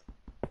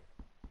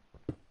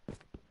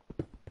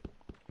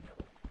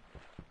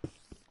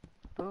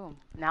 Boom.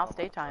 Now it's Oh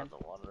my daytime. God,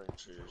 the wandering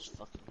tree's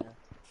fucking here.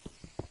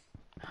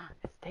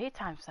 It's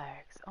daytime,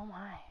 Cyrex. Oh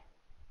my.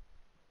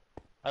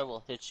 I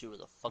will hit you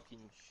with a fucking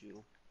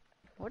shoe.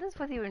 What is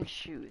with you in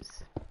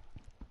shoes?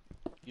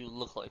 You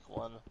look like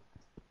one.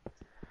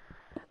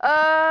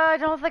 I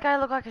don't think I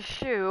look like a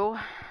shoe.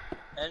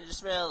 And you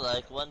smell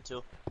like one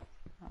too.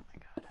 Oh my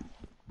god.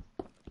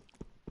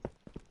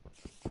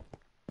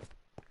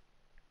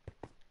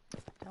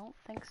 I don't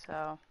think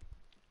so.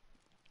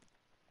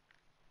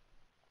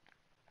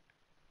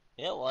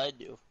 Yeah, well I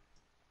do.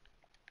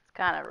 It's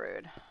kind of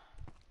rude.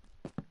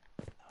 That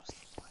was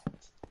the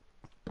point.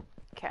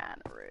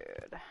 Kind of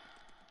rude.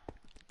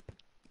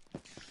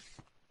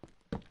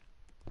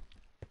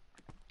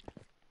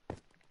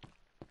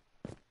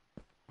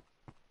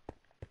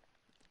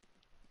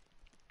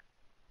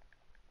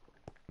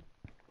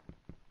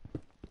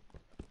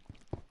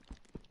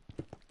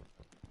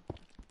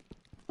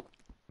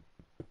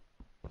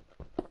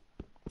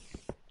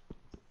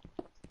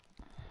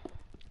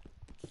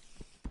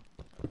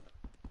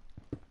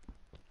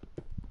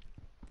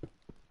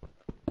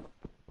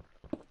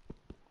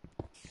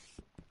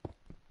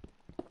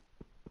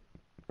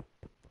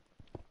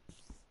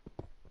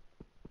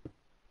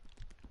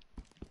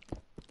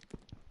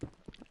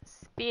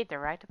 Speed,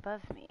 right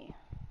above me.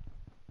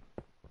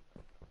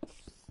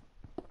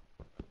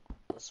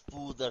 The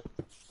spooder.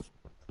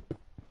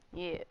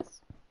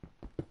 Yes.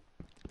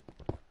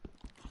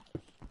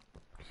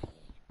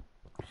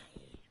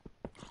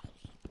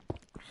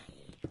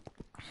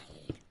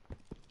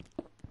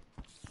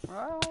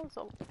 Well,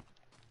 so...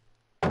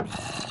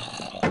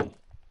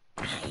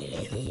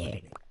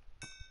 Okay,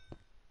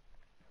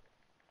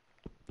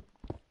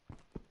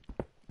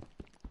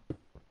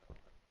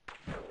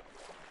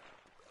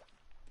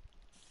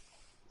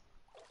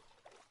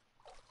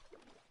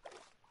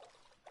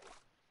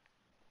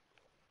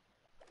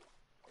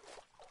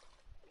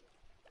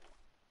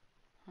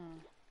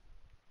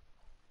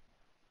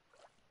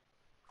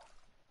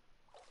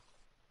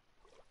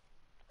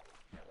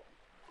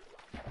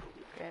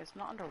 it's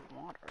not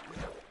underwater,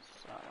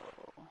 so I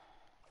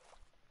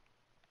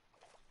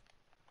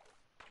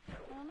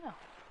don't know.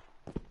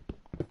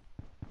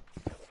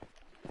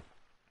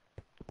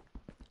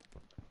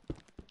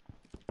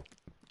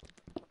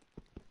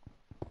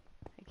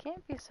 It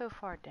can't be so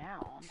far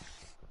down.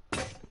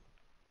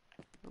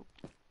 Oop.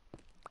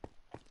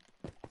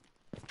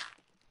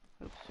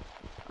 Oops.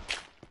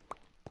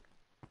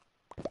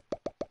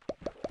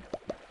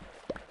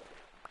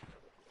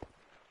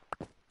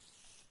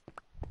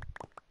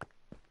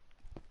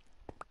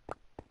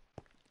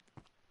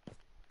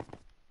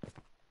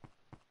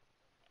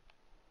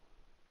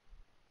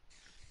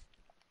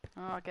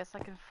 Oh, I guess I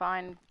can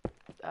find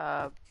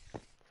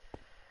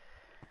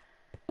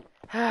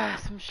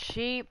some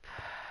sheep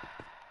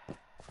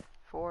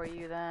for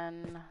you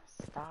then.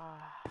 Stop.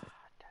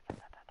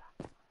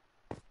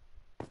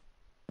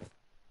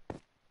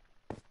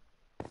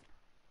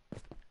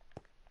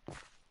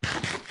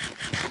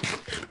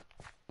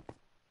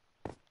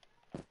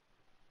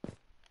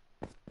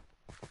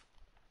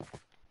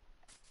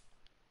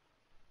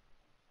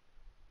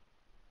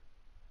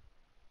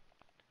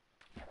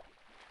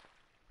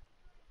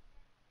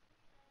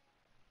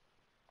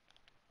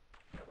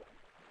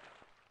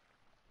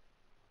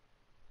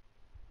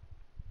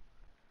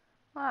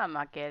 Well, I'm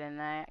not getting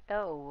that.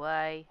 Go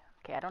away.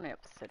 Okay, I don't need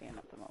obsidian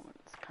at the moment.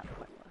 It's kind of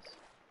pointless.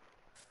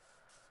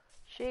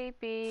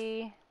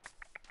 Sheepy.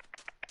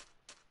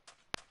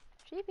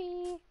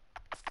 Sheepy.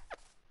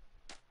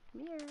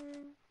 Come here.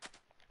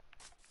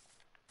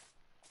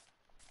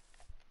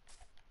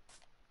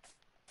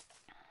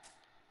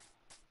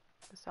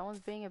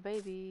 Someone's being a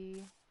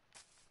baby.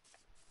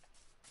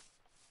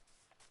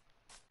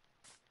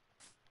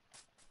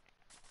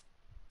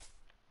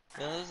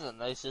 Yeah, this is the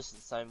nicest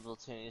and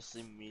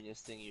simultaneously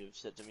meanest thing you've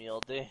said to me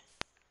all day.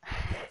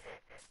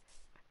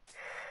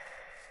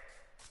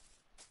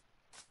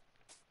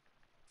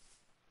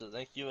 So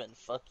thank you and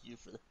fuck you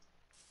for that.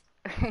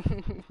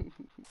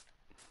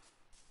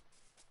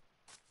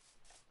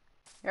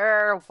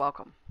 You're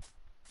welcome.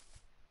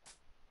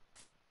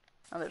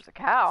 Oh, there's a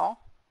cow.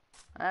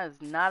 That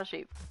is not a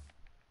sheep.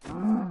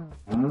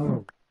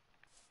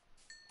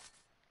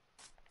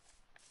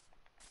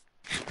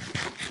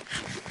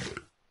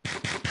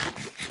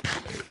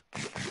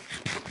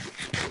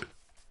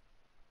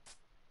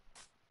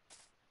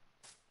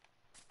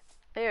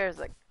 There's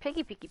a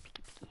piggy.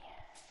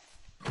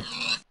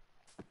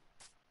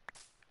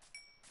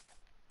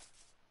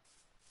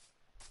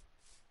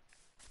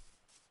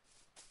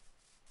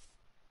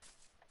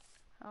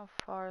 How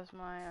far is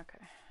my... Okay.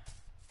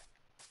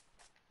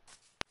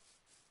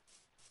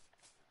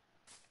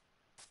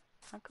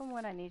 How come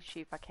when I need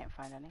sheep I can't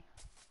find any?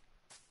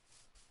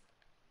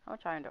 How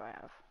much iron do I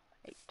have?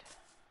 8.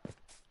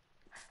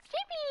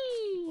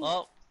 Sheepy!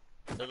 Well,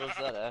 there goes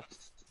that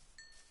axe.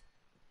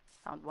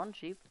 Found one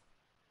sheep.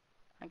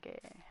 Okay.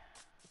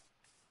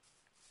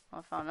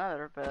 Well, I found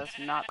another, but it's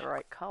not the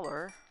right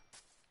color.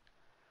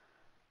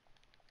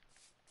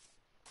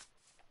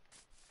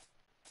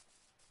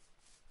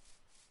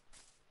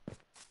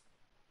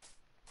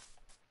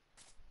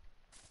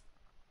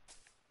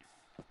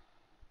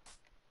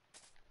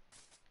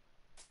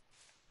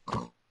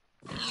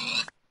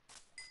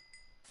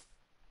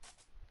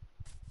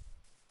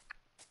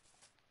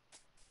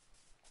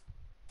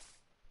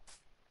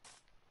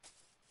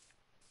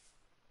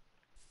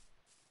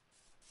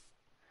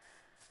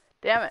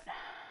 Damn it.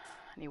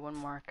 I need one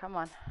more. Come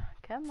on.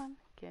 Come on.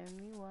 Give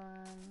me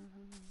one.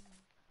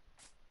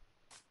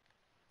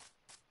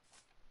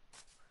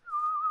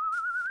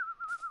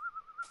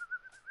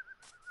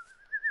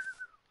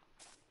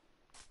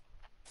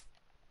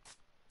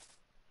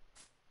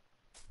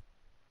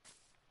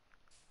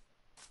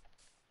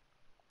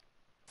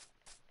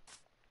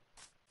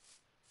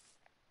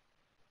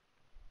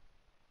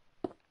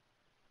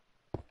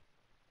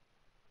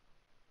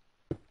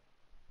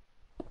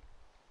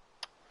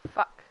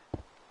 Fuck.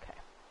 Okay.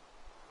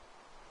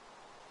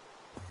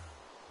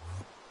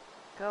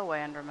 Go away,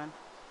 Enderman.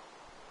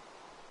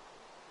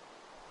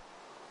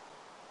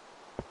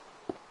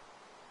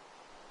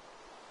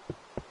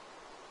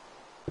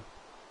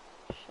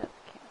 Shit, I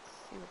can't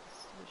see with this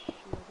stupid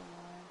shield in the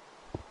way.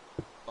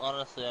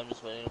 Honestly, I'm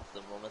just waiting for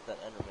the moment that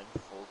Enderman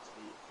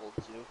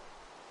folds you.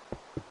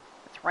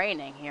 It's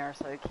raining here,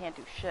 so you can't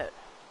do shit.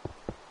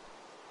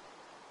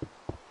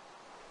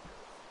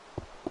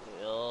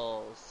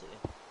 We'll see.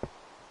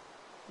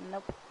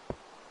 Nope.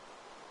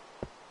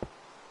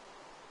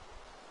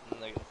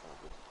 And they get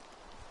folded.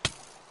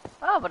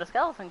 Oh, but a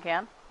skeleton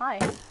can. Hi.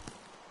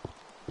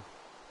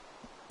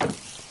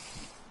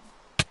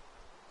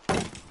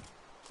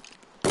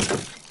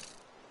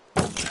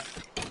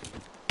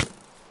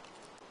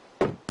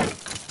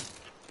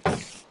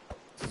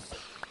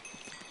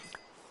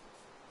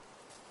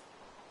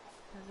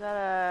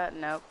 that a...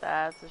 Nope,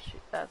 that's a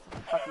that's a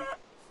fucking...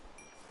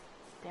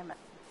 Damn it.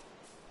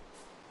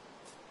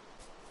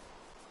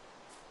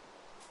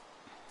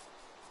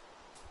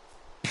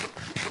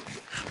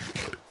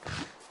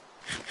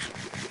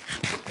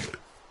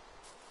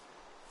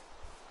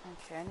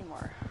 Okay, I need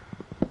more.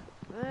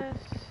 This...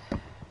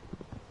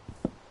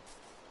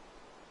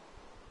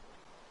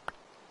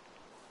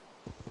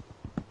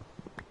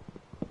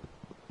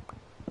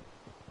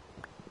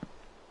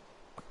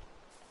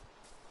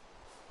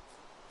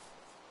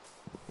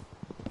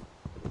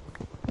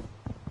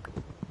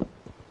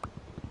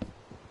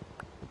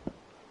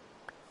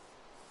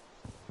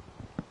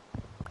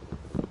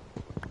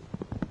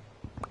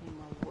 Need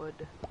more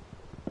wood.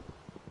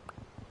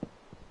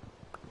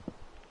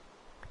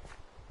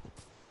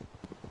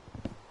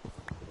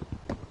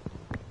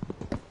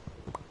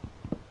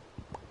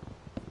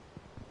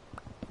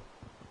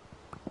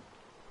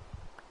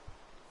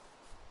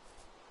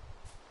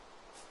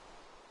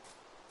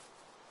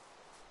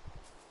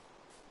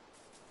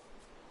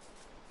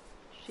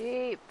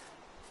 Sheep.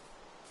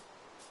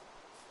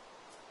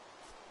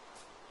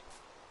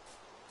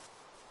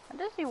 I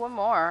just need one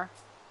more.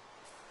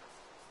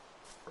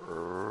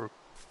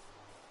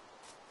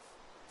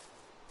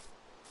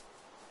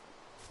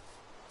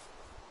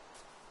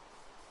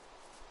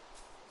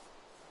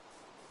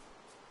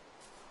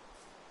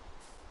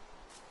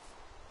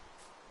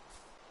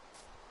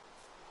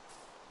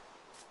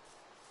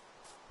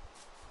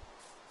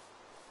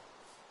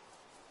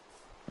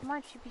 Come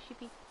on, sheepy,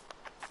 sheepy.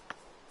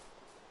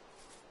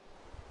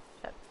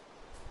 Shut.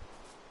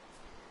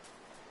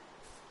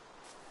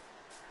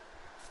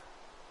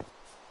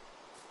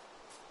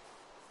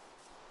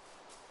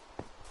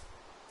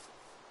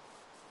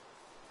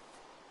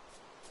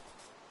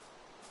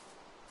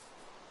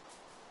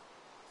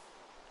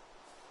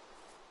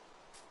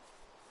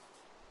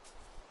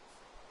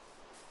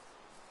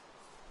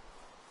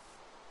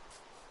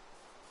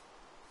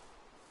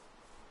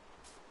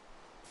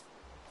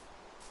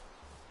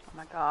 Oh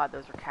my god,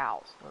 those are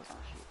cows. Those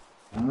aren't sheep.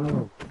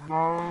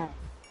 I'll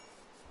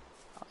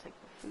take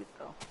the food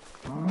though.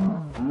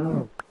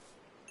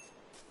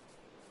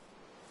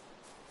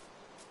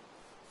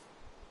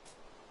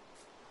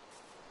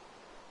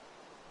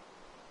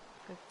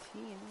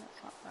 15, that's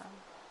not bad.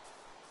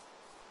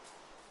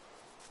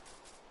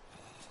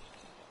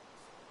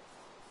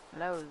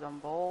 Hello,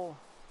 Zumbo.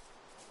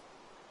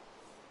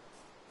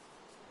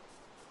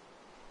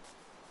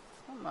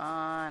 Come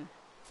on.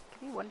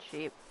 Give me one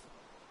sheep.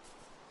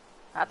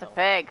 That's a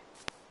pig.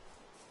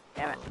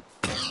 Damn it.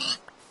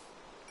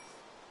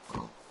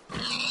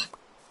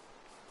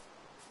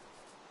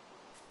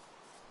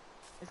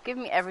 It's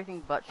giving me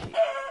everything but sheep.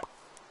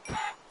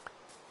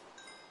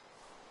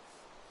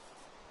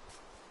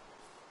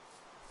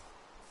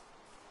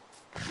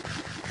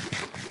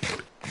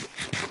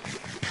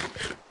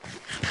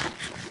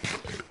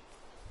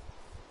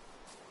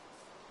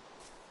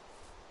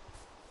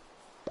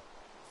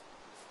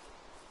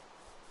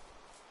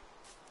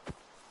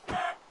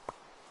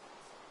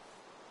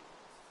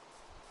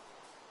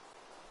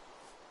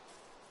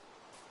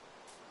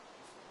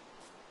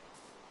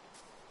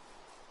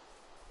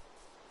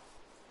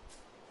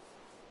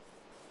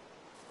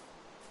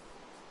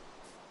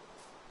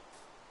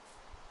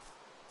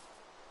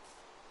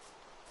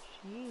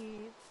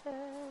 Sheep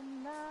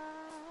and I...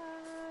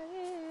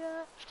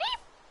 Sheep!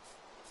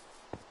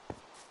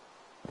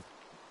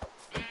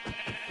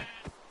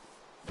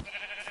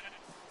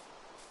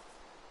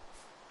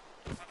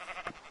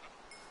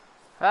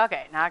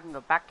 Okay, now I can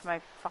go back to my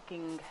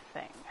fucking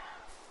thing.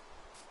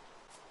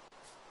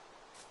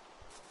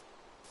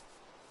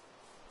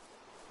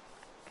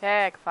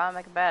 Okay, I can finally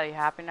make a bed. Are you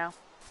happy now,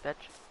 bitch?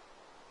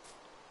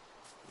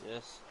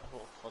 Yes, I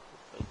will fucking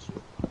fight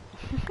you.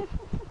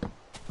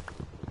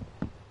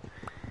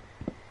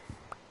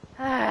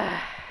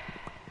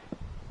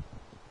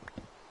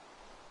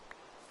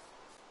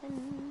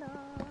 And I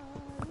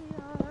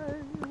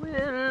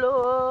will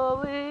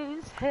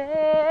always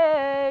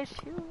hate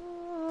you.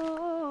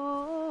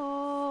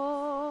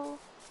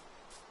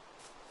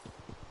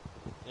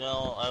 You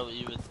know,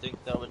 you would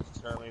think that would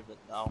deter me, but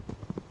no.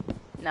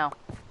 No.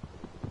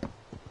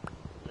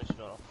 I'm just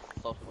gonna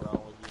fuck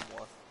around with you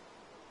more.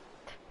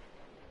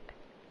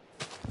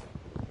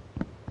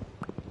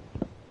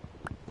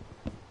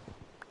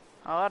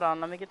 Hold on,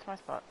 let me get to my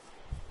spot.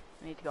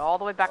 I need to go all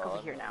the way back over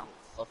here now.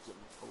 Fucking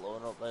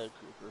blown up by a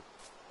creeper.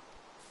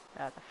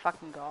 I have to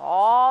fucking go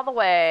all the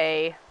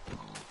way.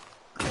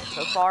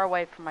 So far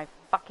away from my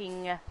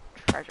fucking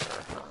treasure.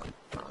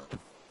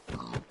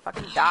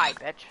 Fucking die,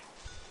 bitch.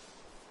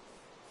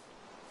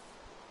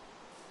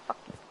 Fuck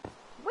you.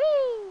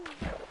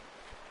 Whee!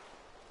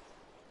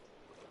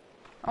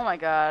 Oh my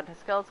god, a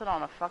skeleton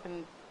on a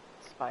fucking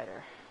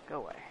spider. Go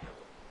away.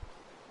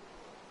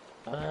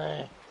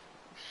 Hey.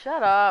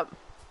 Shut up.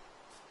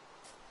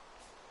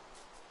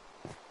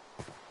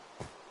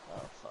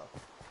 Oh fuck.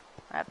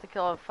 I have to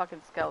kill a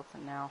fucking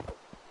skeleton now.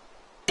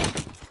 Okay.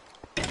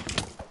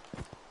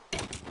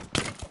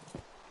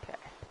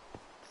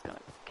 Just gonna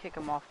kick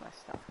him off my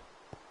stuff.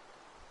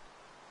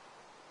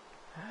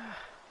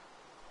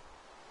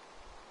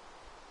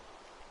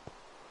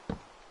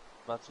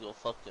 about to go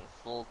fucking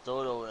full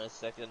dodo in a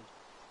second.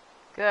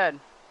 Good.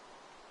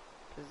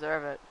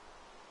 Deserve it.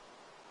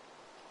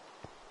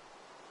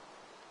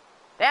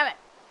 Damn it!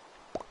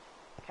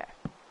 Okay.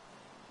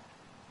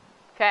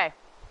 Okay.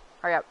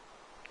 Hurry up.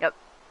 Yep.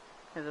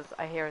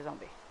 I hear a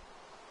zombie.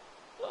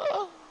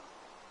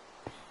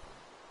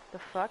 The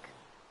fuck?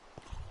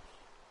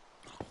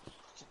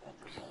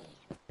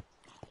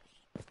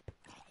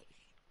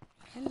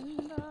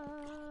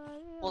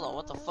 Hold on,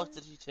 what the fuck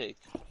did he take?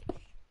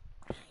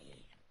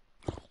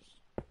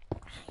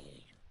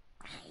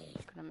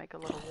 Gonna make a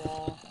little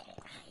wall.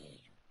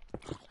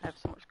 I have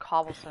so much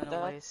cobblestone to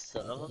That waste.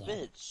 son of a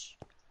bitch.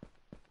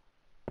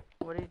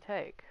 What did he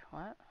take?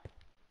 What?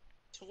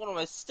 Took one of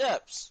my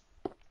steps.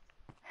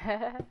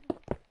 I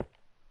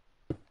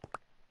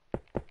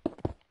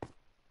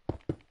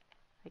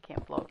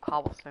can't blow up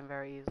cobblestone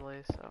very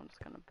easily, so I'm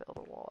just gonna build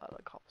a wall out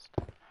of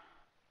cobblestone.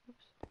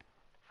 Oops.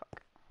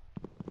 Fuck.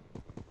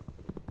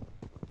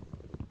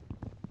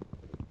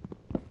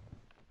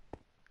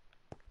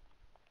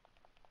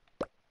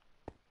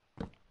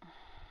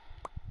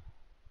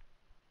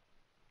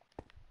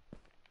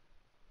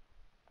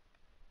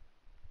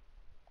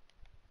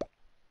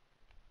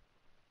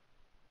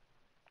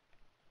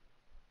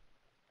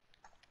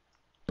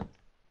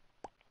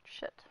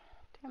 Shit.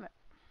 Damn it.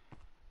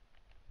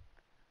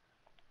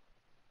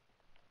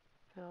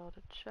 Build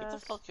a chest. Get the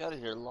fuck out of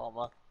here,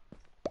 llama.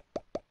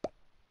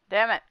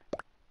 Damn it.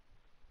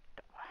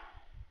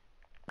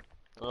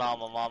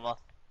 Llama mama.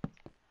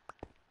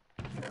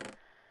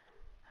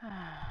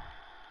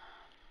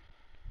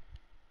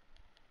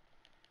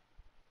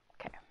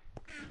 Okay.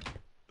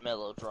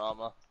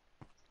 Melodrama.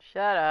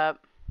 Shut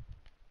up.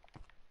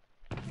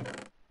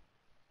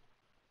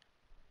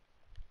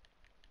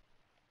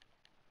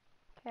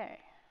 Okay.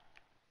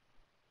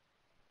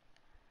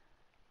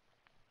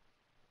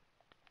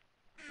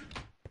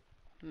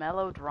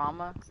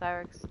 Melodrama,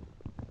 Cyrex?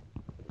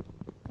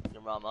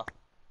 Your mama.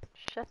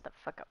 Shut the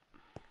fuck up.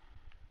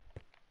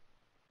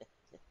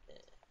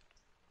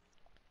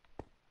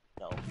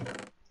 No.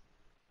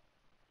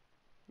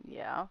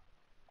 Yeah.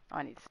 Oh,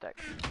 I need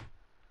sticks.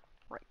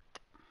 Right.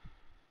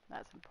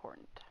 That's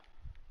important.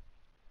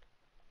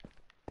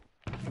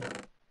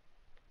 Okay,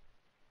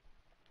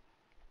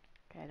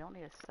 I don't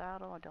need a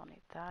saddle. I don't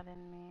need that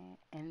in me.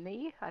 In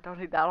me? I don't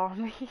need that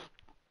on me.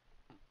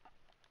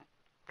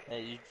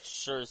 Hey, you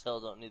sure as hell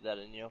don't need that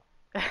in you.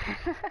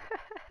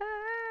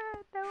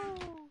 No.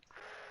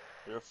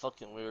 You're a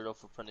fucking weirdo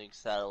for putting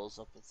saddles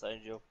up inside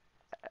you.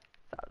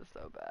 That was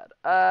so bad.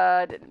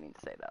 I didn't mean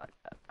to say that like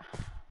that.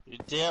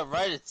 You're damn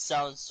right it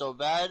sounds so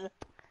bad.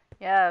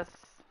 Yes.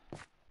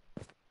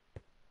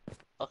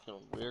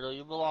 Fucking weirdo,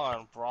 you belong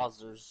on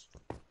browsers.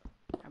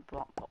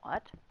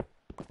 What?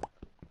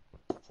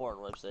 Porn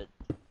website.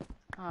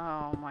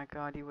 Oh my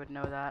god, you would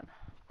know that.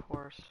 Of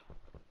course.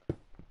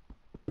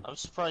 I'm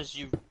surprised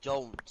you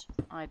don't.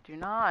 I do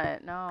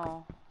not,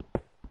 no.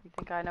 You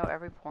think I know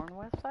every porn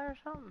website or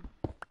something?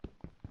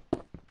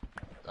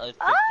 I think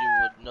you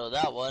would know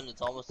that one.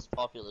 It's almost as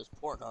popular as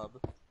Pornhub.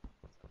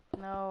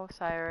 No,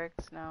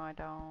 Cyrex, no I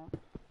don't.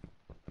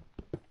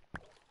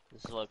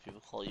 This is why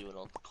people call you an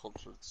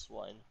uncultured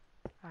swine.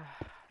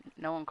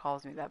 No one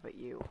calls me that but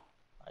you.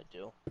 I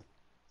do.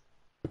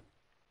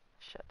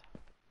 Shit.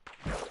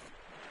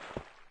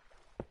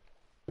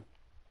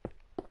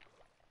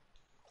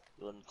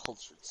 You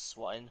uncultured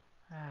swine.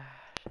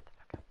 Shut the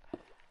fuck up.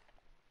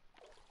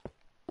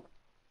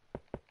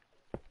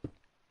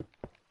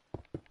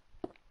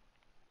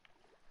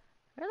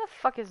 Where the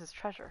fuck is this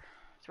treasure?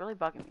 It's really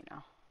bugging me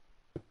now.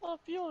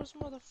 Up yours,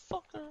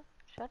 motherfucker.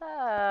 Shut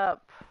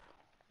up.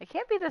 It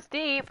can't be this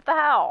deep. What the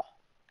hell?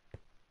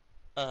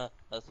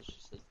 That's what she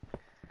said.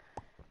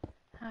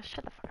 Oh,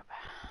 shut the fuck up.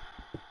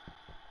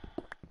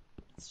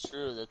 It's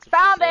true, that's what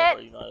Found she said. it!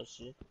 Are you not a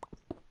she?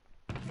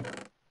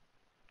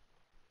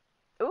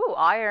 Ooh,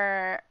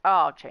 iron.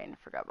 Oh, chain.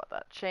 Forgot about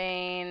that.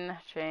 Chain.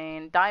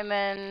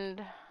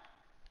 Diamond.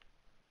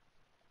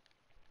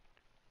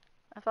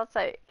 I was about to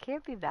say, it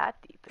can't be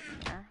that deep in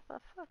here.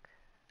 What the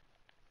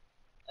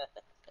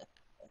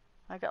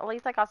fuck? At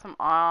least I got some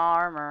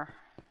armor.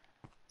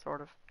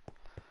 Sort of.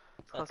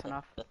 It's close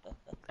enough.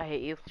 I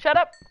hate you. Shut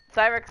up,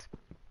 Cyrex.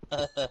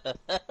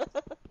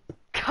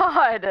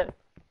 God.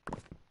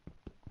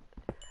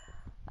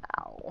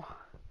 Ow.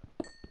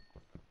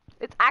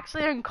 It's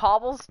actually in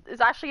cobbles.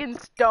 It's actually in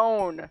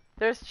stone.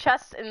 There's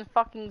chests in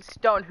fucking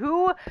stone.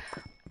 Who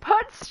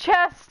puts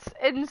chests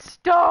in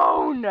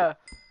stone?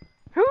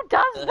 Who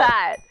does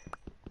that?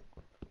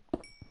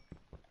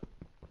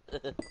 Who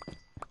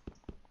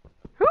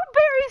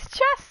buries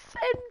chests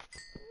in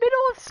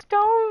middle of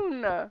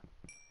stone?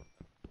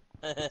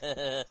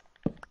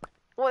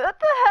 What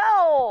the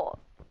hell?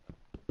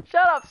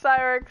 Shut up,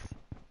 Cyrex.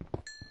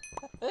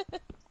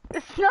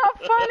 It's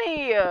not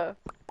funny.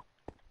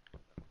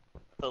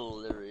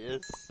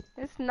 Hilarious.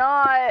 It's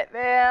not,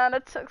 man.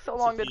 It took so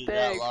long to Took you dig.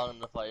 that long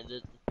to find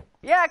it.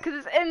 Yeah,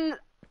 'cause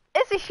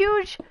it's a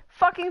huge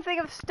fucking thing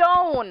of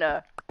stone.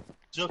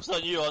 Joke's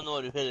on you, I'm the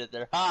one who hit it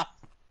there. Ha!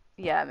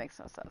 Yeah, it makes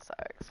no sense,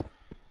 Cyrex.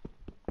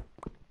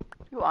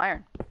 You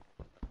iron.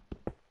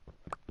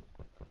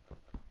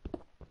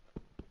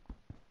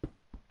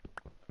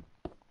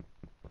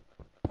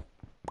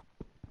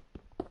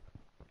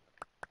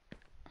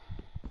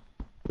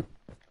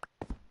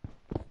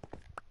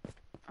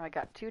 I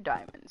got 2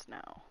 diamonds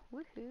now.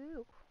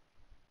 Woohoo.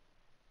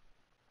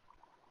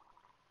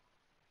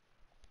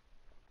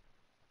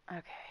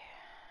 Okay.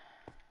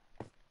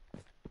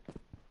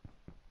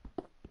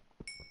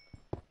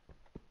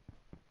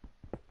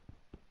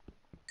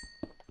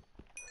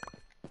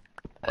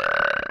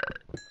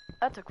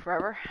 That took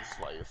forever. This is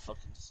why you're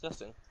fucking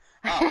disgusting.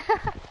 Oh.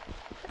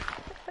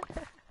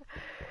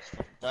 Just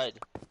fucking died.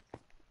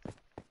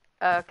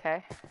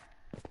 Okay.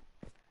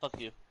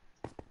 Fuck you.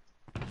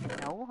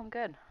 No, I'm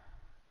good.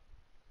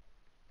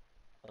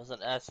 I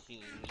wasn't asking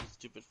you, you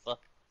stupid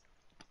fuck.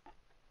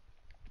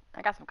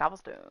 I got some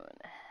cobblestone.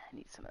 I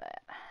need some of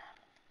that.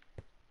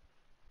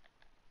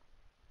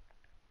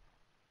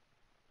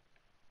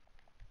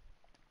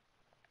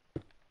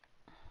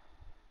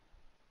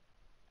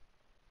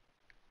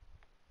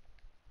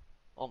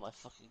 Oh my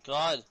fucking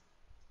god.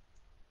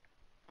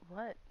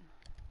 What?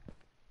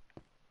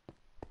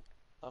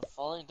 I'm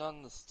falling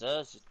down the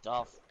stairs, you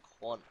daft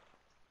cunt.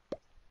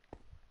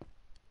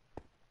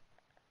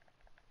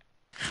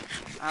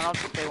 I don't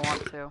think they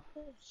want to.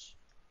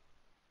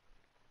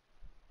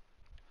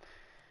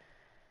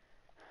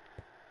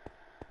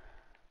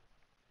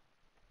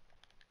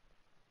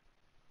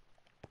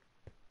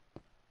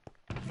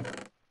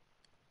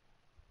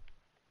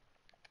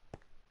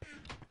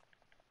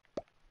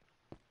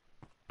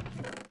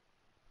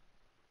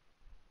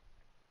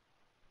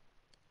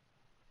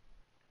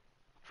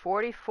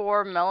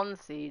 $44 melon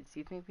seeds.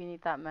 You think we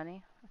need that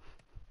many?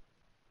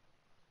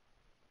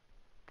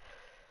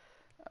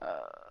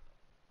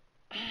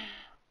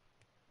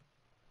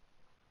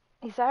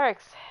 Hey, Cyrex.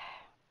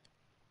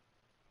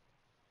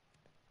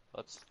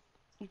 What?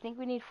 You think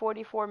we need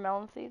 44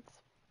 melon seeds?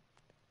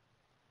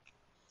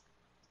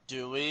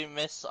 Do we,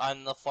 miss?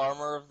 I'm the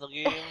farmer of the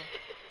game? Yeah,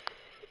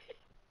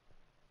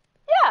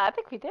 I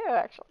think we do,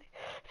 actually.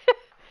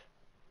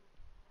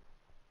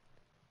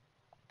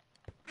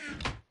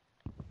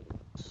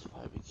 That's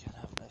why we can't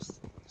have nice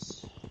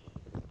things.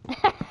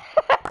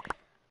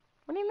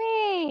 What do you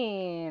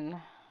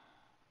mean?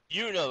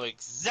 You know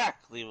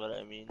exactly what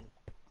I mean.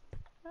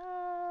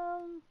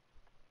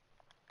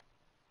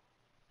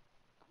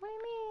 What do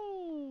you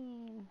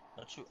mean?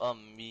 Don't you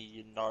me,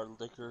 you gnarl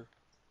liquor.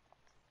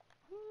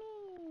 What do you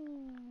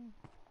mean?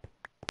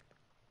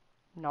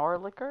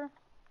 Gnarlicker?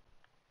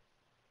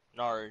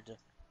 Nard.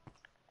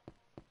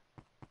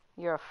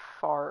 You're a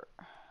fart.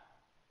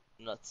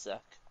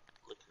 Nutsack.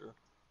 Liquor.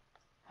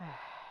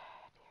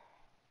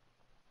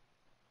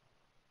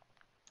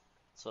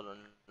 That's what a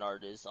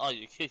nard is. Oh,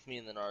 you kicked me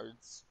in the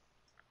nards.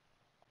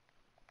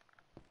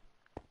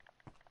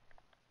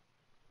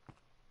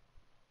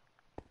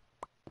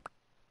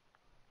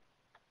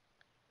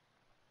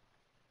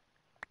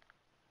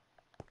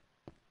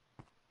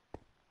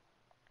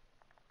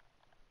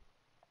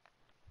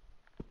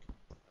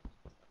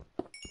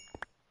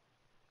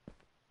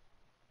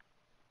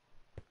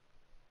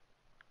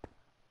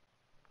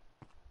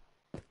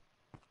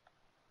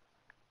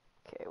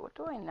 Okay, what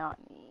do I not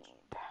need?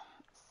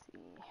 Let's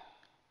see.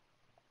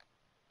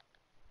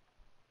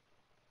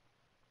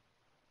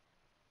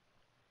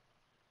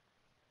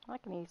 I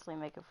can easily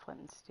make a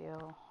flint and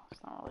steel.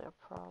 It's not really a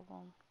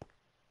problem.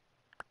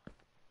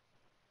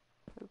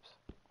 Oops.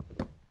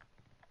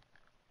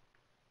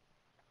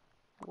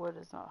 Wood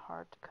is not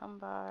hard to come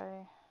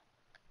by.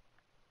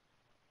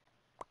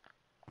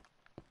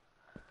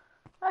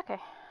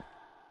 Okay.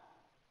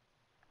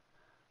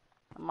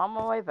 I'm on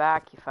my way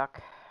back, you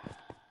fuck.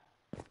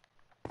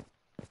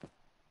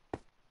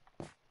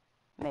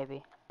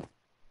 Maybe.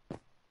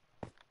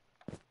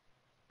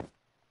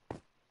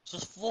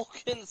 Just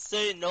fucking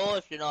say no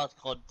if you're not,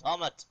 god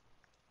damn it.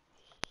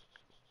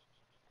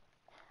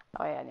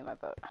 Oh yeah, I need my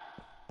boat.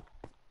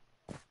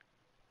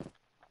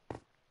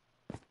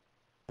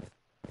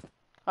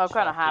 Well, I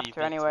kind of have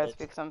to anyways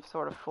because I'm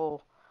sort of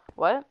full.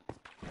 What?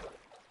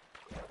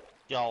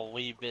 Yo,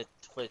 wee bit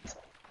twit.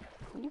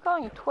 What are you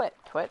calling twit?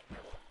 Twit?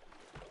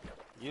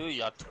 You,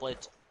 ya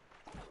twit.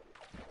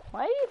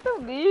 Why are you so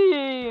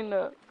mean?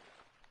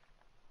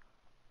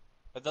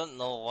 I don't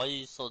know why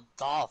you so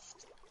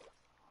daft.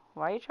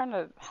 Why are you trying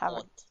to have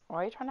What? Why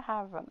are you trying to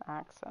have an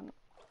accent?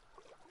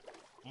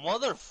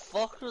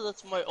 Motherfucker,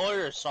 that's my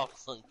Irish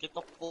accent. Get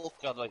the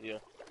fuck out of here.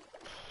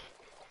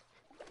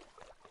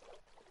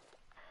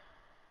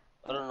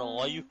 I don't know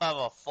why you have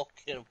a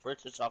fucking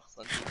British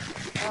accent.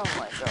 Oh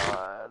my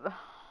god.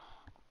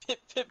 Pip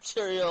pip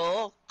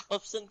cheerio,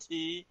 cups and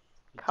tea.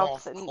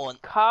 Cups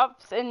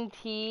and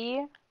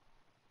tea.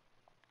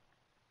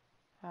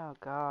 Oh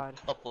god.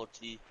 Cup of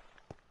tea.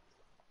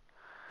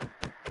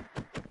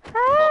 Fuck,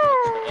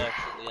 I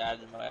actually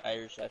added my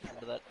Irish accent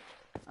to that.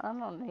 I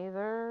don't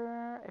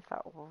either. If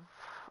that will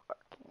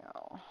fucking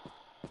hell.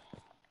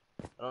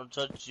 I don't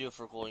judge you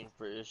for going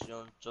British, you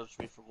don't judge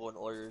me for going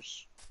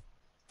Irish.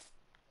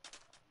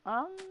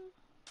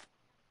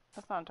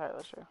 That's not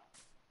entirely true.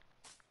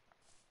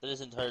 That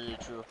is entirely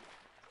true.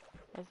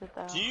 Is it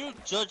though? Do you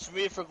judge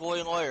me for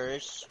going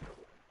Irish?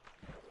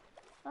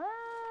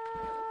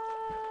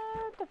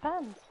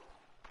 Depends.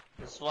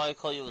 That's why I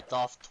call you a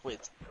daft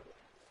twit.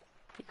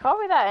 You call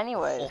me that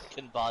anyways.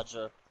 Fucking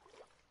badger.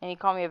 And you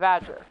call me a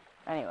badger.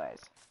 Anyways.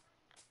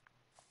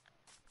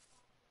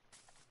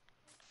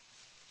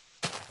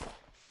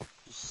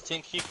 You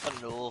stinky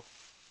canoe.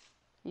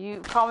 You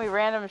call me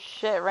random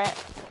shit, what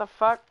the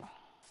fuck?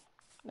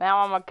 Now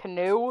I'm a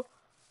canoe?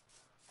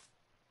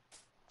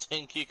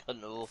 Stinky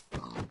canoe.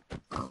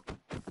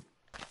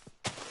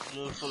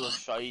 Canoe full of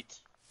shite.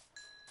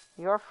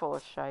 You're full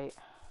of shite.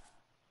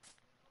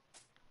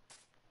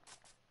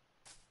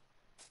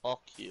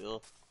 Fuck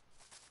you.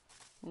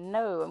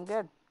 No, I'm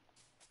good.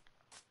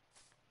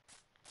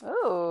 I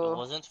Ooh.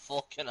 wasn't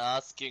fucking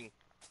asking.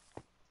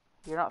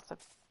 You're not so...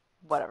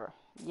 Whatever.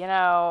 You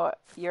know,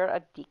 you're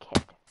a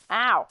dickhead.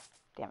 Ow!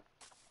 Damn it.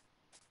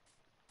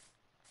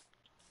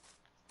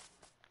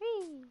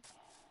 Whee!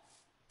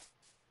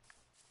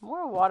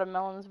 More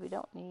watermelons we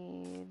don't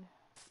need.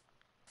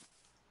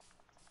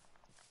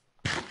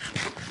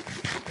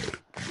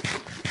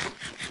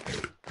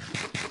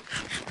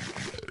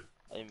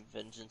 I am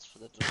vengeance for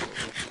the devil.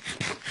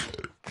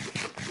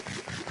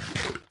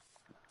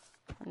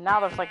 Now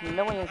there's like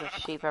millions of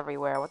sheep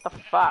everywhere. What the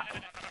fuck?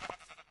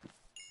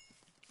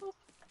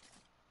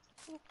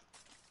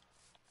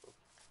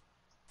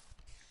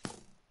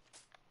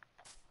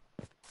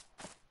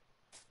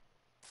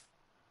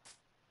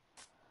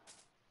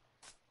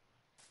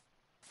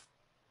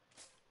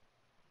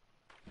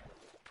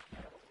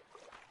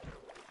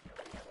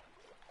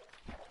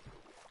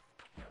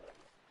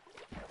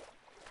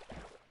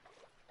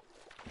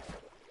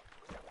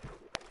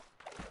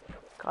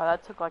 God,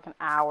 that took like an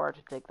hour to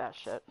dig that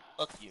shit.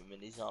 Fuck you,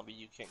 mini zombie.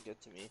 You can't get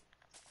to me.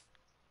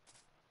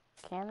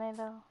 Can they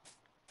though?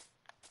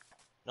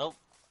 Nope.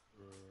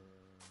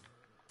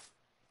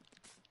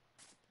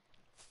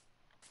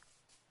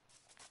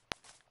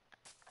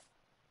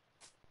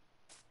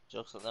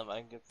 Joke's on them. I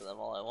can get to them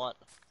all I want.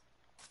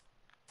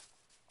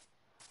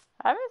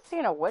 I haven't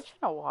seen a witch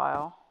in a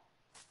while.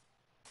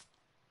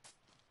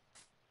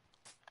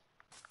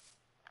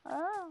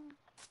 Oh.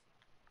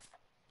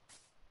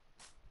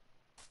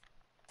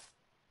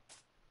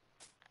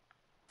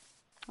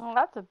 Well,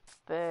 that's a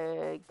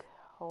big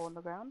hole in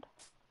the ground.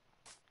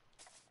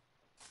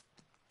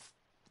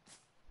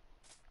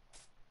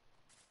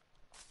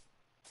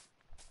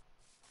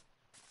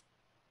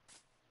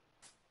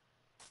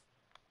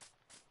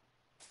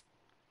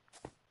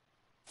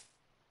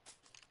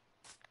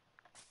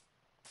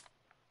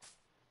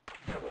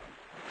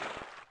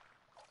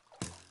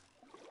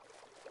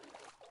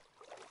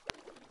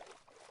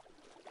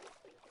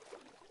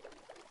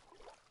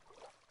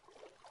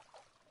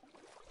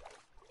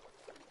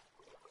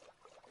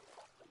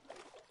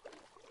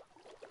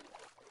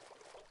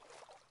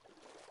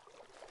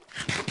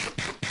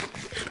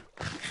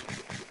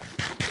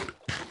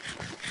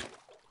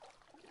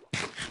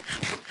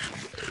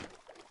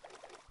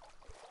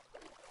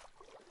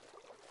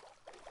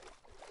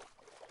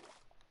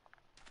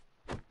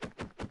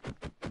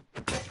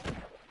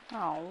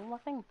 Oh, my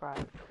thing broke.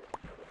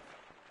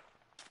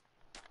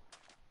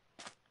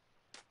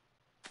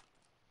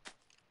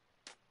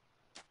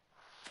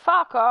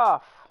 Fuck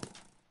off!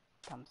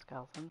 Dumb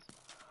skeletons.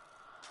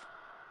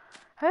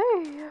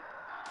 Hey!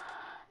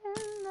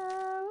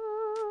 Hello!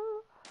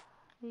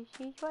 This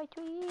is my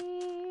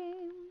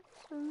dreams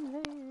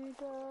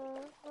made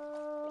of.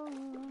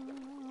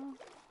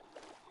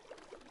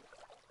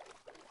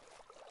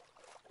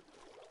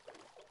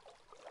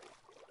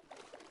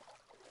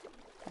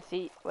 I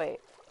see. Wait.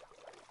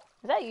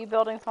 Is that you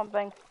building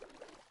something?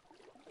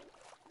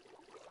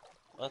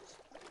 What?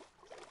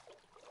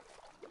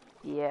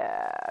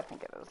 Yeah, I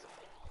think it is.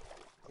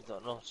 I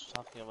don't know what you're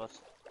talking about.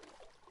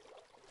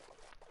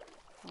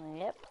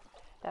 Yep,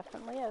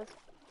 definitely is.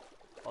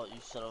 Oh, you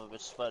son of a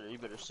bitch spider. You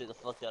better stay the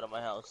fuck out of my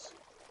house.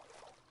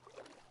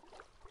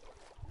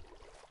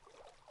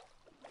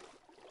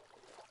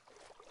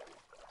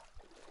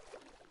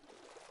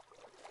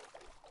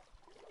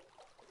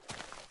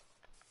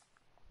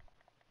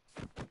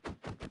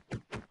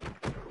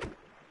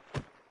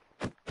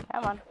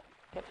 Come on,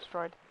 get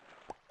destroyed.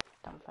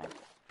 Dumb thing.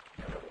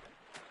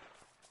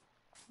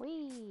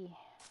 Whee!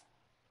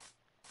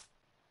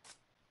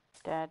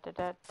 Da da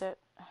da da.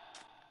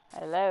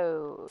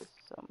 Hello,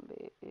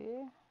 zombie.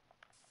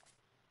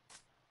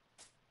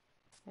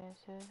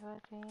 This is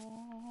what we.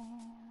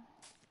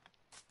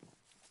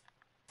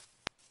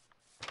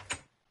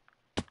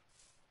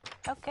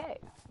 Okay.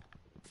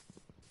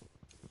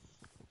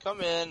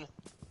 Come in.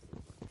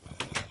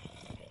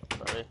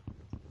 Sorry.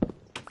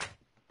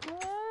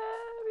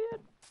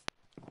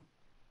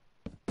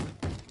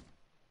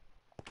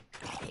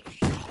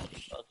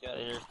 Fuck out of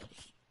here.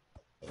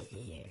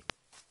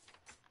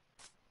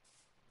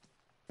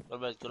 Go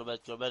to bed, go to bed,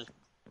 go to bed.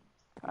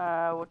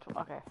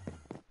 Okay.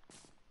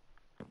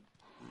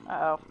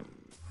 Uh-oh.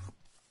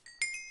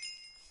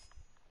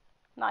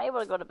 Not able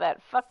to go to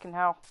bed. Fucking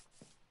hell.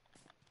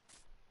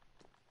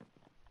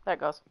 There it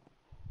goes.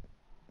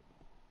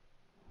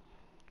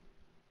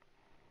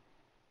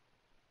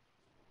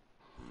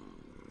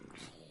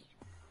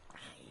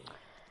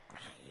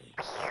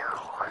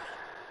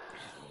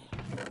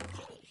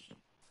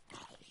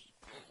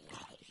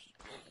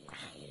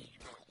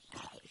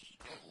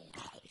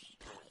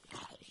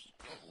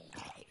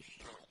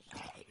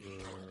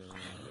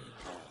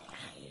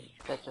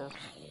 glitches.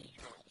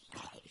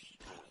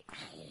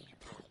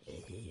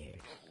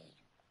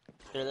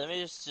 Here, let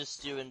me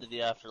just you into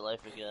the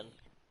afterlife again.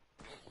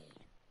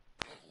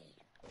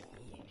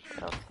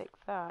 Sure, I'll take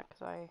that,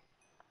 because I...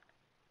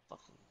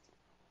 Fucking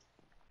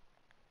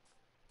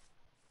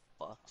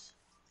fucks.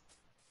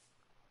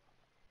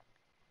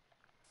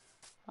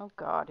 Oh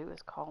god, who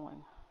is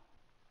calling?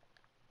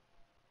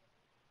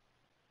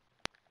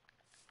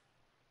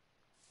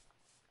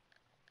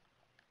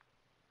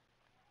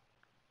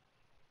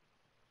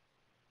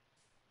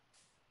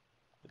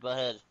 Go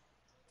ahead.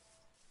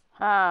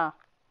 Huh.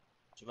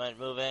 Do you mind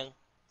moving?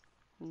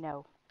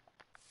 No.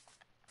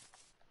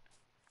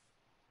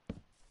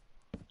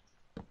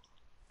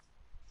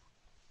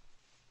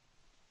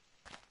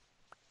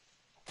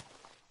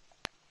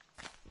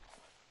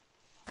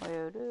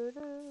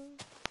 Doo-doo-doo.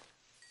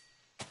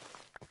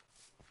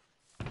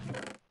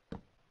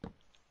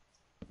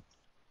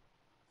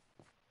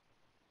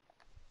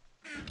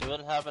 You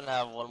wouldn't happen to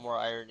have one more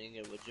iron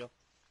ingot, would you?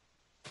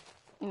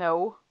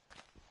 No.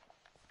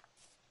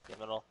 Give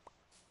it all.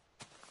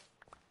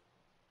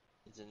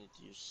 Means I need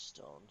to use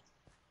stone.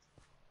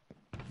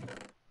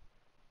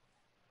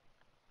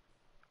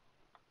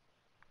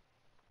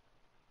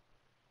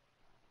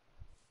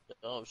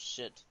 Oh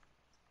shit.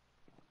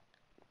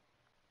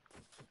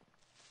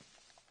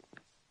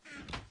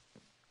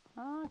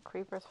 Oh,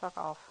 creepers, fuck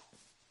off.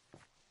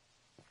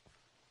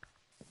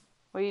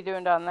 What are you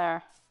doing down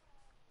there?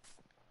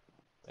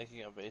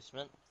 Making a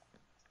basement?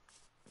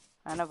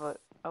 I know,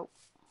 but... Oh.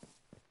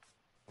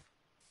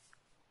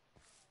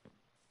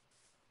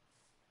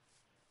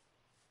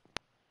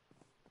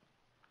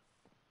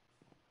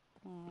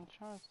 I'm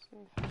trying to see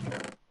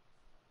if...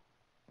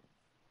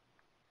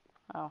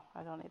 Oh,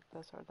 I don't need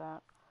this or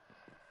that.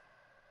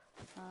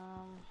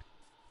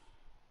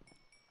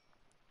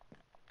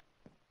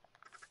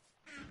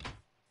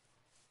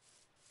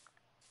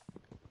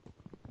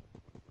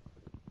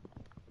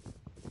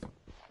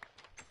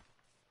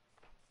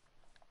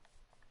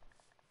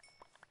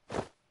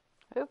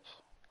 Oops.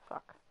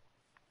 Fuck.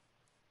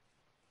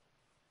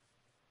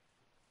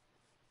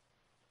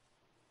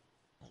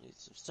 I need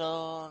some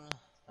stone.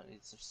 I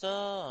need some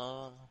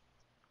stone.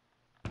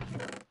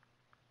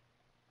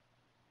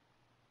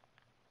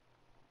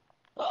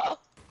 Ah!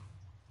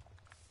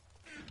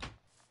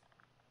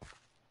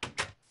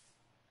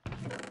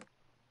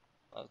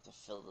 I have to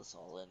fill this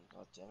all in,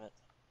 god damn it.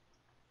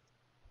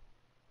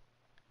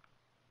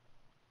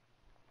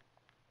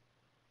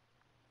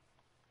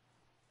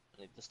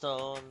 I need the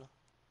stone.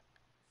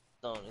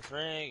 Stone is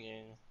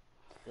ringing.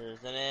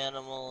 There's an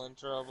animal in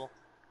trouble.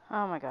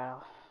 Oh my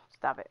god.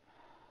 Stop it.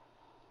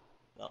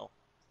 No.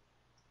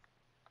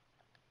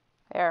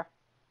 There.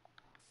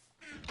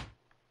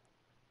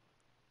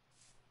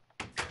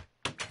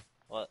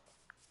 What?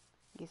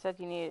 You said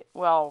you need...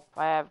 Well,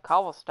 I have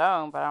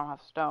cobblestone, but I don't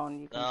have stone.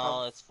 You can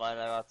No, it's fine.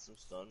 I got some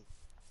stone.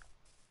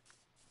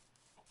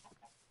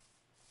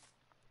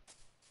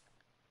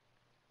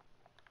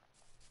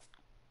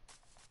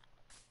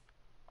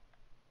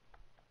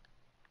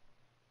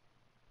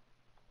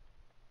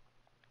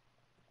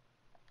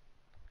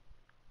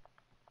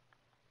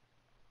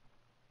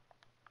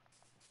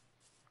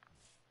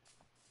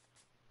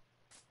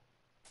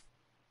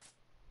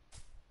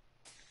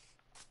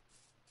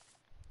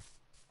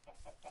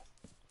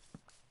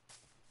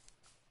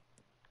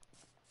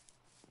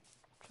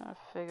 Trying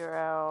to figure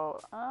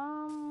out...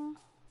 I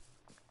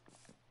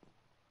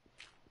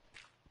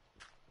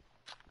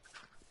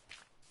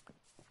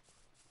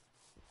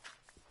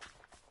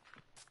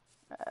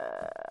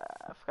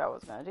forgot what I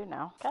was gonna do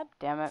now. God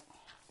damn it.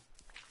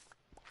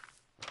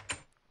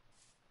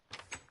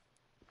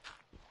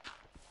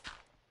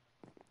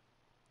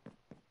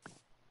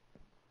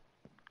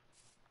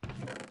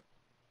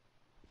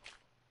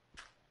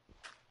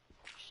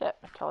 Shit,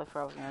 I totally forgot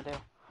what I was gonna do.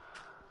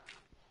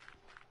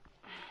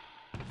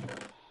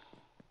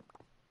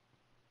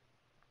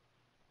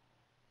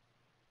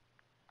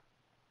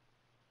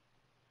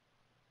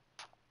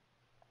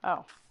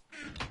 Oh.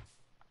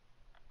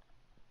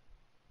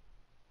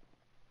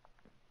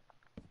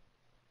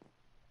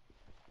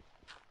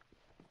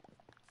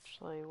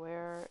 Actually,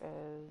 where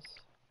is...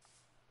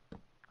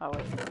 Oh,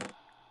 wait.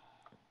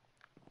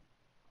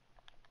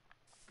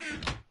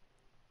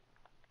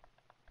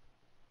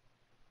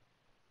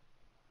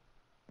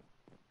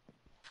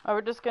 Oh,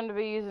 we're just going to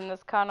be using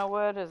this kind of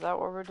wood? Is that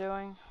what we're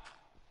doing?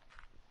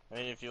 I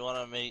mean, if you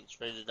want to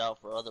trade it out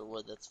for other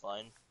wood, that's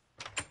fine.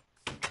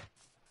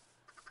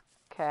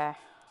 Okay.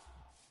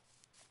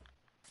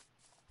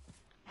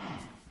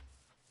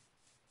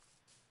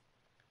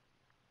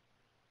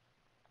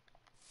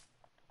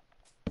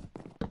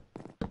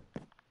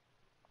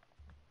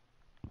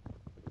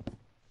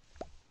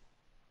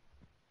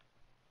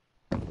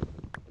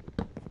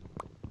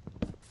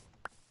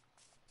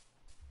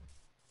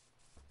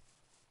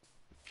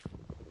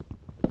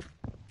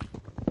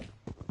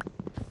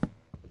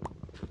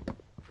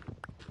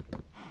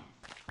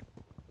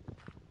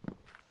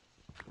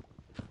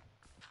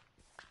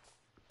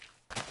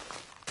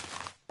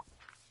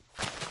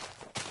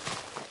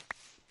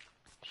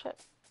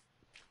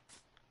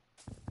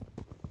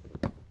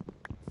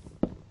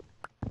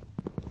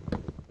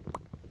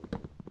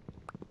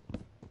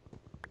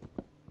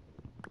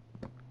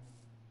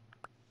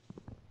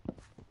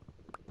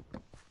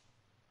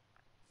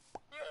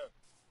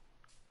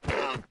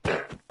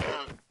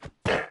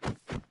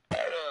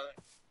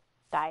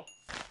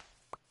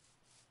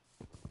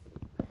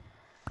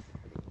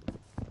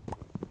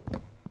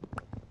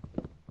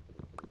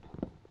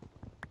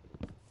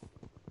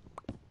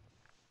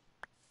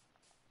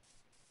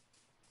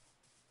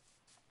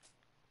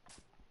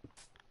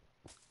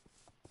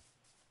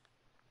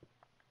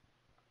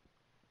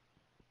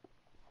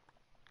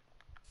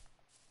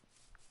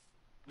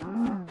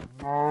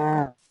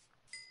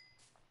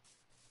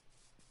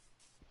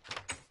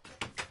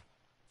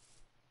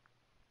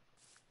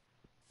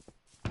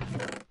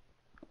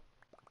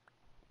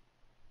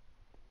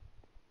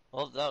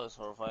 Well, that was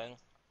horrifying.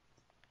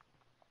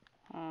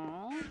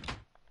 Hmm.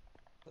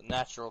 The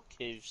natural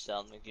cave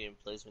sound the game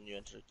plays when you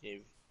enter a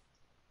cave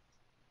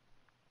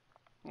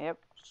Yep.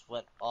 just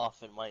went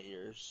off in my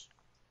ears.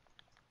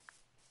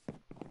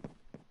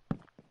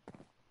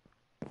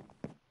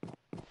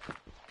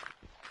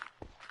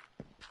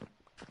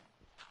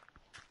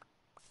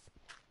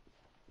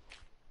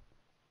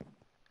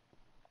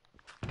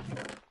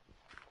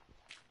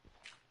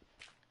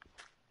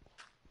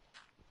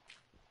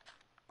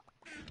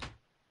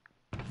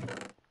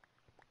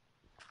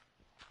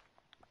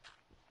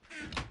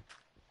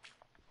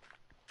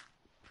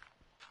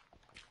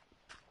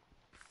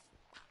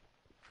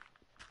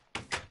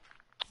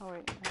 Oh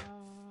wait.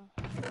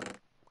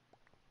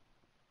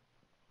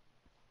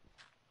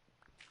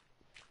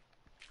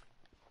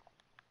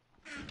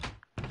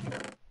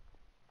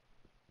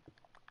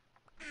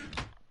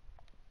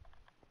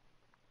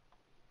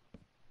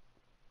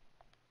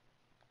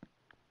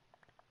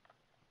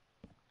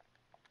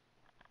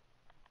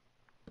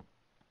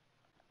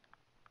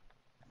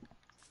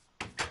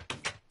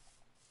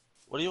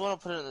 What do you want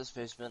to put in this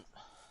basement?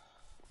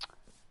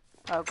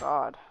 Oh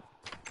God.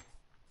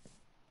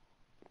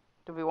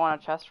 Do we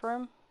want a chest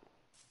room?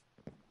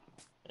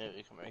 Maybe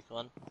we can make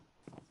one.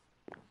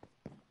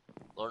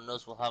 Lord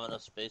knows we'll have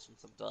enough space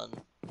once I'm done.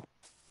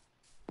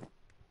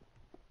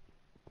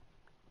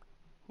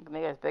 You can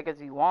make it as big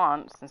as you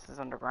want since it's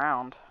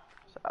underground.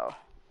 So.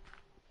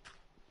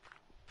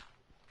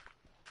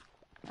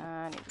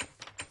 I need to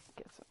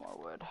get some more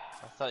wood.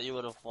 I thought you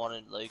would have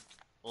wanted, like,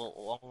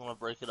 well, I'm gonna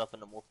break it up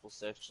into multiple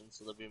sections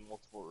so there'll be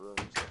multiple rooms.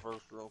 The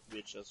first room could be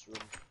a chest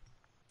room.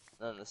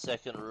 Then the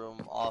second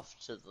room off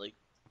to, like,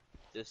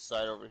 this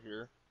side over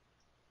here.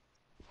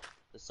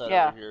 This side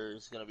Yeah. over here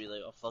is gonna be,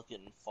 like, a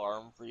fucking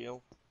farm for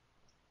you.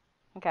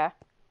 Okay.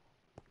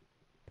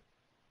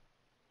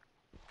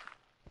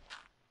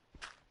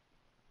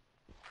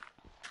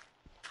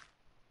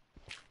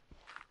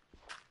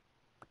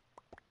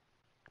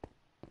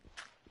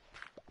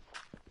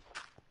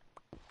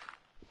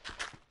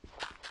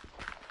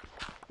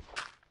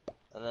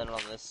 And then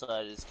on this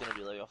side is gonna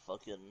be, like, a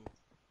fucking,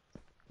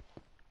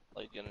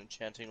 like, an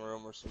enchanting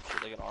room or some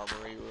shit, like an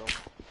armory room.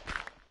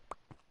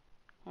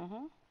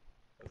 Mm-hmm.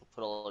 I can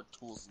put all our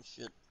tools and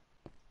shit.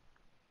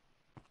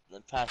 And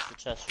then past the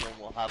chest room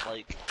we'll have,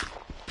 like,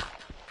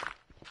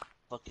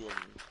 fucking,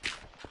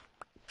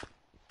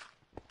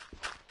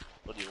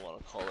 what do you want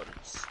to call it, a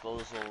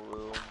disposal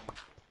room,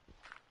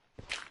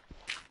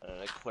 and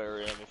an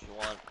aquarium if you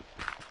want.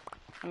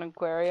 An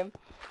aquarium?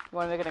 You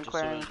want to make an Just so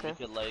aquarium you too?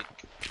 could, like,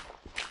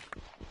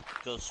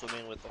 go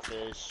swimming with the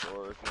fish,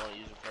 or if you want to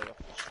use it for, like,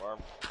 a fish farm.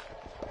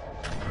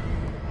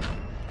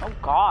 Oh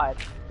God.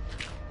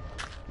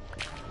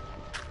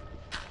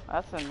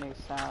 That's a new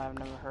sound I've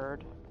never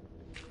heard.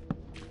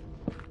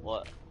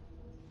 What?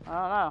 I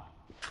don't know.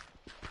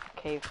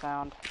 Cave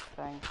sound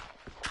thing.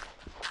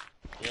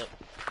 Yep.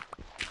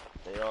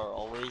 They are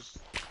always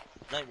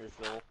nightmare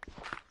fuel.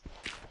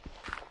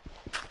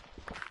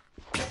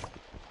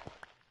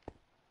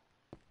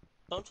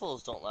 Stone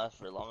tools don't last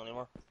very long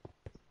anymore.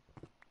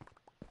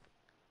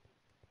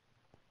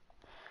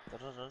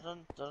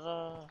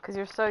 Because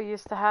you're so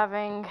used to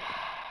having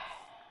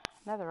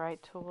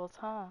netherite tools,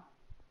 huh?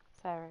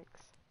 Cyrex.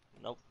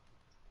 Nope.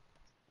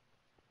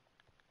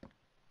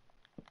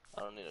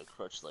 I don't need a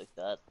crutch like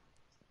that.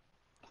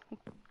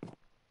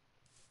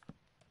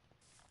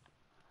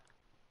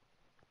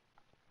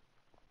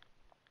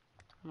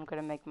 I'm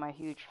gonna make my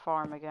huge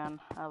farm again.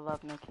 I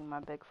love making my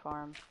big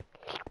farm.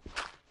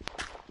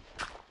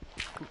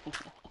 You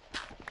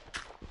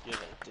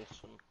have an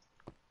addiction.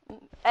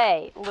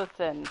 Hey,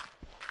 listen.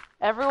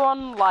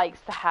 Everyone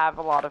likes to have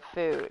a lot of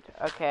food,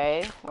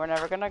 okay? We're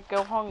never gonna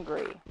go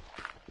hungry.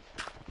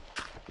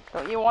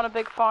 Don't you want a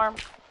big farm?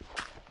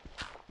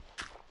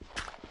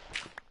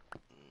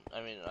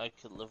 I mean, I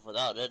could live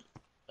without it.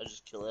 I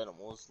just kill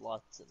animals,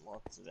 lots and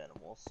lots of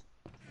animals.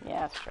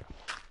 Yeah, that's true.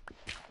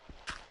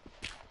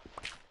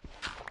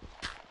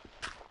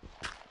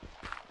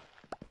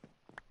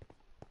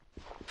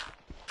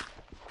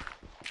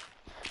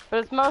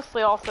 But it's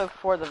mostly also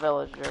for the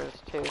villagers,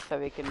 too, so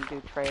we can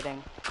do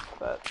trading.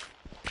 But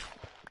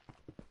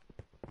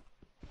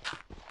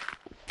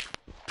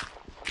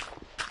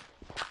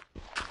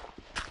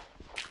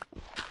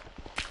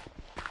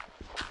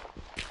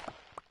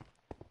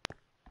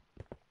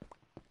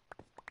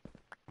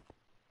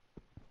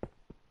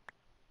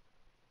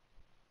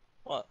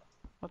What?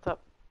 what's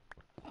up?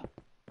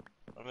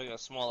 I'm making a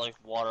small, like,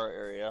 water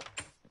area.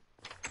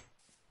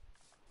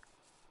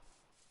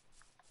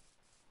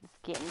 It's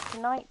getting to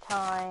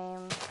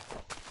nighttime.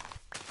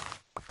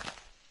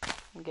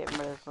 I'm getting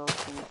rid of this little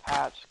teeny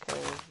patch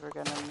because we're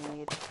gonna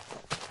need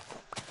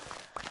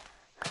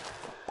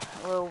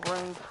a little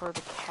room for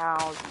the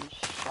cows and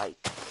shite.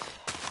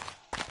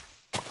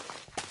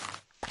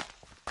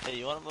 Hey,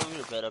 you wanna move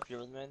your bed up here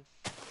with me?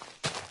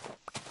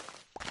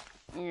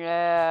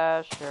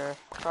 Yeah, sure.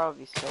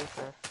 Probably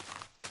safer.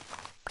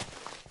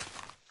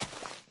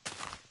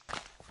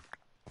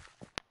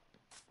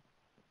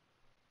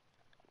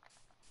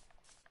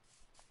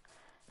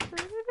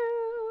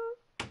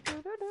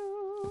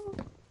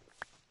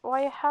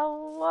 Why,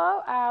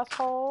 hello,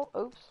 asshole.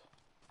 Oops.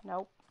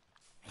 Nope.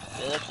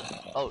 Yeah, that's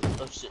a... Oh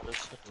shit, oh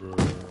shit.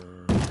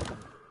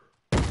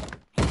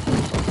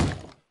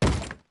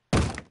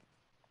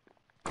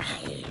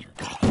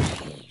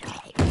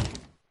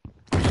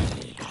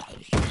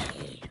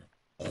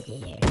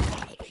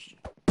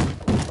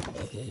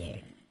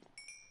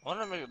 I want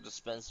to make a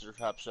dispenser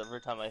trap so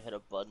every time I hit a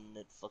button,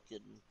 it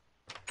fucking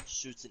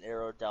shoots an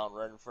arrow down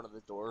right in front of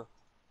the door.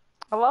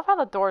 I love how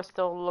the doors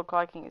still look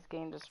like it's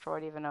getting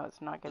destroyed even though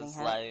it's not getting It's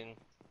hit. lagging.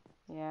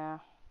 Yeah.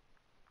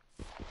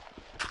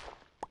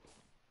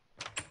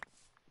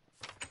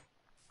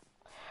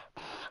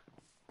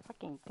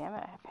 Fucking damn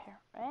it, I have hair.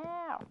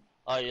 Ow.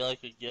 Oh, you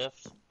like a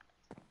gift?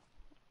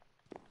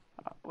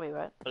 Oh, wait,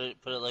 what? Put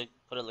it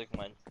like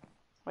mine.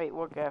 Wait,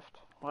 what gift?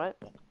 What?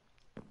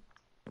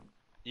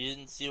 You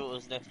didn't see what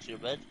was next to your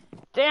bed?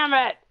 Damn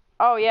it!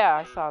 Oh yeah,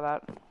 I saw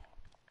that.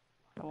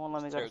 It won't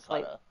let me It's go to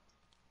sleep. terracotta.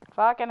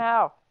 Fucking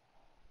hell.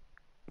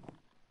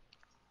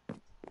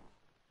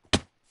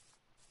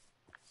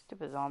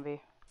 Stupid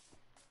zombie.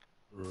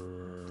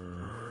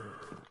 Come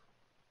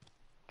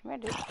here,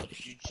 dude.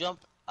 Did you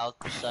jump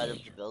outside of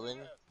the building?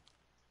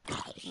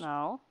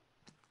 No.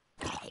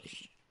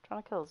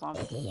 Trying to kill a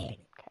zombie. Okay.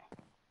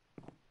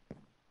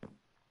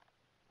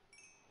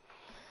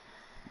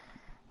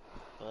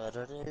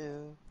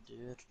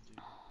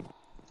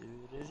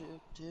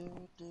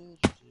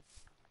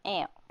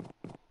 Ow.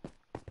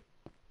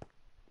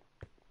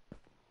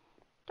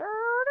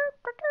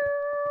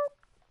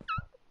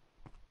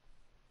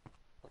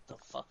 What the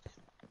fuck?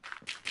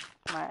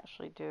 Might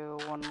actually do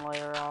one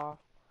layer off.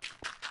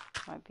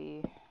 Might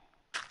be...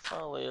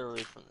 Far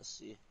away from the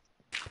sea.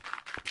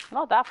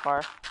 Not that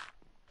far.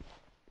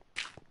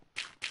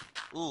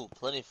 Ooh,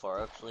 plenty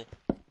far actually.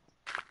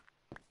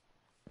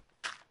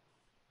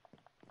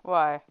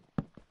 Why?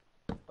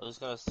 I was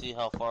gonna see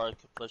how far I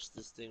could push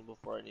this thing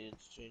before I needed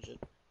to change it.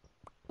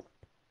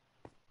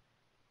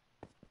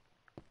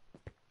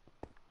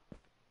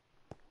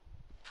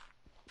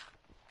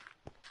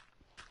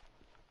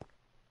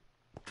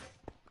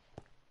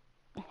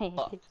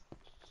 Fuck.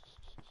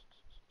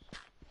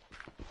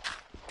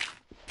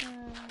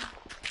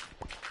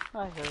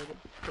 I heard it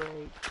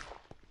break.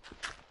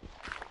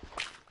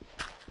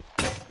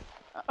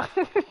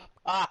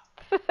 Ah!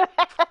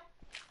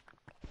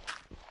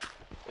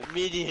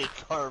 Immediate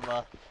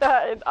karma.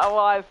 Well,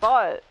 I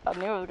saw it. I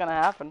knew it was gonna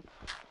happen.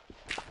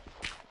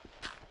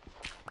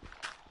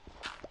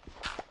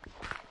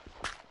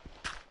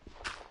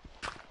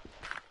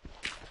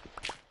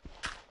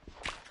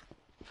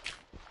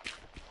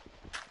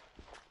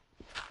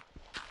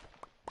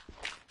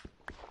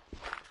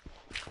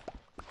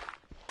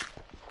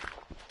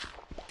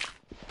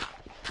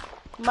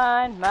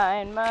 Mine,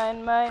 mine,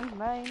 mine, mine,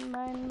 mine,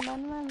 mine,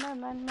 mine, mine,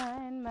 mine, mine,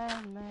 mine,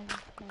 mine,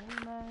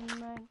 mine,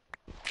 mine.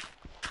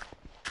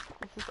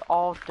 This is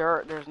all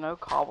dirt. There's no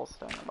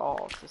cobblestone at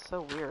all. This is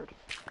so weird.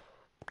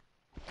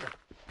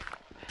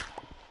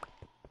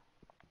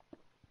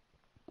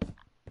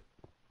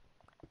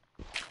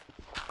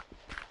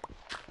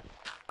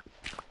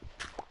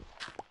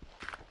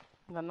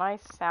 The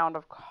nice sound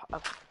of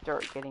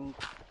dirt getting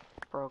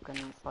broken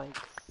is like...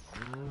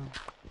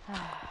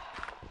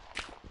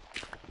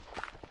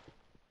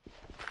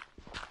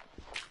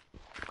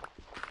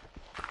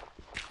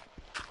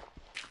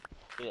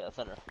 Yeah,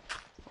 Thunder.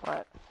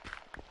 What?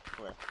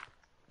 Come here.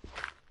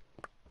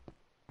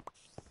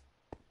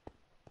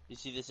 You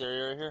see this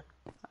area right here?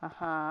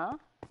 Uh-huh.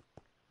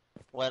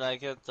 When I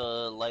get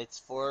the lights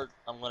for it,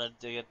 I'm gonna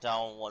dig it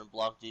down one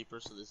block deeper,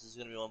 so this is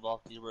gonna be one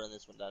block deeper, and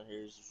this one down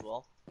here is as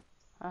well.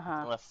 Uh-huh.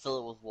 I'm gonna fill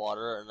it with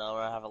water, and now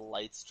I'm gonna have a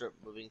light strip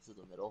moving through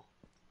the middle.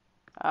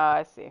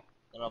 I see.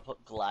 And I'll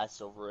put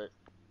glass over it.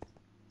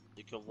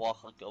 You can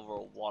walk like over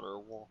a water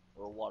wall,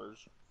 or a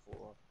water's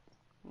floor.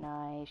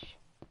 Nice.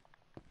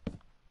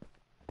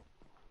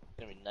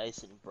 It's gonna be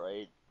nice and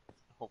bright,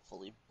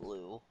 hopefully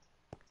blue.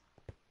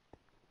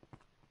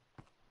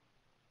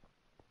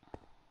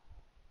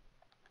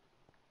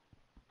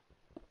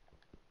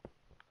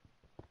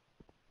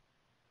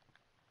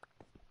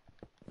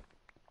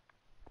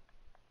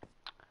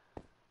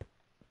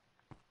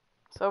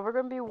 So we're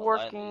gonna be I'll line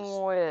working these.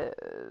 with...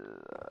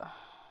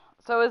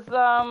 So is,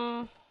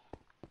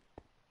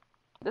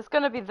 this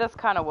gonna be this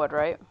kind of wood,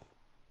 right?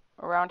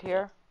 Around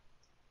here?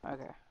 Yeah.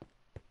 Okay.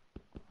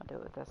 I'll do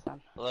it with this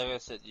then. But like I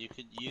said, you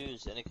could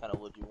use any kind of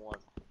wood you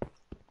want.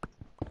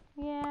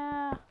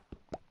 Yeah.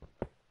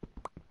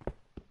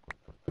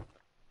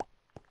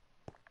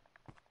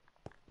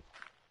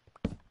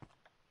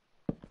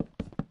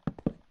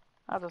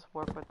 I'll just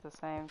work with the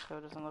same so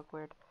it doesn't look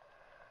weird.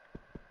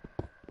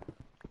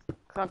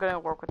 Because I'm going to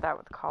work with that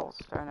with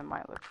cobblestone. It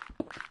might look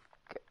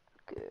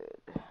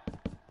good.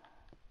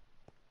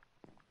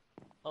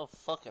 Oh,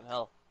 fucking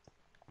hell.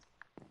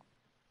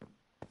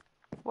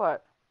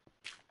 What?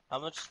 How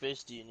much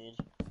space do you need?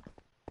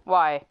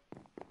 Why?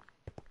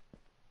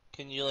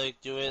 Can you,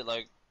 like, do it,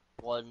 like,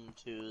 1,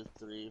 2,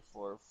 3,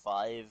 4,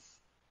 5,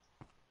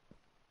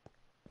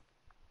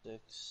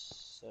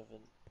 6, 7,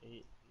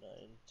 8, 9,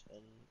 10,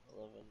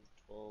 11,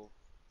 12.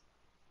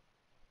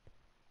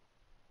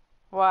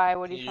 Why?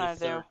 What are Can you you do trying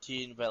to do?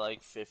 13 by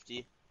like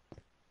 50?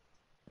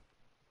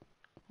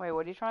 Wait,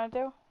 what are you trying to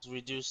do? So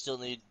we do still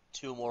need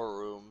 2 more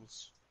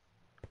rooms.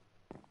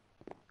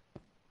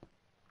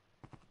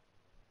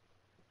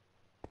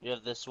 We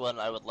have this one.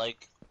 I would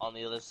like on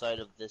the other side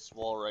of this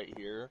wall right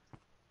here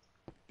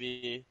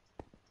be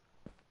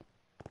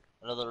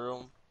another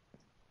room.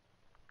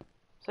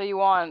 So you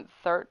want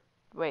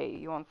Wait,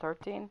 you want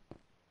 13?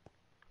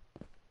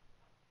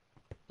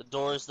 The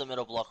door is the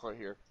middle block right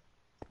here.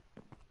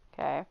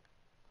 Okay.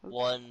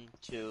 1,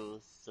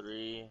 2,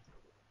 3,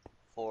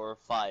 4,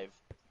 5.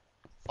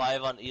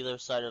 5 on either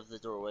side of the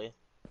doorway.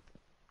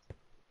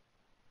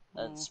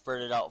 And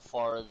spread it out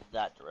far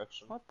that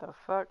direction. What the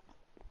fuck?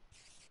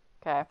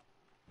 Okay.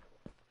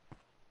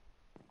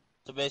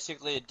 So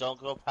basically, don't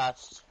go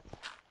past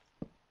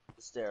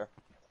the stair.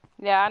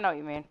 Yeah, I know what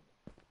you mean.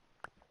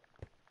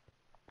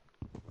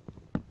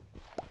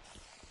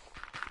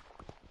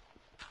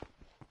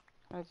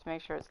 Let's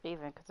make sure it's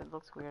even, because it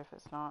looks weird if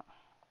it's not.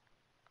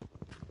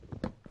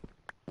 I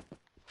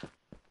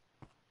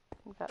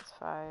think that's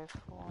 5.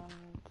 1,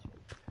 2.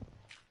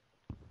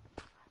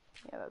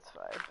 Yeah, that's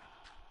 5.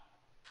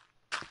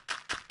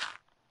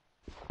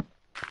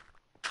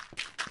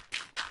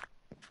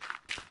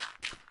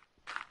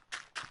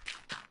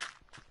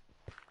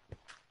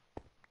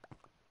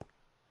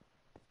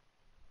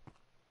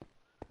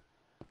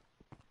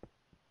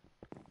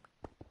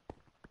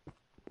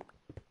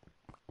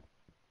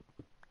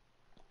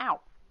 Ow!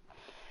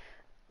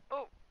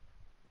 Oh!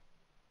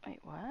 Wait,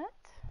 what?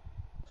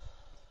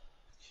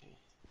 Okay,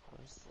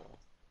 where's the...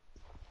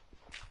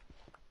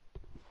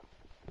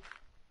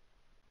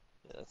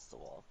 Yeah, that's the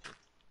wall. Okay.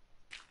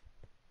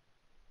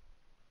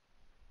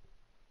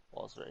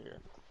 Wall's right here.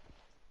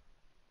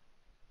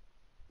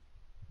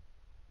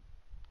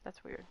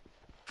 That's weird.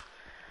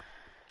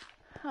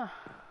 Huh.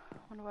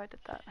 Wonder why I did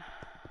that.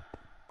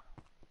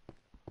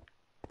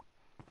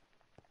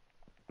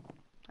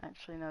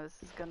 Actually, no,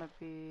 this is gonna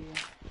be...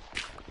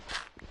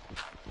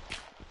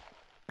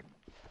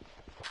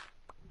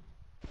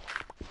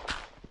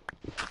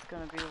 It's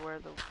gonna be where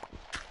the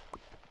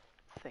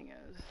thing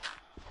is.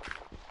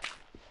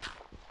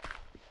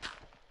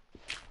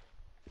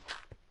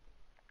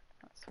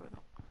 That's where the...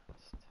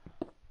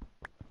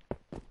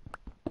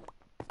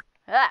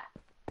 Ah!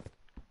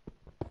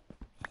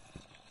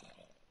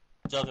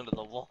 Dug into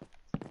the wall.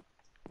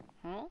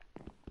 Hmm?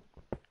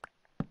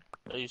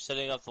 Are you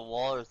setting up the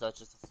wall, or is that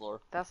just the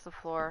floor? That's the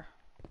floor.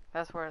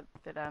 That's where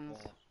it ends.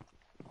 Yeah.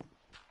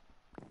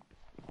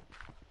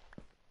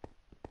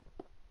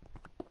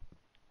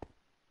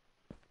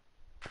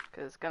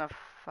 Cause it's gonna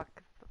fuck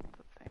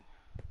the thing.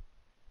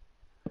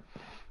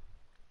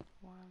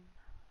 1.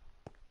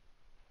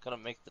 Gotta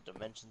make the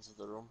dimensions of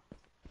the room.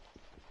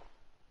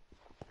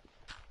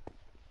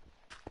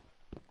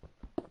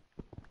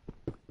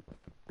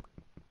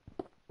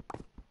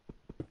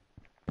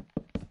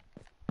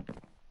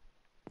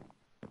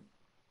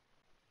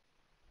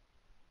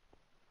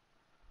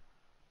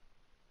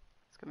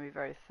 It's gonna be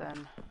very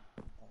thin.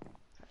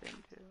 I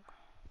didn't do.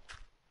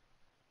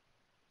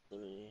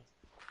 3.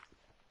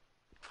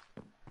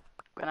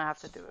 I'm gonna have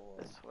to do it 4,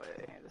 this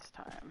way this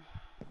time.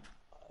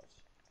 5.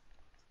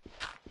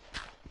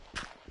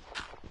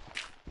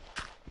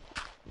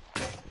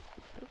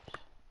 Oops.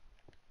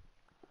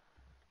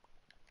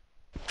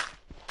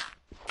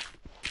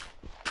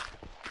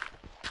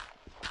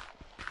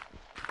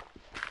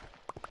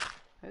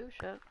 Oh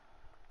shit.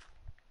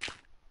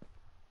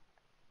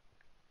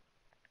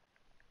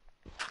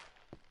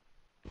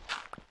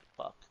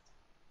 Fuck.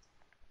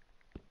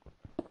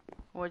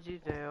 What'd you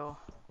do?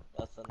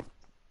 Nothing.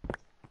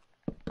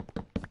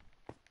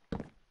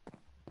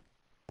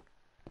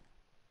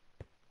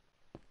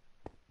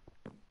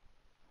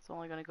 It's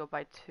only gonna go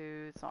by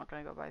 2, it's not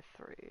gonna go by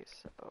 3,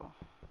 so...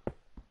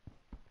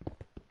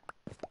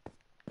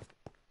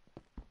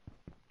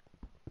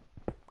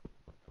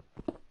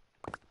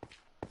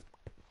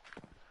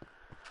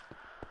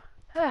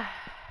 So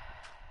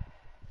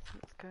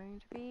it's going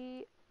to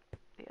be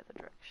the other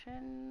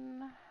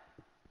direction.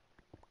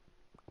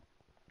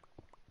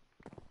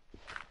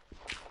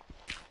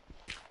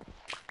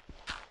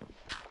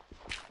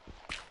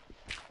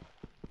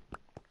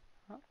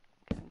 Oh,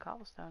 getting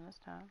cobblestone this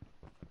time.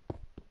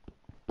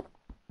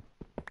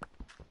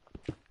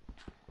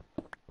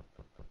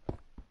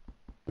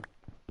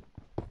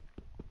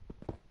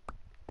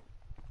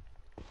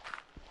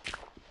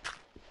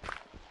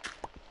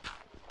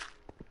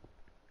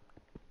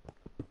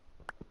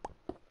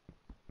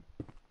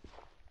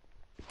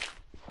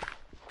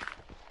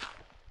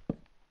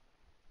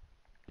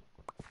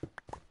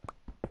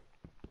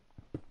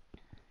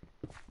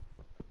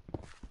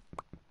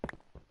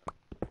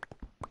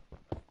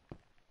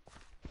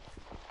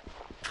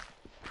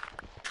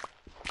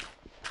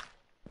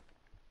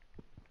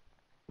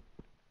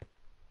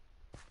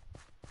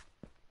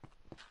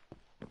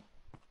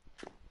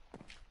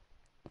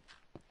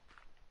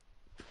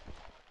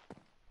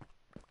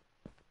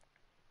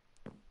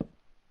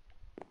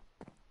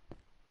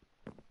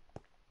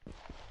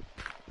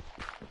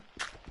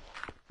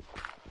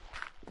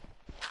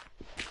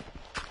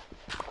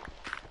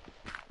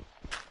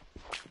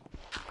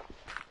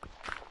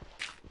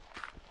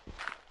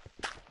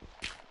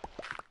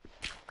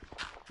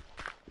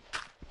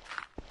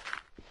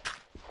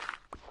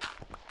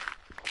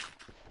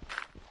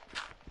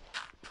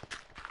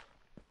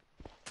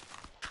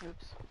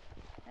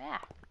 Yeah.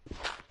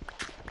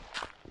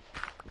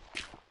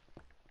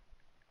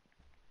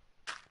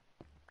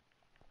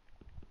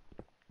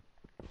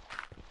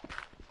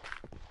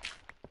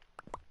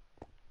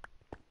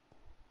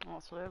 Oh,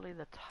 it's literally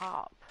the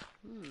top.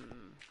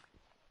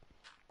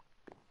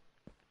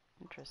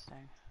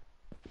 Interesting.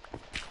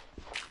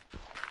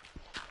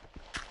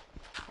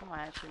 I might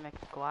actually make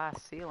a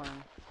glass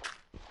ceiling.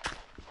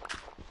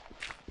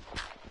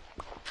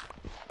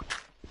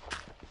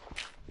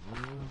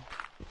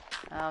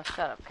 Oh,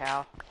 shut up,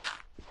 cow.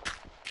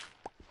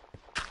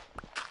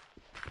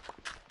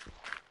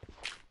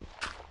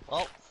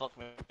 Oh, fuck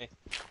me.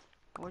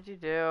 What'd you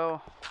do?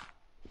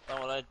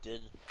 Not what I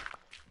did.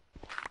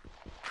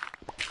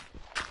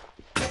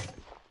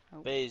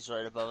 Oh. Bay's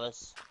right above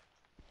us.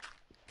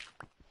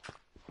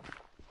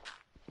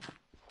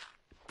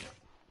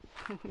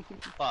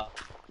 Fuck.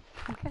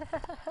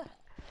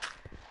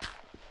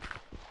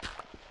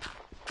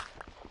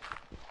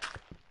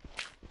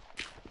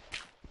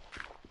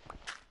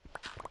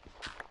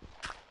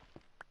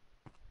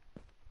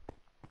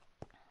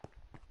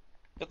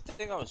 Good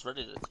thing I was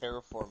ready to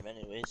terraform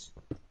anyways.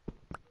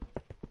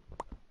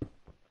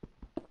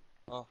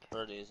 Oh,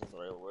 ready isn't the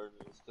right word.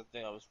 It's a good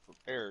thing I was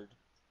prepared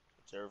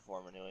to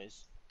terraform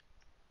anyways.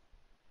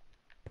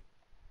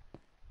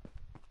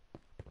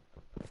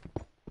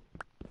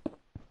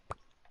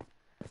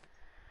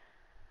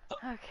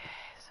 Okay,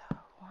 so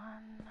 1.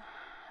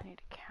 I need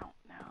to count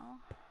now.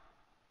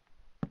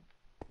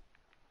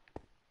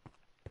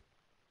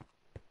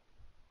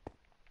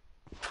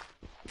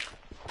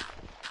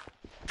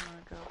 I'm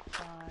gonna go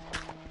by...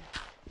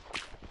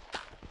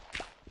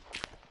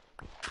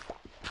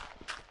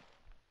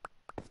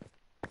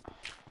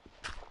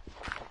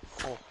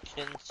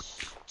 Fucking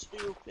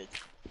stupid.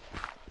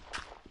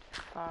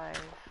 5.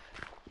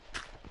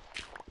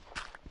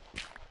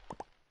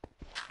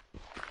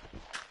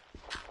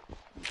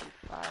 Do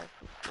 5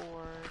 for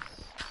 4s,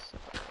 so...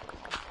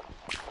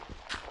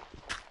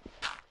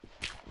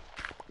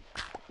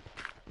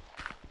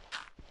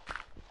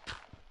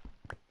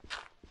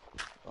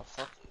 Oh,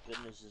 fuck the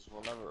goodness is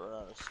we'll never run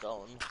out of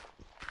stone.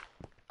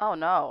 Oh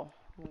no,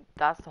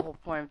 that's the whole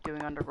point of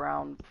doing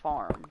underground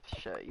farm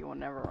shit. You will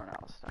never run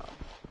out of stone.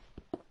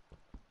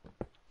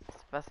 It's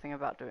the best thing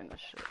about doing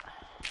this shit.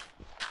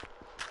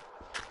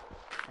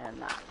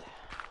 And that.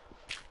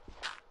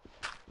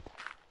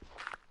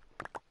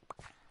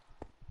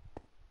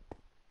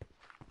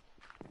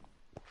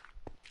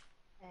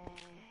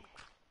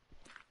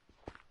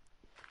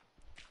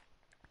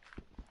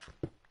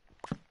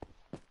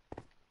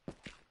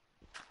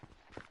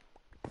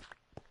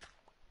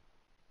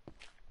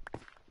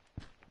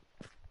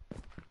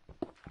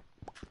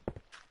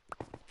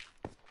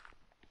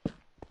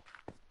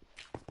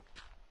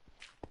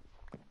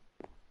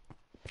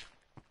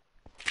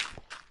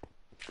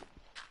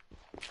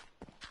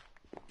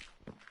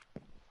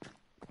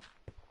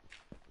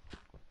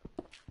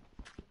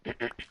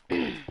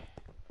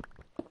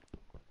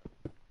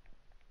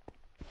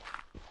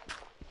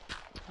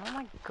 Oh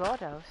my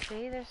god, OC,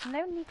 there's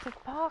no need to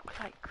bark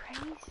like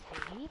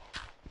crazy.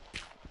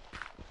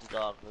 The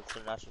dog, that's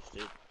their natural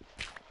state.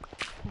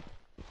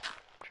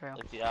 True.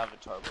 Like the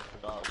avatar, but for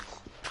dogs.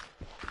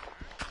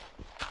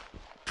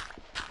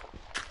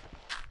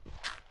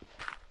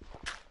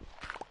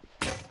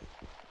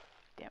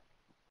 Damn.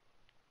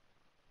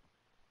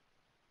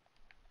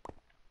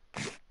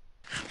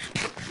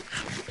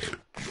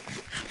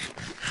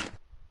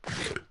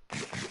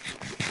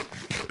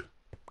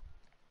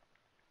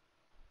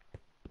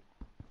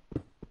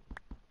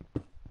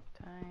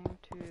 Time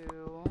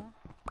to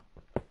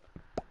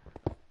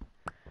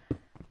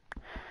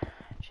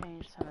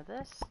change some of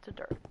this to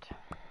dirt.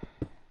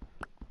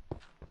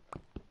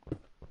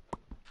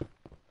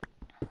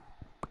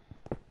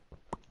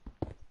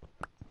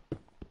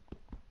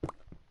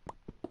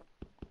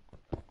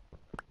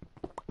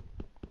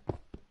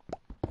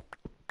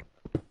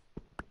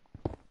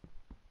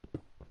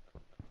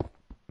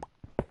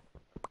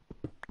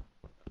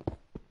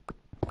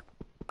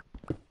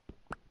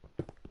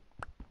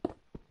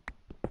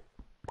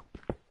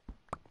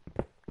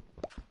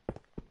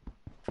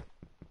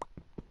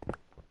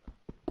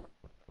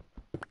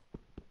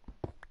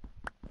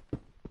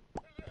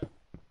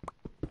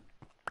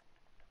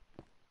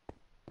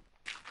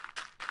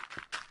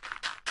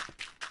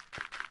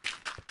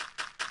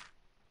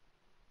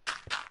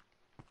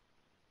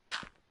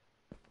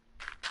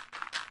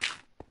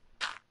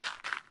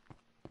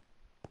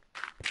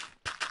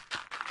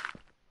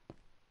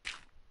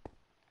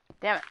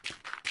 Damn it.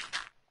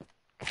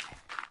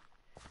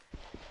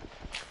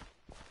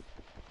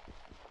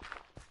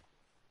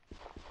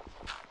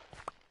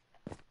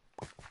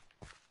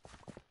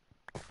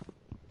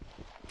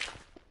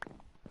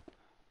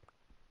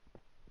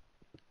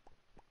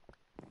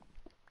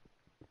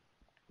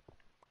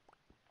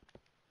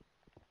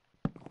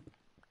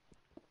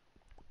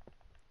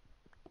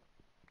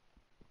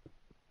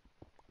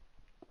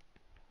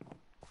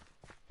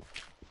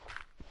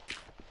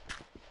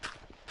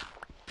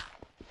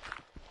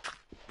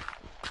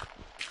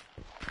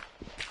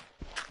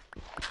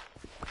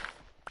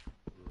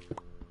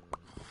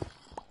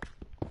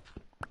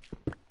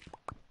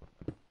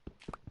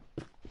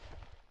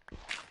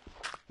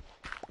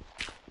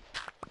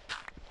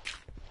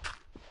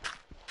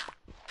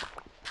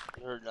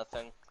 heard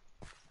nothing.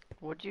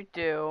 What'd you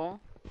do?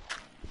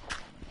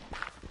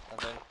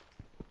 Nothing.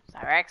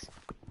 Cyrex?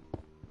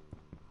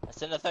 I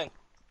said nothing.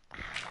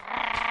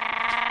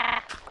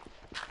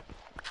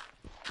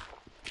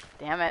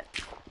 Damn it.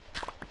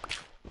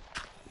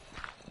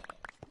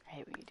 I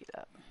hate when you do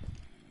that.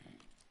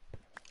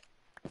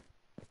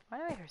 Why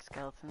do I hear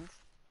skeletons?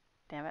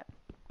 Damn it.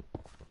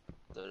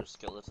 They're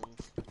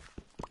skeletons.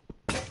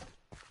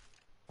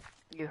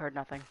 You heard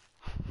nothing.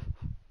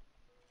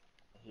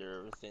 I hear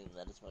everything.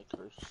 That is my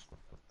curse.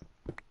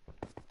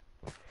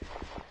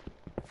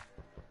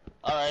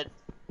 Alright.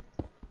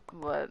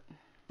 What?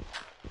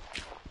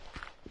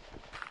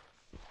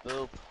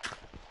 Boop.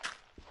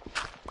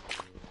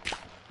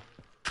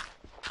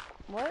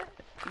 What?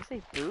 You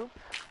say boop?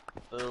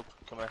 Boop.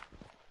 Come here.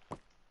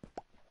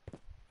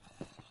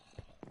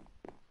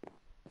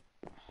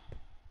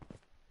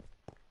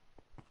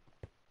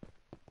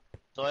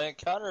 So I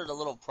encountered a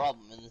little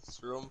problem in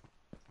this room.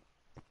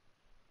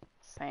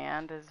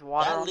 Sand is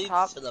water That on leads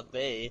top. to the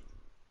bay.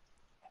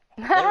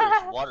 There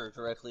is water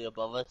directly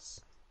above us.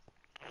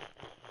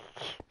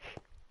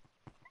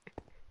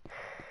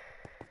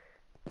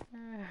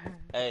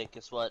 Hey,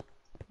 guess what?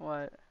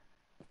 What?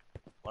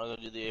 Wanna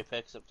go do the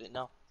Apex update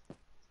now?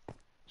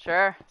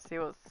 Sure. See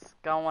what's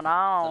going It's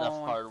on.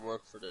 enough hard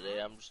work for today.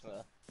 I'm just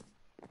gonna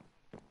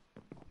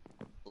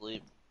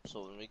sleep.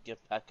 So when we get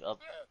back up.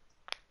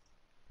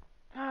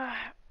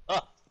 Ah!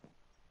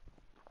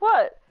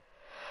 What?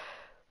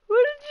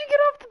 What did you get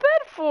off the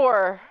bed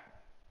for?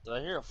 Did I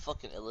hear a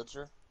fucking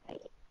illager?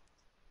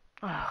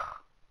 Ugh.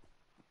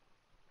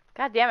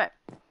 God damn it.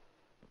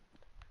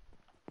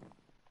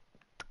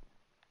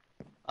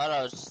 Oh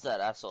no, it's just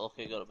that asshole.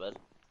 Okay, go to bed.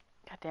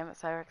 God damn it,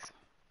 Cyrex.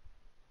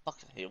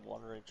 Fucking hate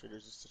wandering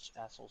traders, are such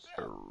assholes.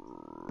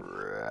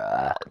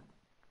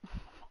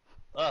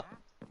 Ah.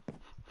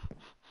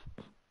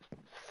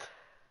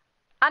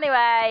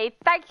 Anyway,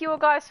 thank you all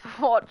guys for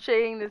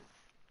watching this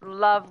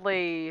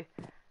lovely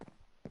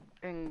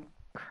and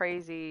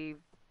crazy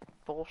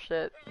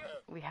bullshit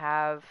we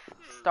have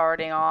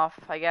starting off,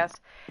 I guess.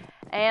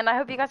 And I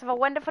hope you guys have a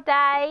wonderful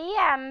day,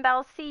 and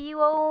I'll see you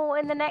all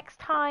in the next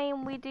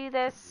time we do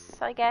this,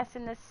 I guess,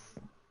 in this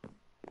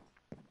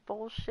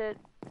bullshit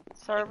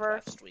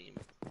server. Minecraft stream.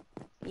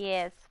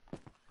 Yes.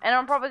 And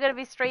I'm probably going to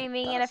be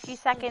streaming in a few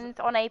seconds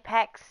on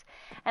Apex.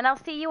 And I'll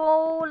see you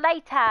all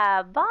later.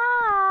 Bye.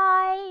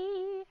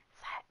 Bye.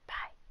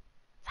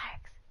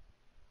 Cyrex.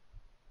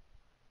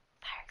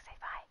 Cyrex, say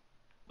bye.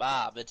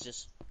 Bye,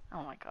 bitches.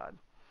 Oh my god.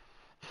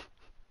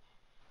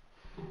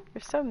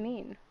 You're so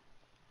mean.